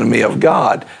themselves an enemy of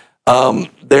God,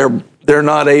 they're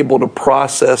not able to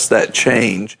process that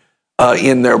change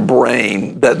in their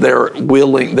brain, that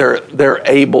they're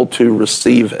able to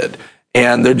receive it,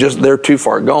 and they're too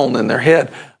far gone in their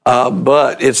head.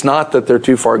 But it's not that they're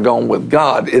too far gone with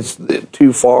God; it's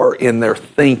too far in their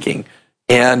thinking,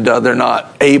 and they're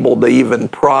not able to even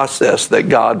process that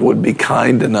God would be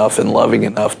kind enough and loving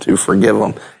enough to forgive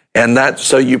them. And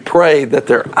so you pray that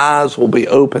their eyes will be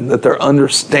open, that their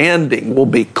understanding will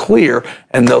be clear,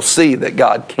 and they'll see that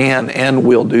God can and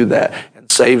will do that, and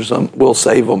will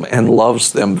save them, and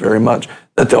loves them very much,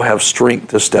 that they'll have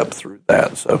strength to step through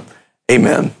that. So,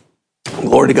 amen.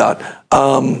 Glory to God.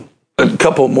 A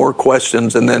couple more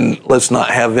questions, and then let's not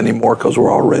have any more because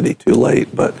we're already too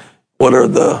late. But what are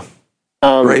the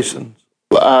Graysons?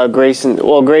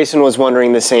 Grayson was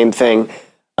wondering the same thing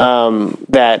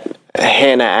that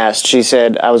Hannah asked. She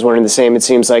said, I was wondering the same. It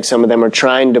seems like some of them are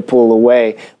trying to pull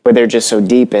away, but they're just so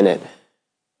deep in it.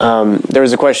 There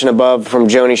was a question above from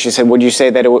Joni. She said, would you say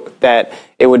that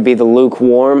it would be the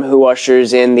lukewarm who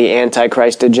ushers in the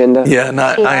Antichrist agenda? Yeah, and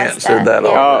I answered that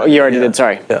already. Oh, you already did,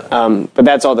 sorry. Yeah. But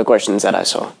that's all the questions that I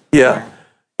saw. Yeah.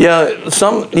 Yeah,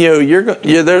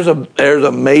 there's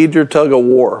a major tug of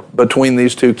war between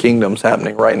these two kingdoms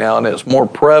happening right now, and it's more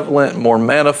prevalent, more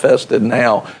manifested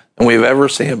now than we've ever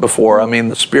seen it before.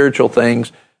 The spiritual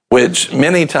things, which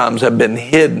many times have been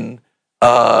hidden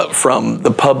from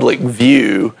the public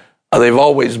view, they've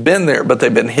always been there, but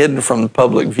they've been hidden from the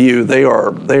public view. They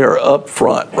are up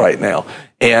front right now.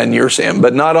 And you're saying,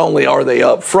 but not only are they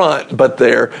up front, but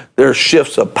there's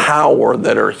shifts of power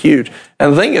that are huge.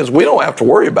 And the thing is, we don't have to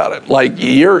worry about it. Like,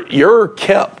 you're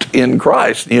kept in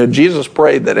Christ. Jesus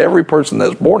prayed that every person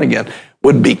that's born again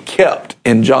would be kept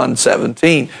in John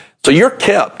 17. So you're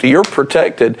kept, you're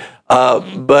protected.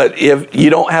 But if you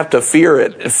don't have to fear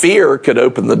it, fear could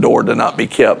open the door to not be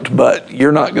kept, but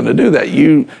you're not going to do that.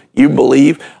 You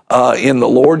believe in the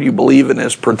Lord, you believe in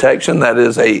His protection. That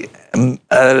is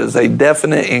a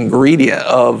definite ingredient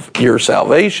of your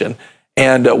salvation.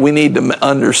 And we need to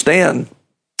understand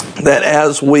that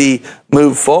as we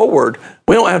move forward,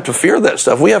 we don't have to fear that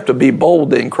stuff. We have to be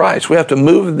bold in Christ. We have to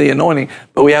move in the anointing,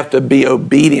 but we have to be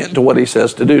obedient to what He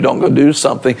says to do. Don't go do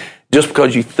something just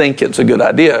because you think it's a good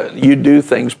idea. You do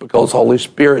things because the Holy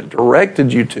Spirit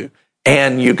directed you to,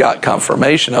 and you got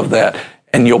confirmation of that,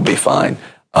 and you'll be fine.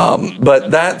 But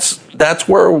that's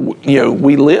where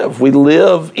we live. We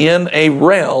live in a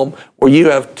realm where you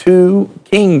have two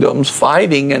kingdoms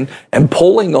fighting and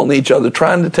pulling on each other,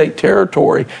 trying to take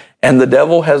territory, and the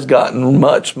devil has gotten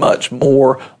much, much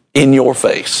more in your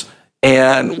face.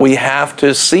 And we have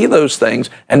to see those things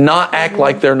and not act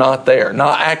like they're not there,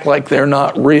 not act like they're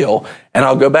not real. And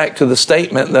I'll go back to the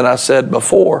statement that I said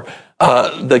before,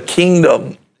 the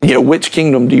kingdom, which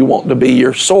kingdom do you want to be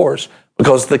your source?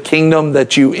 Because the kingdom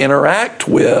that you interact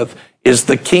with is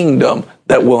the kingdom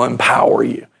that will empower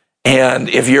you. And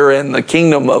if you're in the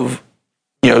kingdom of,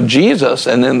 Jesus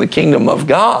and in the kingdom of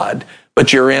God,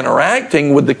 but you're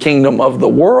interacting with the kingdom of the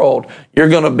world, you're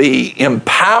going to be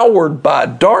empowered by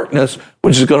darkness,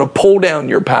 which is going to pull down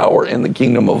your power in the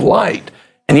kingdom of light.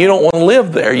 And you don't want to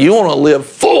live there. You want to live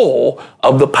full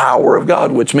of the power of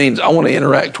God, which means I want to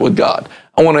interact with God.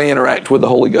 I want to interact with the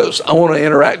Holy Ghost. I want to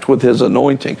interact with His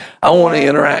anointing. I want to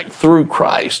interact through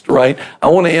Christ, right? I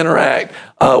want to interact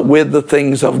with the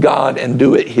things of God and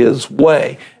do it His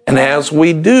way. And as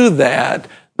we do that,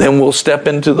 then we'll step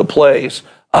into the place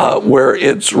where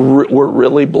we're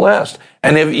really blessed.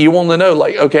 And if you want to know,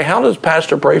 like, okay, how does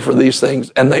Pastor pray for these things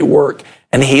and they work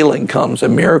and healing comes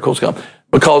and miracles come?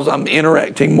 Because I'm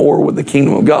interacting more with the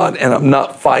kingdom of God, and I'm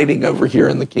not fighting over here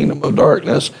in the kingdom of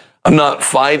darkness.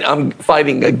 I'm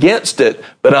fighting against it,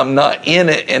 but I'm not in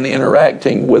it and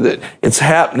interacting with it. It's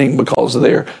happening because of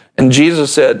there. And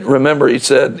Jesus said, remember, He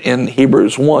said in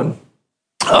Hebrews 1,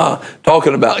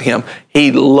 talking about Him,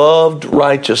 He loved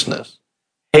righteousness,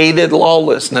 hated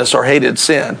lawlessness or hated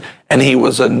sin, and He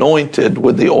was anointed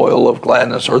with the oil of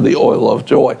gladness or the oil of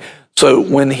joy. So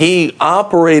when He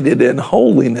operated in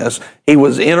holiness, He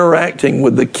was interacting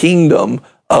with the kingdom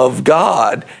of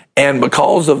God, and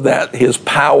because of that, His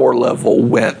power level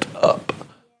went up.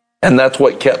 And that's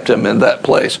what kept Him in that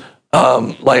place.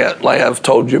 like I've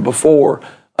told you before,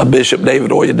 Bishop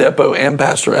David Oyedepo and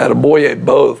Pastor Adeboye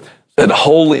both said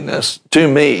holiness to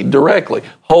me directly.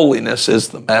 Holiness is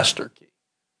the master key.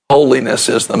 Holiness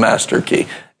is the master key.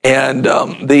 And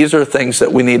these are things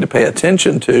that we need to pay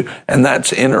attention to, and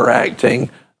that's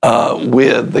interacting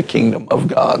with the kingdom of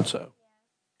God. So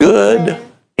good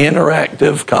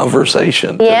interactive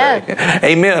conversation today. Yeah.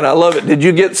 Amen. I love it. Did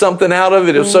you get something out of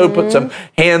it? If so, put some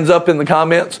hands up in the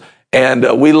comments.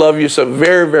 And we love you so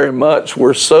very, very much.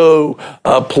 We're so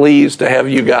pleased to have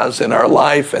you guys in our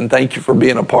life, and thank you for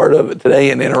being a part of it today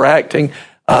and interacting.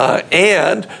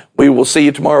 And we will see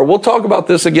you tomorrow. We'll talk about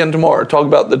this again tomorrow. Talk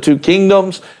about the two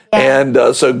kingdoms. Yeah.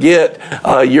 And so get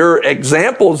your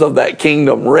examples of that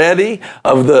kingdom ready,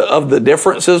 of the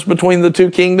differences between the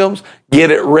two kingdoms.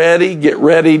 Get it ready. Get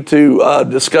ready to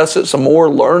discuss it some more,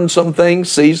 learn some things,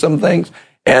 see some things.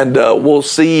 And we'll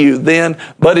see you then.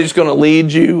 Buddy's going to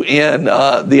lead you in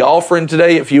the offering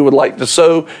today. If you would like to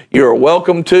sow, you're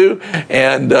welcome to.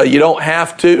 And you don't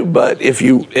have to, but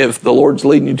if the Lord's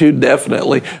leading you to,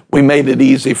 definitely. We made it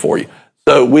easy for you.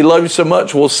 So we love you so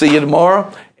much. We'll see you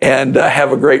tomorrow. And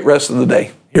have a great rest of the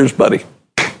day. Here's Buddy.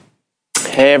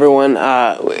 Hey, everyone.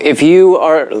 If you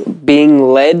are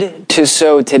being led to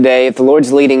sow today, if the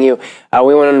Lord's leading you,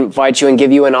 we want to invite you and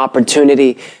give you an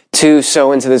opportunity to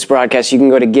sow into this broadcast. You can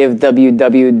go to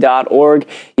giveww.org.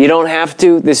 You don't have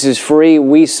to. This is free.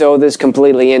 We sow this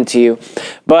completely into you.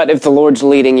 But if the Lord's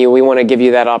leading you, we want to give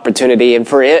you that opportunity. And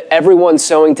for everyone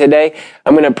sowing today,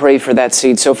 I'm going to pray for that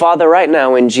seed. So, Father, right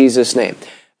now, in Jesus' name,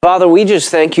 Father, we just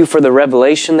thank you for the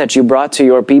revelation that you brought to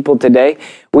your people today.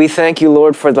 We thank you,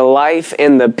 Lord, for the life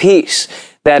and the peace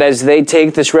that as they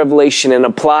take this revelation and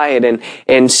apply it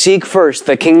and seek first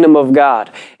the kingdom of God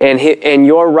and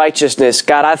your righteousness,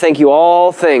 God, I thank you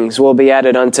all things will be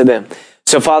added unto them.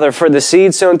 So, Father, for the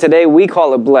seed sown today, we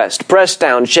call it blessed, pressed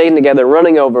down, shaken together,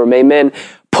 running over. May men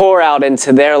pour out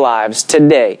into their lives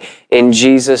today. In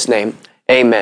Jesus' name, amen.